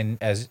Aang and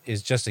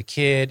is just a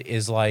kid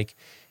is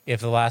if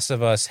The Last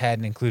of Us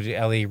hadn't included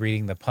Ellie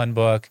reading the pun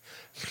book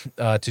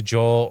to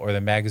Joel or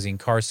the magazine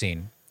car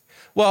scene.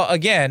 Well,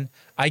 again,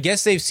 I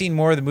guess they've seen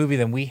more of the movie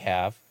than we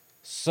have,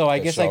 so I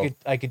guess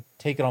I could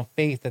take it on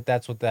faith that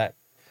that's what that,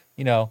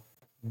 you know,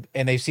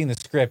 and they've seen the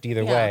script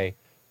either way.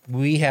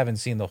 We haven't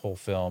seen the whole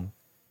film.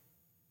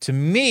 To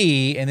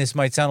me, and this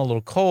might sound a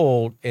little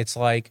cold, it's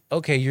like,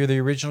 okay, you're the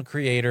original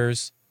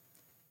creators.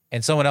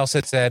 And someone else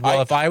had said,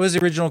 well, if I was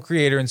the original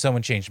creator and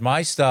someone changed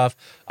my stuff,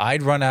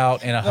 I'd run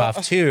out in a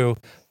huff too.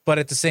 But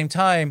at the same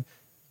time,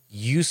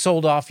 you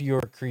sold off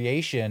your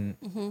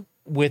creation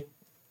with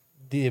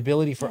the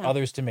ability for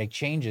others to make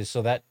changes,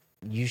 so that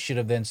you should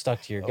have then stuck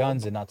to your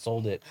guns and not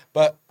sold it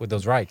with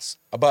those rights.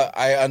 But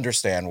I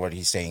understand what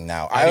he's saying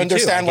now. I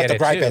understand what the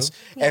gripe is.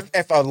 Yeah.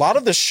 If a lot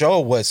of the show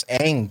was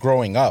Aang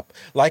growing up,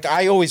 like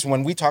I always,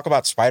 when we talk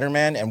about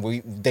Spider-Man and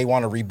they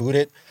want to reboot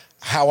it,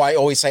 how I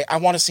always say, I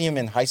want to see him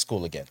in high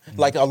school again,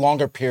 like a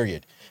longer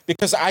period.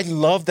 Because I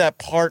love that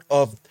part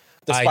of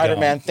the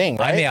Spider-Man thing,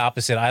 right? I'm the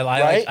opposite.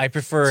 I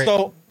prefer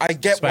so I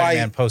get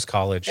Spider-Man why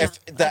post-college.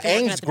 If the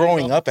Aang's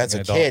growing up as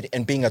a kid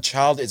and being a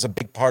child is a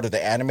big part of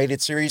the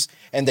animated series,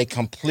 and they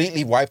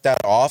completely wipe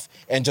that off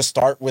and just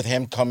start with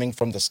him coming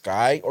from the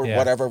sky or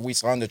whatever we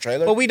saw in the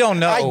trailer. But we don't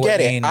know. I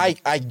get it.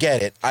 I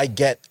get it.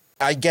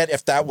 I get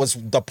if that was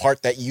the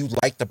part that you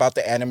liked about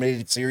the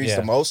animated series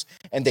the most,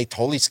 and they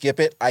totally skip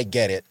it. I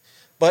get it.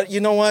 But you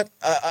know what?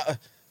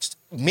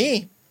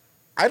 Me,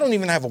 I don't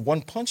even have a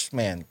One Punch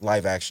Man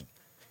live action.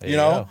 You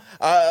know,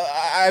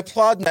 I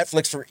applaud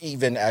Netflix for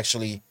even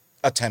actually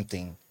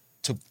attempting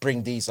to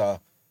bring these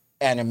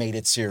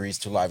animated series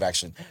to live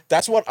action.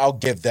 That's what I'll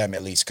give them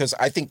at least, because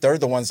I think they're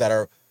the ones that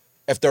are,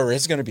 if there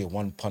is going to be a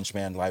One Punch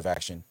Man live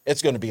action,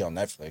 it's going to be on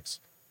Netflix.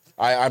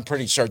 I'm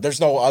pretty sure there's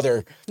no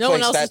other. No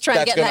one else is trying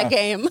to get in that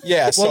game.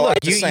 Yeah, so well,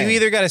 look, you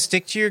either got to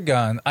stick to your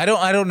gun. I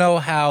don't know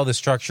how the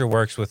structure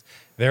works with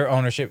their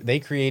ownership. They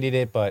created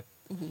it, but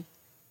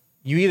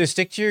you either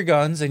stick to your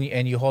guns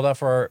and you hold out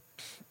for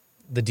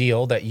the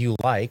deal that you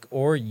like,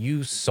 or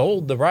you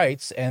sold the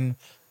rights, and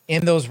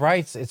in those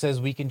rights it says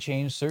we can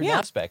change certain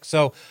aspects.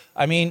 So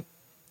I mean,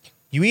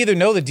 you either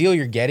know the deal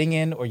you're getting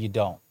in or you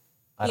don't.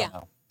 I don't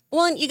know.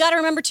 Well, and you got to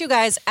remember too,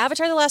 guys,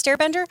 Avatar: The Last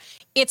Airbender,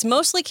 it's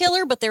mostly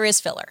killer, but there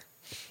is filler.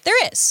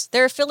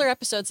 There are filler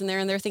episodes in there,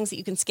 and there are things that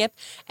you can skip.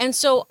 And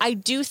so I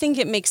do think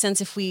it makes sense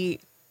if we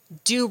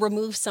do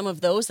remove some of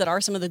those that are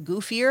some of the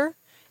goofier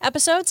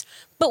episodes,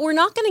 but we're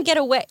not going to get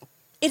away.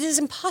 It is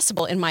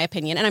impossible, in my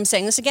opinion, and I'm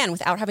saying this again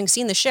without having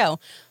seen the show.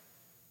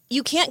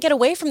 You can't get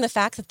away from the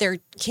fact that they're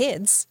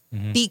kids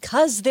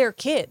because they're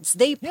kids.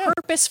 They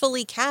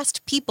purposefully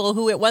cast people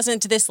who it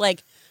wasn't this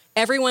like,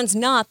 everyone's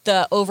not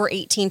the over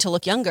 18 to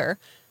look younger.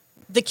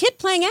 The kid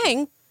playing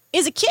Aang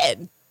is a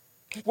kid.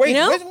 Wait, you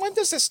know? when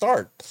does it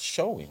start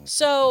showing?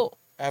 So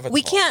Avatar.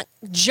 We can't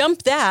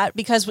jump that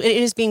because it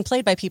is being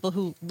played by people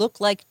who look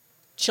like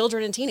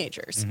children and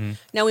teenagers.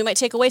 Now, we might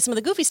take away some of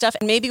the goofy stuff,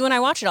 and maybe when I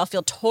watch it, I'll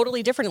feel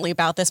totally differently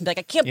about this and be like,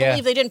 I can't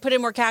believe they didn't put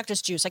in more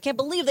cactus juice. I can't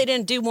believe they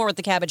didn't do more with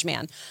the Cabbage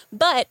Man.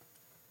 But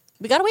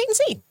we got to wait and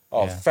see.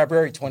 Oh,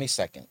 February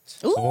 22nd.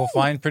 Ooh. We'll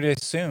find pretty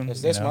soon.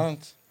 It's this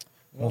month.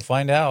 We'll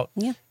find out.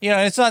 Yeah. You know,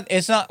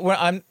 it's not.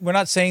 We're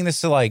not saying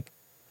this to like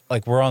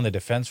we're on the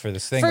defense for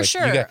this thing. For like,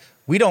 sure.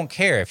 We don't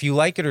care if you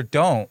like it or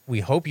don't.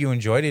 We hope you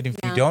enjoyed it. If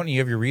you don't, and you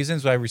have your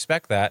reasons, I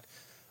respect that.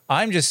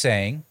 I'm just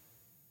saying,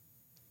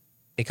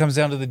 it comes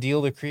down to the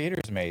deal the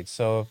creators made.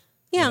 So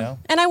yeah, you know.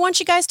 And I want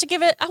you guys to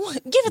give it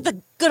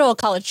the good old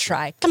college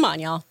try. Come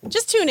on, y'all.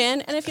 Just tune in,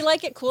 and if you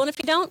like it, cool. And if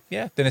you don't,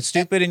 then it's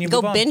stupid, and you go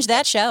move on. binge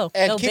that show.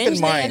 And go keep binge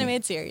in mind, the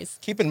animated series.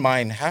 Keep in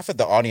mind, half of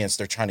the audience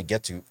they're trying to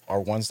get to are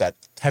ones that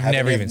have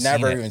never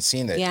even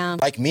seen it. Yeah.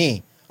 Like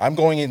me, I'm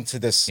going into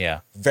this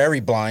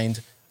very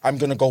blind. I'm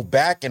going to go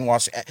back and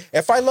watch.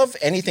 If I love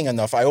anything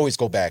enough, I always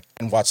go back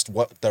and watch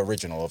the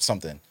original of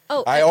something.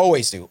 Oh, I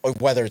always do,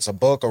 whether it's a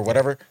book or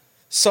whatever.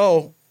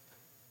 So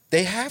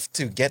they have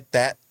to get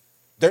that.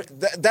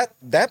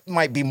 That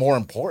might be more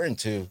important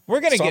to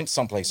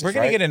some places. We're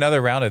going to get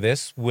another round of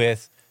this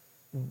with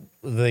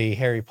the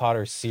Harry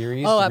Potter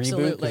series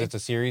reboot, because it's a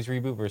series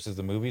reboot versus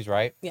the movies,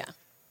 right? Yeah.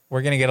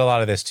 We're going to get a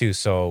lot of this too,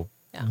 so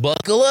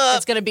buckle up.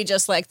 It's going to be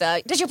just like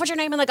did you put your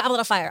name in the Goblet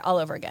of Fire all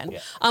over again?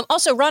 Yeah.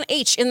 Also, Ron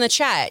H. in the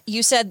chat,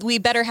 you said we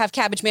better have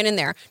Cabbage Man in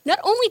there. Not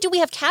only do we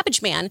have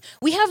Cabbage Man,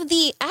 we have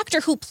the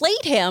actor who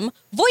played him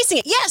voicing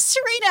it. Yes,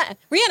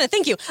 Rihanna,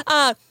 thank you.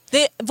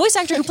 The voice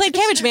actor who played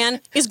Cabbage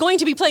Man is going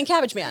to be playing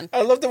Cabbage Man.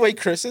 I love the way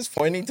Chris is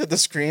pointing to the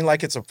screen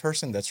like it's a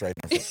person that's right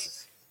in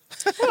front.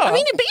 I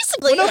mean,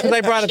 basically, I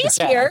brought he's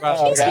here.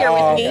 He's here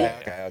with me.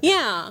 Okay.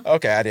 Yeah.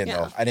 Okay, I didn't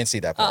know. I didn't see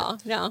that part. Oh,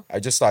 no.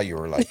 I just thought you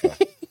were like...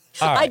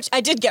 Right.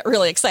 I did get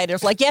really excited.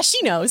 Of like,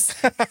 she knows.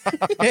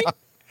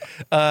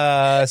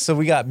 So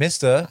we got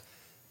Mista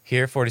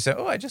here,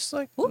 47. Oh, I just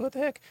what the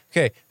heck?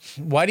 Okay.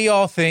 Why do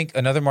y'all think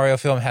another Mario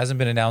film hasn't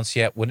been announced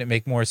yet? Wouldn't it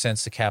make more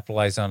sense to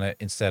capitalize on it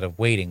instead of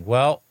waiting?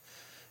 Well,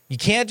 you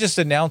can't just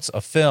announce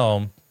a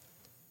film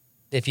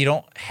if you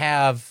don't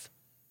have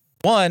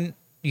one.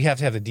 You have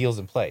to have the deals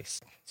in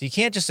place. So you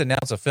can't just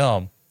announce a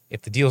film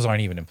if the deals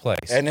aren't even in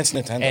place. And it's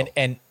Nintendo.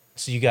 And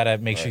So you got to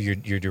make sure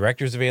your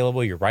director's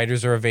available, your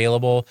writers are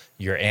available,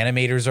 your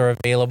animators are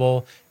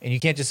available, and you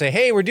can't just say,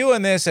 "Hey, we're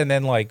doing this," and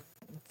then like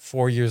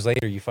 4 years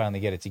later you finally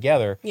get it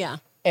together. Yeah.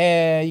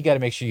 And you got to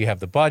make sure you have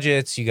the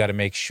budgets. You got to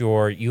make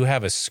sure you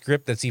have a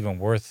script that's even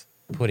worth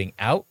putting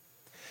out.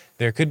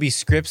 There could be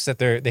scripts that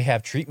they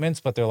have treatments,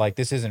 but they're like,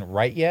 this isn't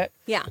right yet.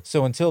 Yeah.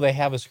 So until they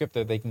have a script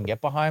that they can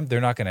get behind,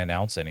 they're not going to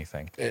announce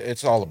anything.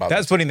 It's all about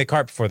That's putting the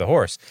cart before the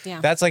horse.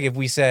 Yeah. That's like if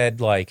we said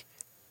like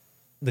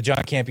the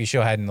John Campea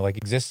show hadn't like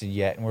existed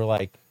yet, and we're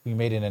like, we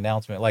made an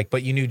announcement, like,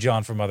 but you knew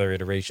John from other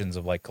iterations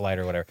of like Collider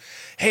or whatever.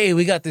 Hey,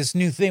 we got this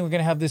new thing. We're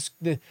gonna have this.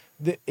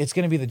 It's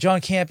gonna be the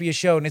John Campea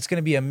show, and it's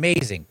gonna be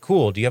amazing.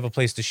 Cool. Do you have a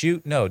place to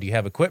shoot? No. Do you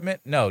have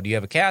equipment? No. Do you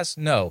have a cast?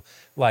 No.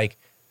 Like,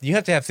 you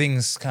have to have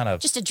things kind of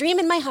Just a dream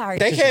in my heart.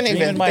 They can't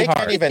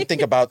even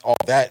think about all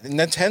that.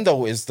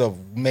 Nintendo is the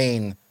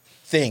main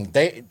thing.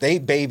 They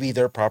baby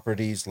their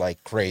properties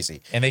like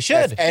crazy, and they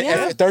should. And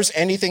if there's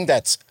anything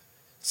that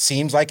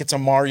seems like it's a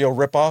Mario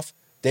ripoff,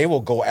 they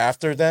will go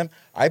after them.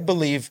 I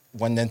believe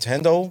when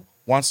Nintendo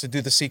wants to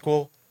do the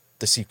sequel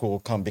will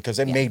come because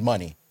it made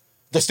money.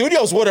 The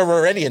studios would have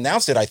already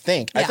announced it, I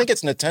think. I think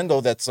it's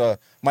Nintendo that's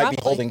might be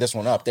holding this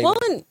one up.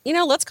 And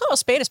let's call a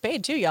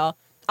spade too, y'all.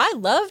 I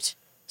loved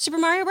Super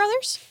Mario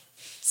Brothers.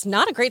 It's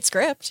not a great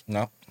script.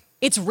 No.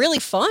 It's really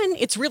fun.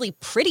 It's really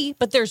pretty,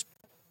 but there's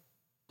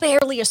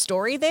barely a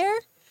story there,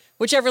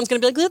 which everyone's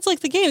going to be like, that's like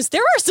the games.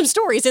 There are some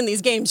stories in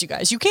these games, you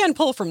guys. You can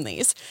pull from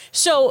these.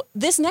 So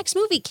this next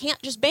movie can't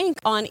just bank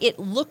on it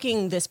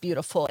looking this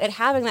beautiful, it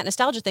having that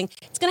nostalgia thing.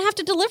 It's going to have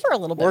to deliver a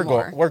little bit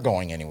more. We're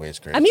going anyways,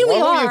 Grace. I mean, we are.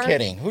 Who are you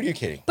kidding? Who are you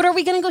kidding? But are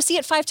we going to go see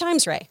it 5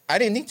 times, Ray? I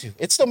didn't need to.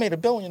 It still made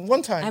 $1 billion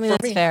one time. I mean, for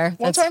that's me. fair.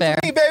 One That's time fair.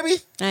 for me,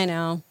 baby. I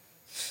know.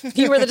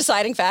 You were the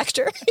deciding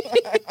factor.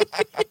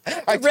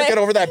 I took it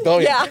over that $1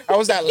 billion. Yeah. I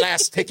was that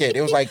last ticket.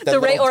 It was like The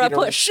Ray or a Peter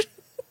push.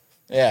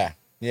 Yeah.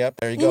 Yep.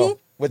 There you go.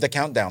 With the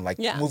countdown, like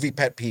movie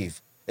pet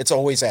peeve. It's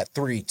always at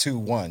 3, 2,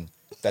 1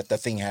 that the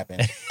thing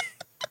happened.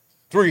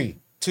 3,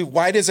 2.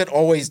 Why do they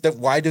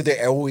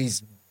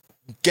always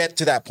get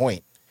to that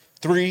point?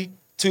 3,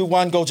 2,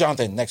 1. Go,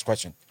 Jonathan. Next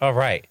question. All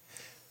right.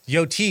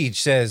 Yo Teej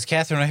says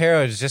Catherine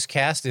O'Hara is just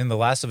cast in The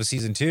Last of Us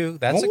season 2.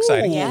 That's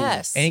exciting.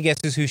 Yes. Any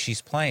guesses who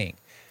she's playing?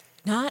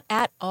 Not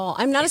at all.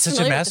 I'm not It's as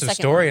such a familiar with massive the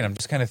second story, one. and I'm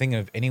just kind of thinking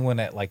of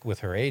anyone at like with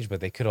her age, but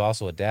they could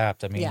also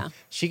adapt. I mean, Yeah.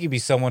 she could be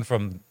someone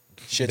from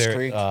Schitt's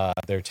Creek.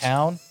 their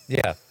town.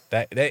 Yeah,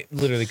 that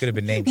literally could have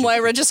been named.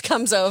 Moira just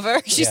comes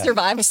over. She Yeah.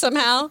 survives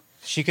somehow.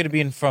 She could have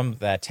been from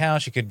that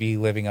town. She could be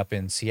living up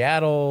in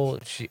Seattle.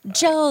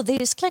 Joe,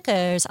 these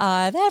clickers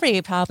are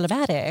very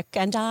problematic,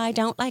 and I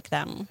don't like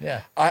them.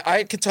 Yeah.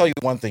 I can tell you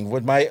one thing.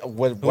 What I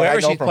Whoever know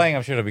she's from, playing,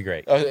 I'm sure it'll be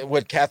great.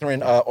 with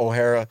Catherine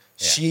O'Hara,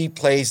 she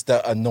plays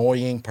the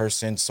annoying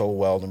person so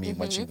well to me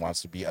when she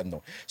wants to be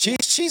annoying.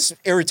 She's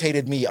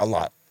irritated me a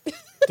lot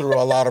through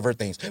a lot of her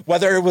things.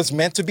 Whether it was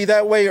meant to be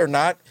that way or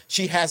not,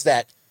 she has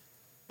that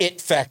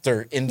it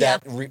factor in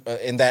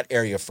that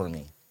area for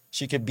me.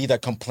 She could be the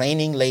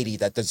complaining lady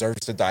that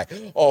deserves to die.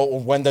 Oh,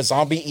 when the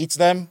zombie eats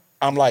them,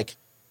 I'm like,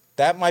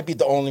 that might be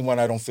the only one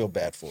I don't feel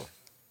bad for.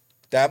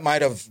 That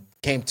might have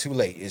came too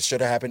late. It should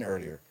have happened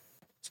earlier.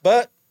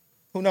 But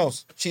who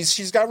knows?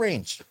 She's got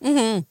range.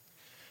 Mm-hmm.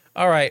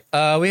 All right.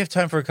 We have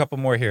time for a couple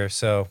more here.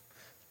 So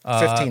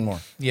 15 more.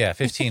 Yeah,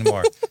 15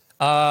 more.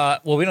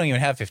 Well, we don't even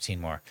have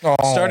 15 more. Oh.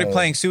 Started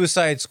playing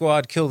Suicide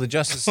Squad Kill the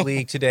Justice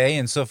League today,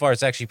 and so far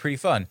it's actually pretty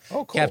fun.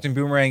 Oh, cool. Captain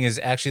Boomerang is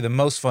actually the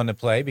most fun to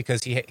play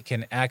because he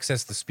can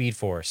access the Speed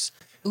Force.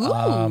 Ooh.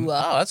 Oh,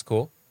 that's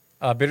cool.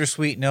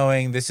 Bittersweet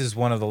knowing this is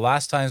one of the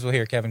last times we'll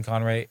hear Kevin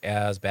Conroy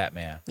as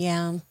Batman.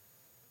 Yeah.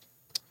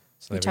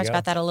 So We talked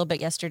about that a little bit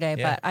yesterday,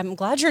 Yeah. but I'm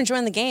glad you're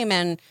enjoying the game.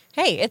 And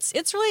hey, it's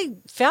really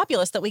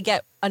fabulous that we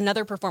get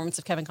another performance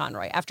of Kevin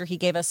Conroy after he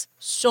gave us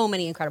so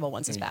many incredible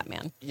ones as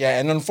Batman. Yeah,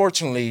 and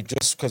unfortunately,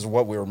 just because of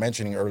what we were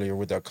mentioning earlier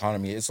with the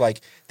economy, it's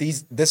like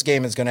this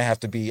game is going to have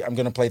to be, I'm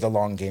going to play the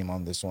long game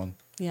on this one.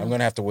 Yeah. I'm going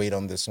to have to wait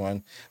on this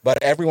one. But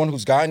everyone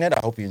who's gotten it, I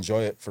hope you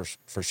enjoy it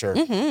for sure.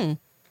 Mm-hmm.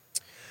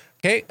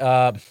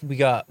 Okay, we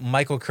got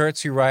Michael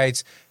Kurtz who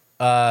writes,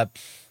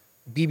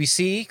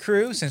 BBC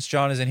crew, since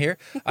John isn't here,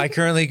 I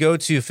currently go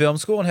to film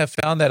school and have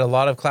found that a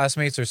lot of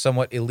classmates are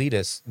somewhat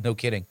elitist. No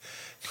kidding.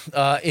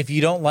 If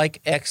you don't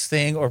like X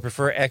thing or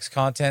prefer X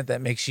content,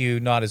 that makes you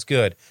not as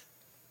good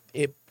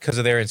because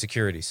of their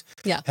insecurities.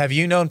 Yeah. Have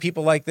you known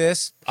people like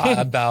this?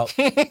 About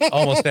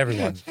almost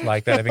everyone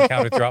like that I've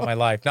encountered throughout my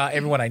life. Not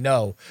everyone I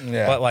know,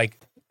 but like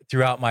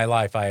throughout my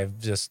life, I have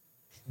just,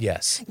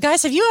 yes.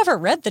 Guys, have you ever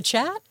read the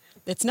chat?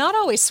 It's not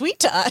always sweet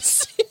to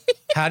us.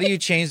 How do you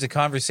change the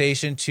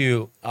conversation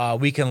to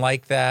we can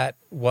like that?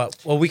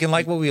 We can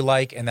like what we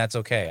like, and that's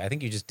okay. I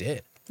think you just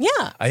did.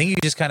 Yeah. I think you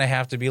just kind of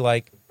have to be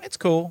like, it's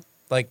cool.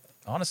 Like,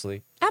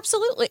 honestly.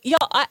 Absolutely. Y'all,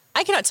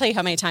 I cannot tell you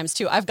how many times,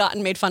 too, I've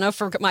gotten made fun of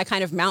for my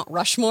kind of Mount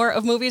Rushmore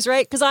of movies,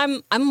 right? Because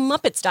I'm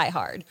Muppets Die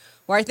Hard,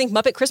 where I think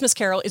Muppet Christmas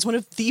Carol is one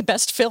of the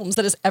best films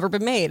that has ever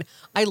been made.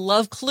 I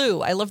love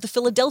Clue. I love The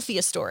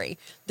Philadelphia Story.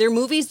 They're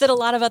movies that a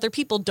lot of other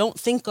people don't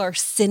think are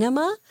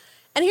cinema.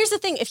 And here's the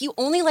thing. If you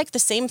only like the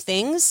same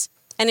things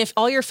And if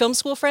all your film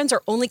school friends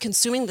are only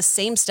consuming the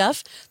same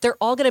stuff, they're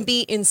all going to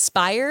be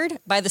inspired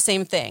by the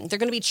same thing. They're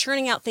going to be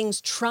churning out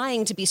things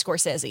trying to be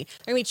Scorsese.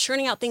 They're going to be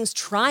churning out things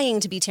trying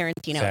to be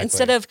Tarantino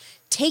instead of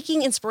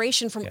taking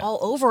inspiration from all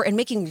over and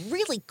making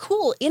really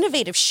cool,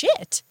 innovative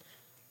shit.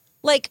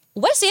 Like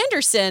Wes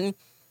Anderson,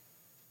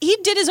 he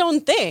did his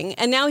own thing,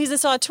 and now he's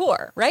this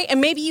auteur, right? And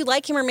maybe you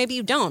like him or maybe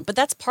you don't, but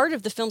that's part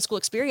of the film school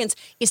experience,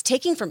 is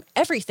taking from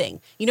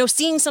everything. You know,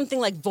 seeing something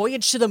like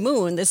Voyage to the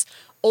Moon, this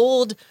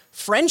old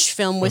French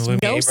film with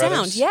no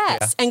sound,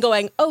 and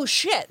going, oh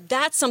shit,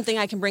 that's something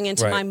I can bring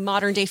into my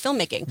modern day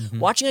filmmaking.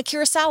 Watching a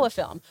Kurosawa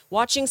film,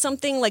 watching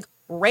something like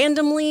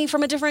randomly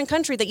from a different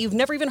country that you've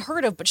never even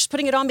heard of, but just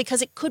putting it on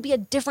because it could be a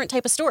different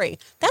type of story.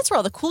 That's where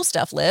all the cool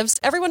stuff lives.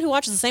 Everyone who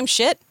watches the same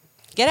shit,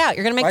 get out.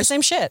 You're going to make the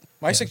same shit.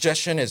 My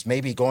suggestion is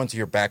maybe go into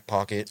your back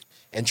pocket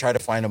and try to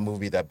find a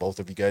movie that both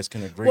of you guys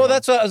can agree on. Well,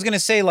 that's what I was going to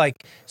say.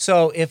 Like,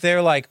 so if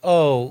they're like,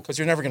 oh... Because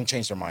you're never going to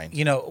change their mind.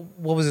 You know,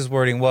 what was his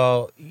wording?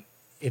 Well,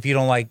 if you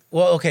don't like...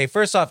 Well, okay,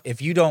 first off,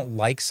 if you don't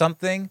like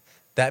something,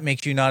 that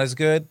makes you not as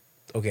good.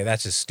 Okay,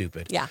 that's just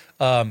stupid. Yeah.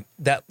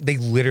 That they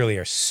literally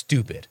are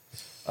stupid.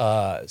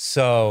 But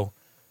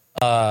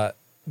I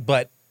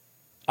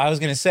was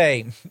going to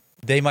say,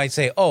 they might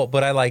say, oh,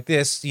 but I like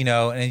this, you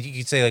know, and you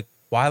could say like,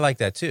 well, I like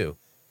that too.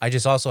 I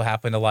just also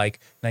happen to like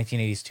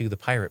 1982, the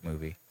pirate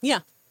movie. Yeah.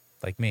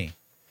 Like me.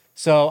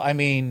 So, I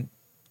mean,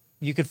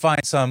 you could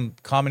find some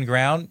common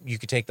ground. You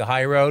could take the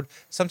high road.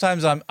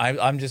 Sometimes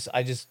I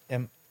just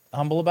am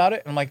humble about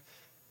it. And I'm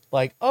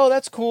like, oh,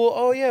 that's cool.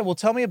 Oh yeah. Well,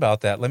 tell me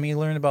about that. Let me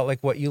learn about like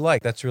what you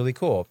like. That's really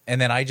cool. And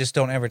then I just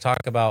don't ever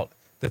talk about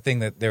the thing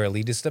that they're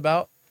elitist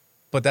about,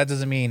 but that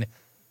doesn't mean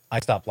I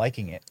stop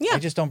liking it. Yeah. I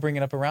just don't bring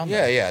it up around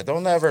them. Yeah.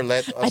 Don't ever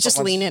let... I just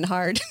lean in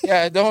hard.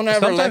 Yeah, don't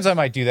ever Sometimes I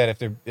might do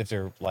that if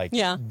they're like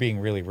being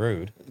really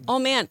rude. Oh,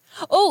 man.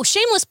 Oh,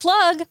 shameless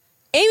plug.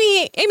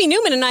 Amy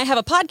Newman and I have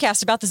a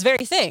podcast about this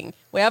very thing.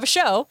 We have a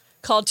show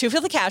called Two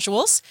Filthy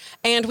Casuals,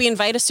 and we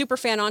invite a super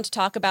fan on to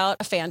talk about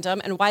a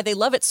fandom and why they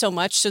love it so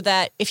much, so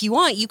that if you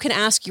want, you can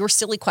ask your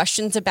silly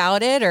questions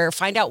about it or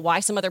find out why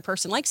some other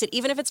person likes it,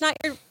 even if it's not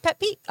your pet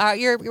peeve,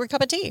 your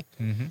cup of tea.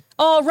 Mm-hmm.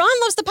 Oh,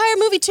 Ron loves the pirate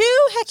movie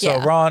too? Heck yeah.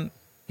 So Ron,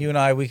 you and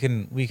I,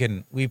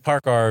 we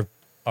park our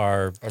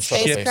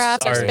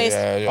spacecraft,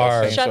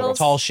 our shuttles,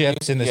 tall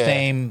ships in the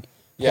same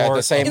port,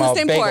 the same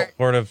port.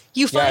 Port of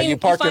you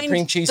park your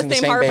cream cheese in the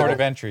same port of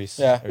entries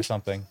or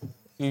something.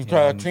 You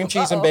cream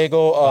cheese and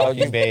bagel.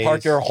 You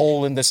park your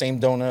hole in the same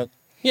donut.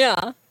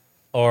 Yeah.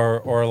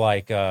 Or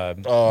like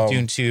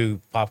Dune 2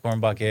 popcorn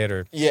bucket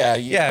or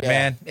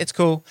man, it's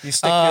cool. You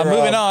stick your,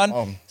 moving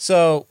on.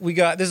 So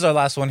this is our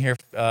last one here.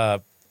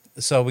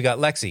 So we got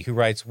Lexi, who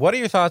writes, what are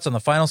your thoughts on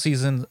the final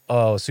season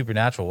of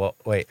Supernatural? Well,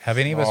 wait, have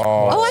any of us?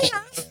 Oh, I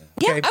have.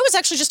 Yeah, I was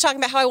actually just talking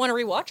about how I want to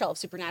rewatch all of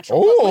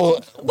Supernatural. Oh,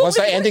 was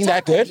that ending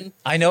that good?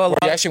 I know a lot.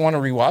 You actually want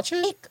to rewatch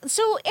it?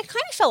 So it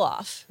kind of fell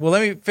off. Well,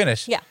 let me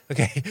finish. Yeah.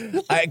 Okay.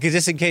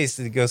 Just in case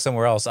it goes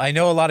somewhere else. I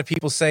know a lot of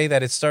people say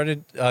that it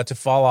started to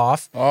fall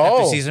off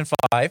after season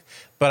 5,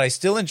 but I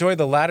still enjoy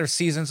the latter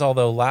seasons,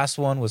 although last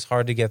one was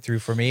hard to get through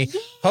for me.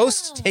 Yeah.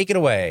 Host, take it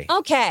away.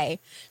 Okay.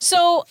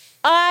 So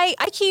I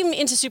came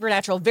into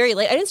Supernatural very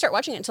late. I didn't start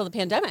watching it until the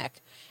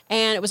pandemic.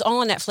 And it was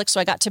all on Netflix,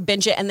 so I got to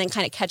binge it and then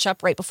kind of catch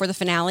up right before the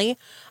finale.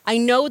 I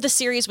know the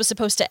series was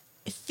supposed to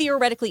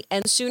theoretically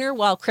end sooner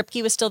while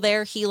Kripke was still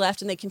there. He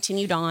left and they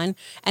continued on.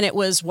 And it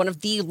was one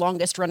of the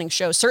longest running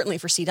shows, certainly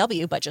for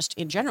CW, but just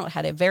in general, it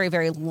had a very,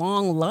 very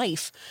long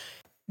life.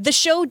 The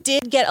show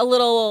did get a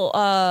little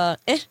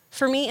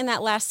for me in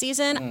that last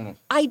season.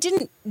 I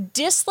didn't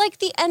dislike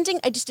the ending.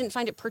 I just didn't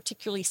find it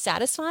particularly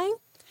satisfying.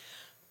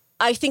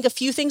 I think a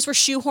few things were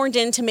shoehorned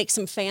in to make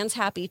some fans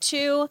happy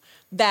too,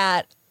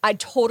 that I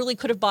totally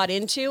could have bought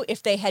into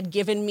if they had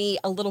given me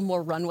a little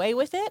more runway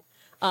with it.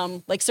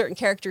 Like certain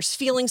characters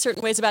feeling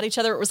certain ways about each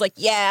other. It was like,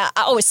 yeah,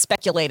 I always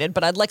speculated,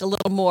 but I'd like a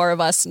little more of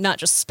us not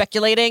just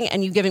speculating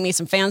and you giving me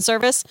some fan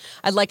service.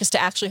 I'd like us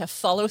to actually have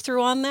follow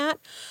through on that.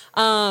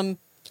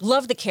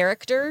 Love the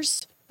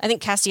characters. I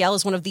think Castiel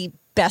is one of the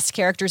best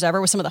characters ever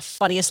with some of the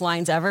funniest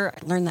lines ever.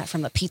 I learned that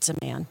from the Pizza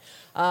Man.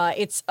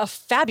 It's a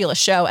fabulous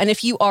show. And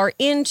if you are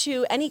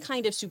into any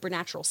kind of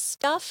supernatural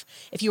stuff,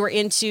 if you are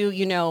into,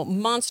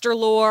 monster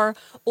lore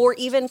or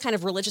even kind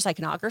of religious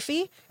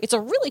iconography, it's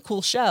a really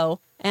cool show.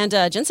 And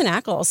Jensen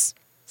Ackles,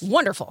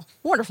 wonderful,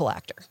 wonderful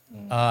actor.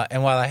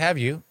 And while I have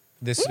you,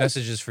 this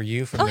message is for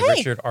you from the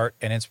Richard Art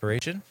and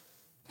Inspiration.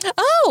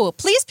 Oh,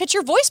 please pitch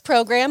your voice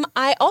program.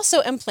 I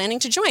also am planning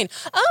to join.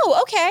 Oh,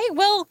 okay.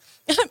 Well,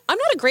 I'm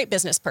not a great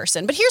business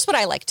person, but here's what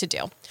I like to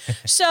do.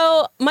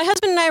 So my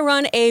husband and I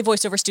run a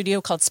voiceover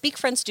studio called Speak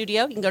Friend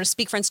Studio. You can go to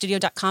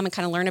speakfriendstudio.com and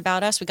kind of learn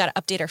about us. We got to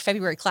update our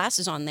February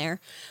classes on there.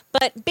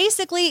 But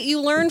basically,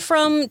 you learn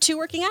from 2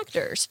 working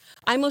actors.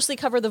 I mostly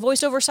cover the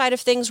voiceover side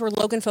of things where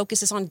Logan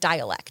focuses on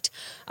dialect.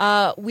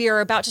 We are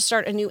about to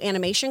start a new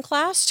animation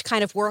class to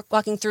kind of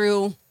walking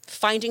through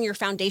finding your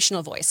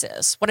foundational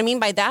voices. What I mean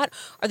by that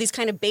are these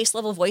kind of base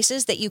level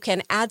voices that you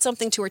can add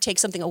something to or take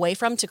something away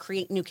from to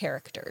create new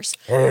characters.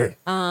 Hey.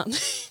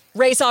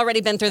 Ray's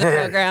already been through the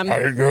program. How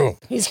you do?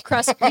 He's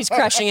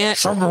crushing it.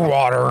 Sugar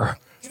water.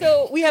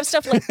 So we have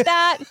stuff like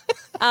that.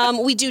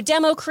 We do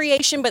demo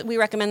creation, but we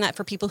recommend that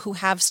for people who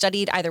have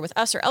studied either with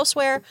us or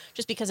elsewhere,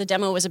 just because a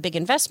demo is a big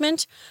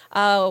investment.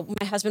 My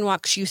husband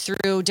walks you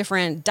through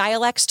different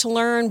dialects to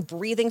learn,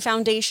 breathing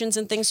foundations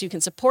and things so you can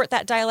support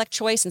that dialect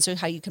choice, and so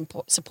how you can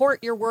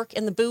support your work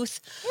in the booth.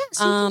 Yeah,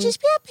 so you can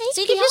just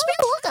be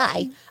a cool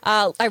guy.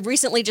 I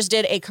recently just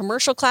did a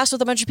commercial class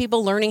with a bunch of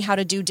people learning how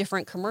to do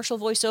different commercial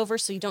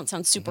voiceovers so you don't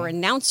sound super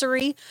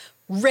announcery.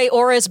 Ray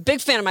Ora is a big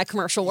fan of my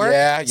commercial work.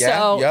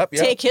 So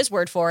take his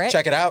word for it.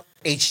 Check it out.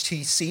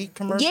 HTC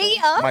commercial.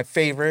 Yeah. My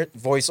favorite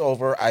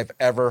voiceover I've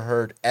ever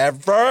heard,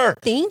 ever.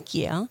 Thank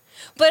you.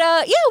 But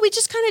we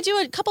just kind of do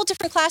a couple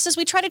different classes.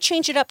 We try to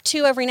change it up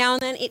too every now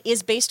and then. It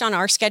is based on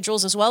our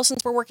schedules as well,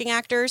 since we're working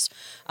actors.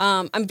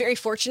 I'm very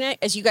fortunate.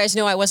 As you guys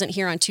know, I wasn't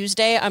here on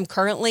Tuesday. I'm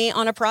currently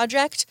on a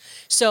project.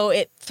 So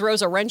it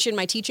throws a wrench in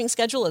my teaching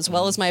schedule as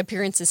well as my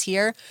appearances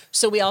here.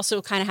 So we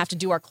also kind of have to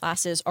do our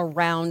classes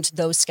around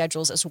those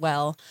schedules as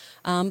well.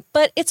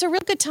 But it's a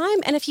real good time.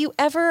 And if you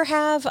ever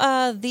have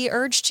the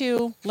urge to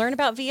learn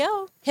about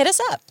VO, hit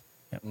us up.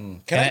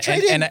 Can I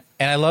trade in?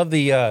 And I love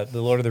the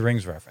Lord of the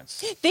Rings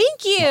reference.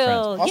 Thank you.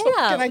 Also,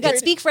 Yeah, we got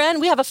Speak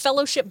Friend. We have a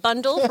fellowship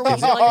bundle for when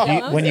you like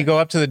demos. When you go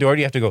up to the door, do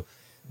you have to go,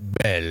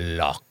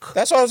 Belloc?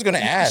 That's what I was going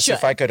to ask. Should.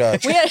 If I could.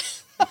 We had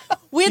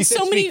You said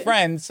so many Speak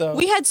Friend, so.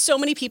 We had so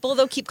many people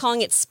though keep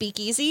calling it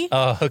Speakeasy.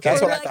 Oh, okay.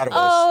 That's what I Like, thought it was.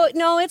 oh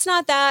no, it's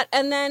not that.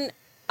 And then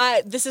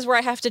this is where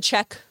I have to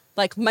check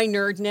like my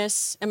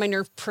nerdness and my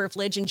nerd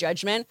privilege and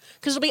judgment,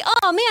 because it'll be,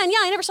 oh man, yeah,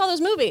 I never saw those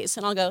movies,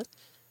 and I'll go,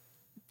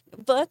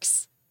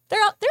 books. They're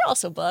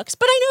also books,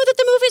 but I know that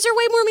the movies are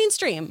way more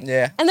mainstream.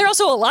 Yeah. And they're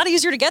also a lot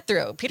easier to get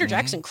through. Peter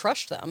Jackson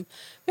crushed them.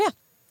 Yeah.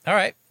 All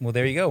right. Well,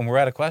 there you go. And we're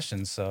out of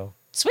questions, so.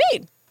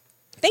 Sweet.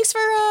 Thanks for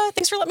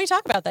letting me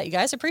talk about that, you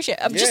guys. I appreciate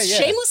it. I'm just yeah.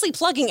 shamelessly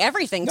plugging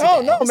everything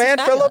today. No, This is man.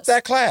 Fill fabulous. up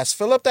that class.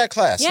 Fill up that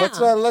class. Yeah.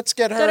 Let's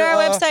get her. Go to our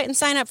website and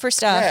sign up for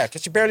stuff. Yeah,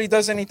 because she barely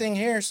does anything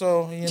here,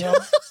 so you know.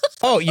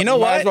 Oh, you know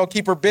Might what? as well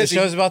keep her busy.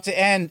 The show's about to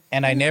end,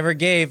 and I never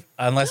gave,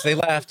 unless they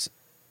left.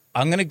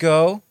 I'm going to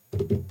go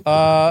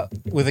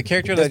with a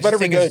character that better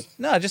be good.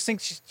 I just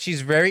think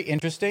she's very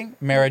interesting.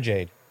 Mara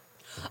Jade.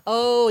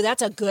 Oh,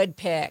 that's a good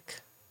pick.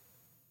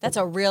 That's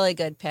a really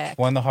good pick.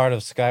 Won the heart of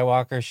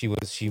Skywalker. She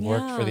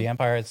worked for Yeah. the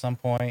Empire at some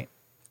point.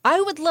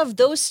 I would love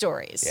those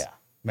stories. Yeah.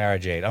 Mara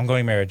Jade. I'm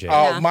going Mara Jade.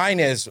 Yeah.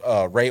 Mine is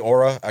Ray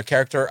Ora, a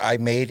character I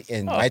made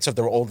in Knights of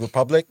the Old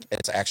Republic.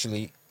 It's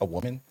actually a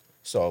woman,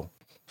 so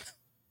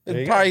There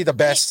you it's probably the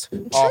best.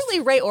 Truly,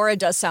 Ray Ora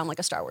does sound like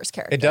a Star Wars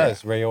character. It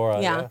does. Ray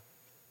Ora. Yeah.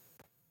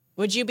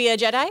 Would you be a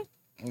Jedi?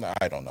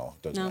 I don't know.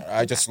 Doesn't No.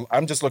 matter.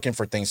 I'm just looking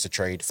for things to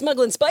trade.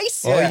 Smuggling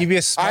spice? Well, you'd be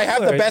a I have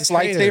the smuggler, best you're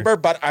a trader.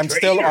 lightsaber, but I'm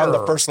still on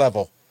the first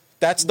level.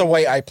 That's the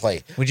way I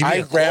play. Would you be I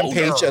a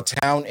rampage soldier? a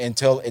town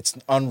until it's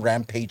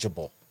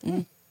unrampageable.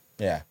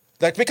 Yeah.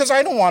 Like, because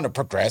I don't want to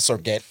progress or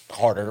get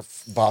harder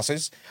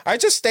bosses. I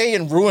just stay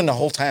and ruin the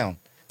whole town.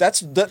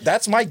 That's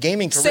my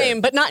gaming career. Same,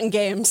 but not in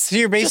games. So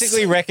you're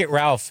basically Wreck-It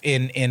Ralph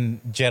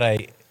in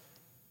Jedi.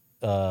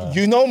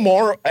 You know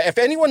more. If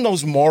anyone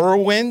knows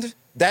Morrowind,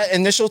 that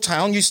initial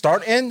town you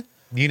start in,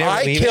 You never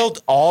I leave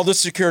killed all the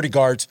security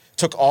guards,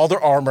 took all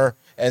their armor,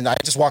 and I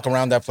just walk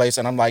around that place,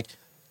 and I'm like,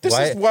 this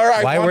Why- is where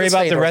I why want worry to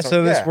about stay the or rest something.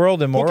 of this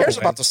world and Who cares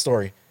Morrowind? about the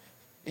story?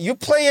 You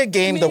play a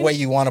game the way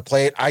you want to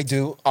play it. I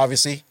do,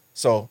 obviously.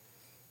 So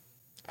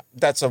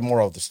that's a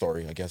moral of the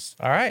story, I guess.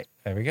 All right.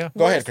 There we go.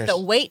 Go ahead, Chris. The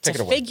wait Take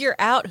to it away. figure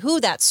out who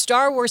that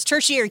Star Wars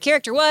tertiary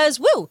character was.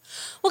 Woo!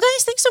 Well,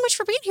 guys, thanks so much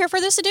for being here for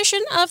this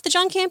edition of the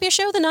John Campea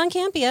Show, the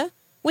Non-Campea,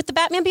 with the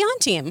Batman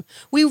Beyond team.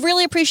 We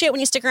really appreciate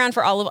when you stick around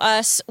for all of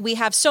us. We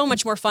have so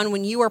much more fun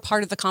when you are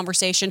part of the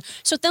conversation.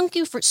 So thank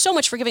you so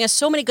much for giving us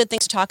so many good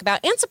things to talk about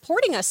and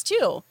supporting us,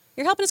 too.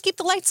 You're helping us keep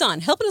the lights on,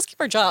 helping us keep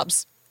our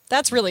jobs.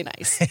 That's really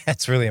nice.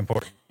 That's really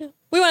important.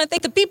 We want to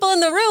thank the people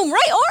in the room,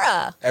 right,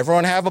 Aura?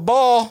 Everyone have a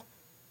ball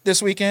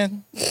this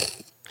weekend.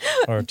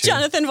 Or two.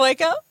 Jonathan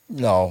Voico.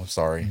 No,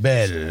 sorry.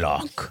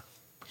 Belloc.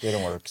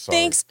 Didn't work. Sorry.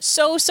 Thanks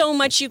so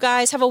much, you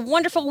guys. Have a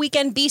wonderful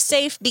weekend. Be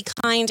safe, be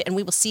kind, and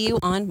we will see you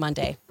on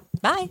Monday.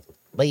 Bye.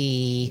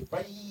 Bye.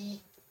 Bye.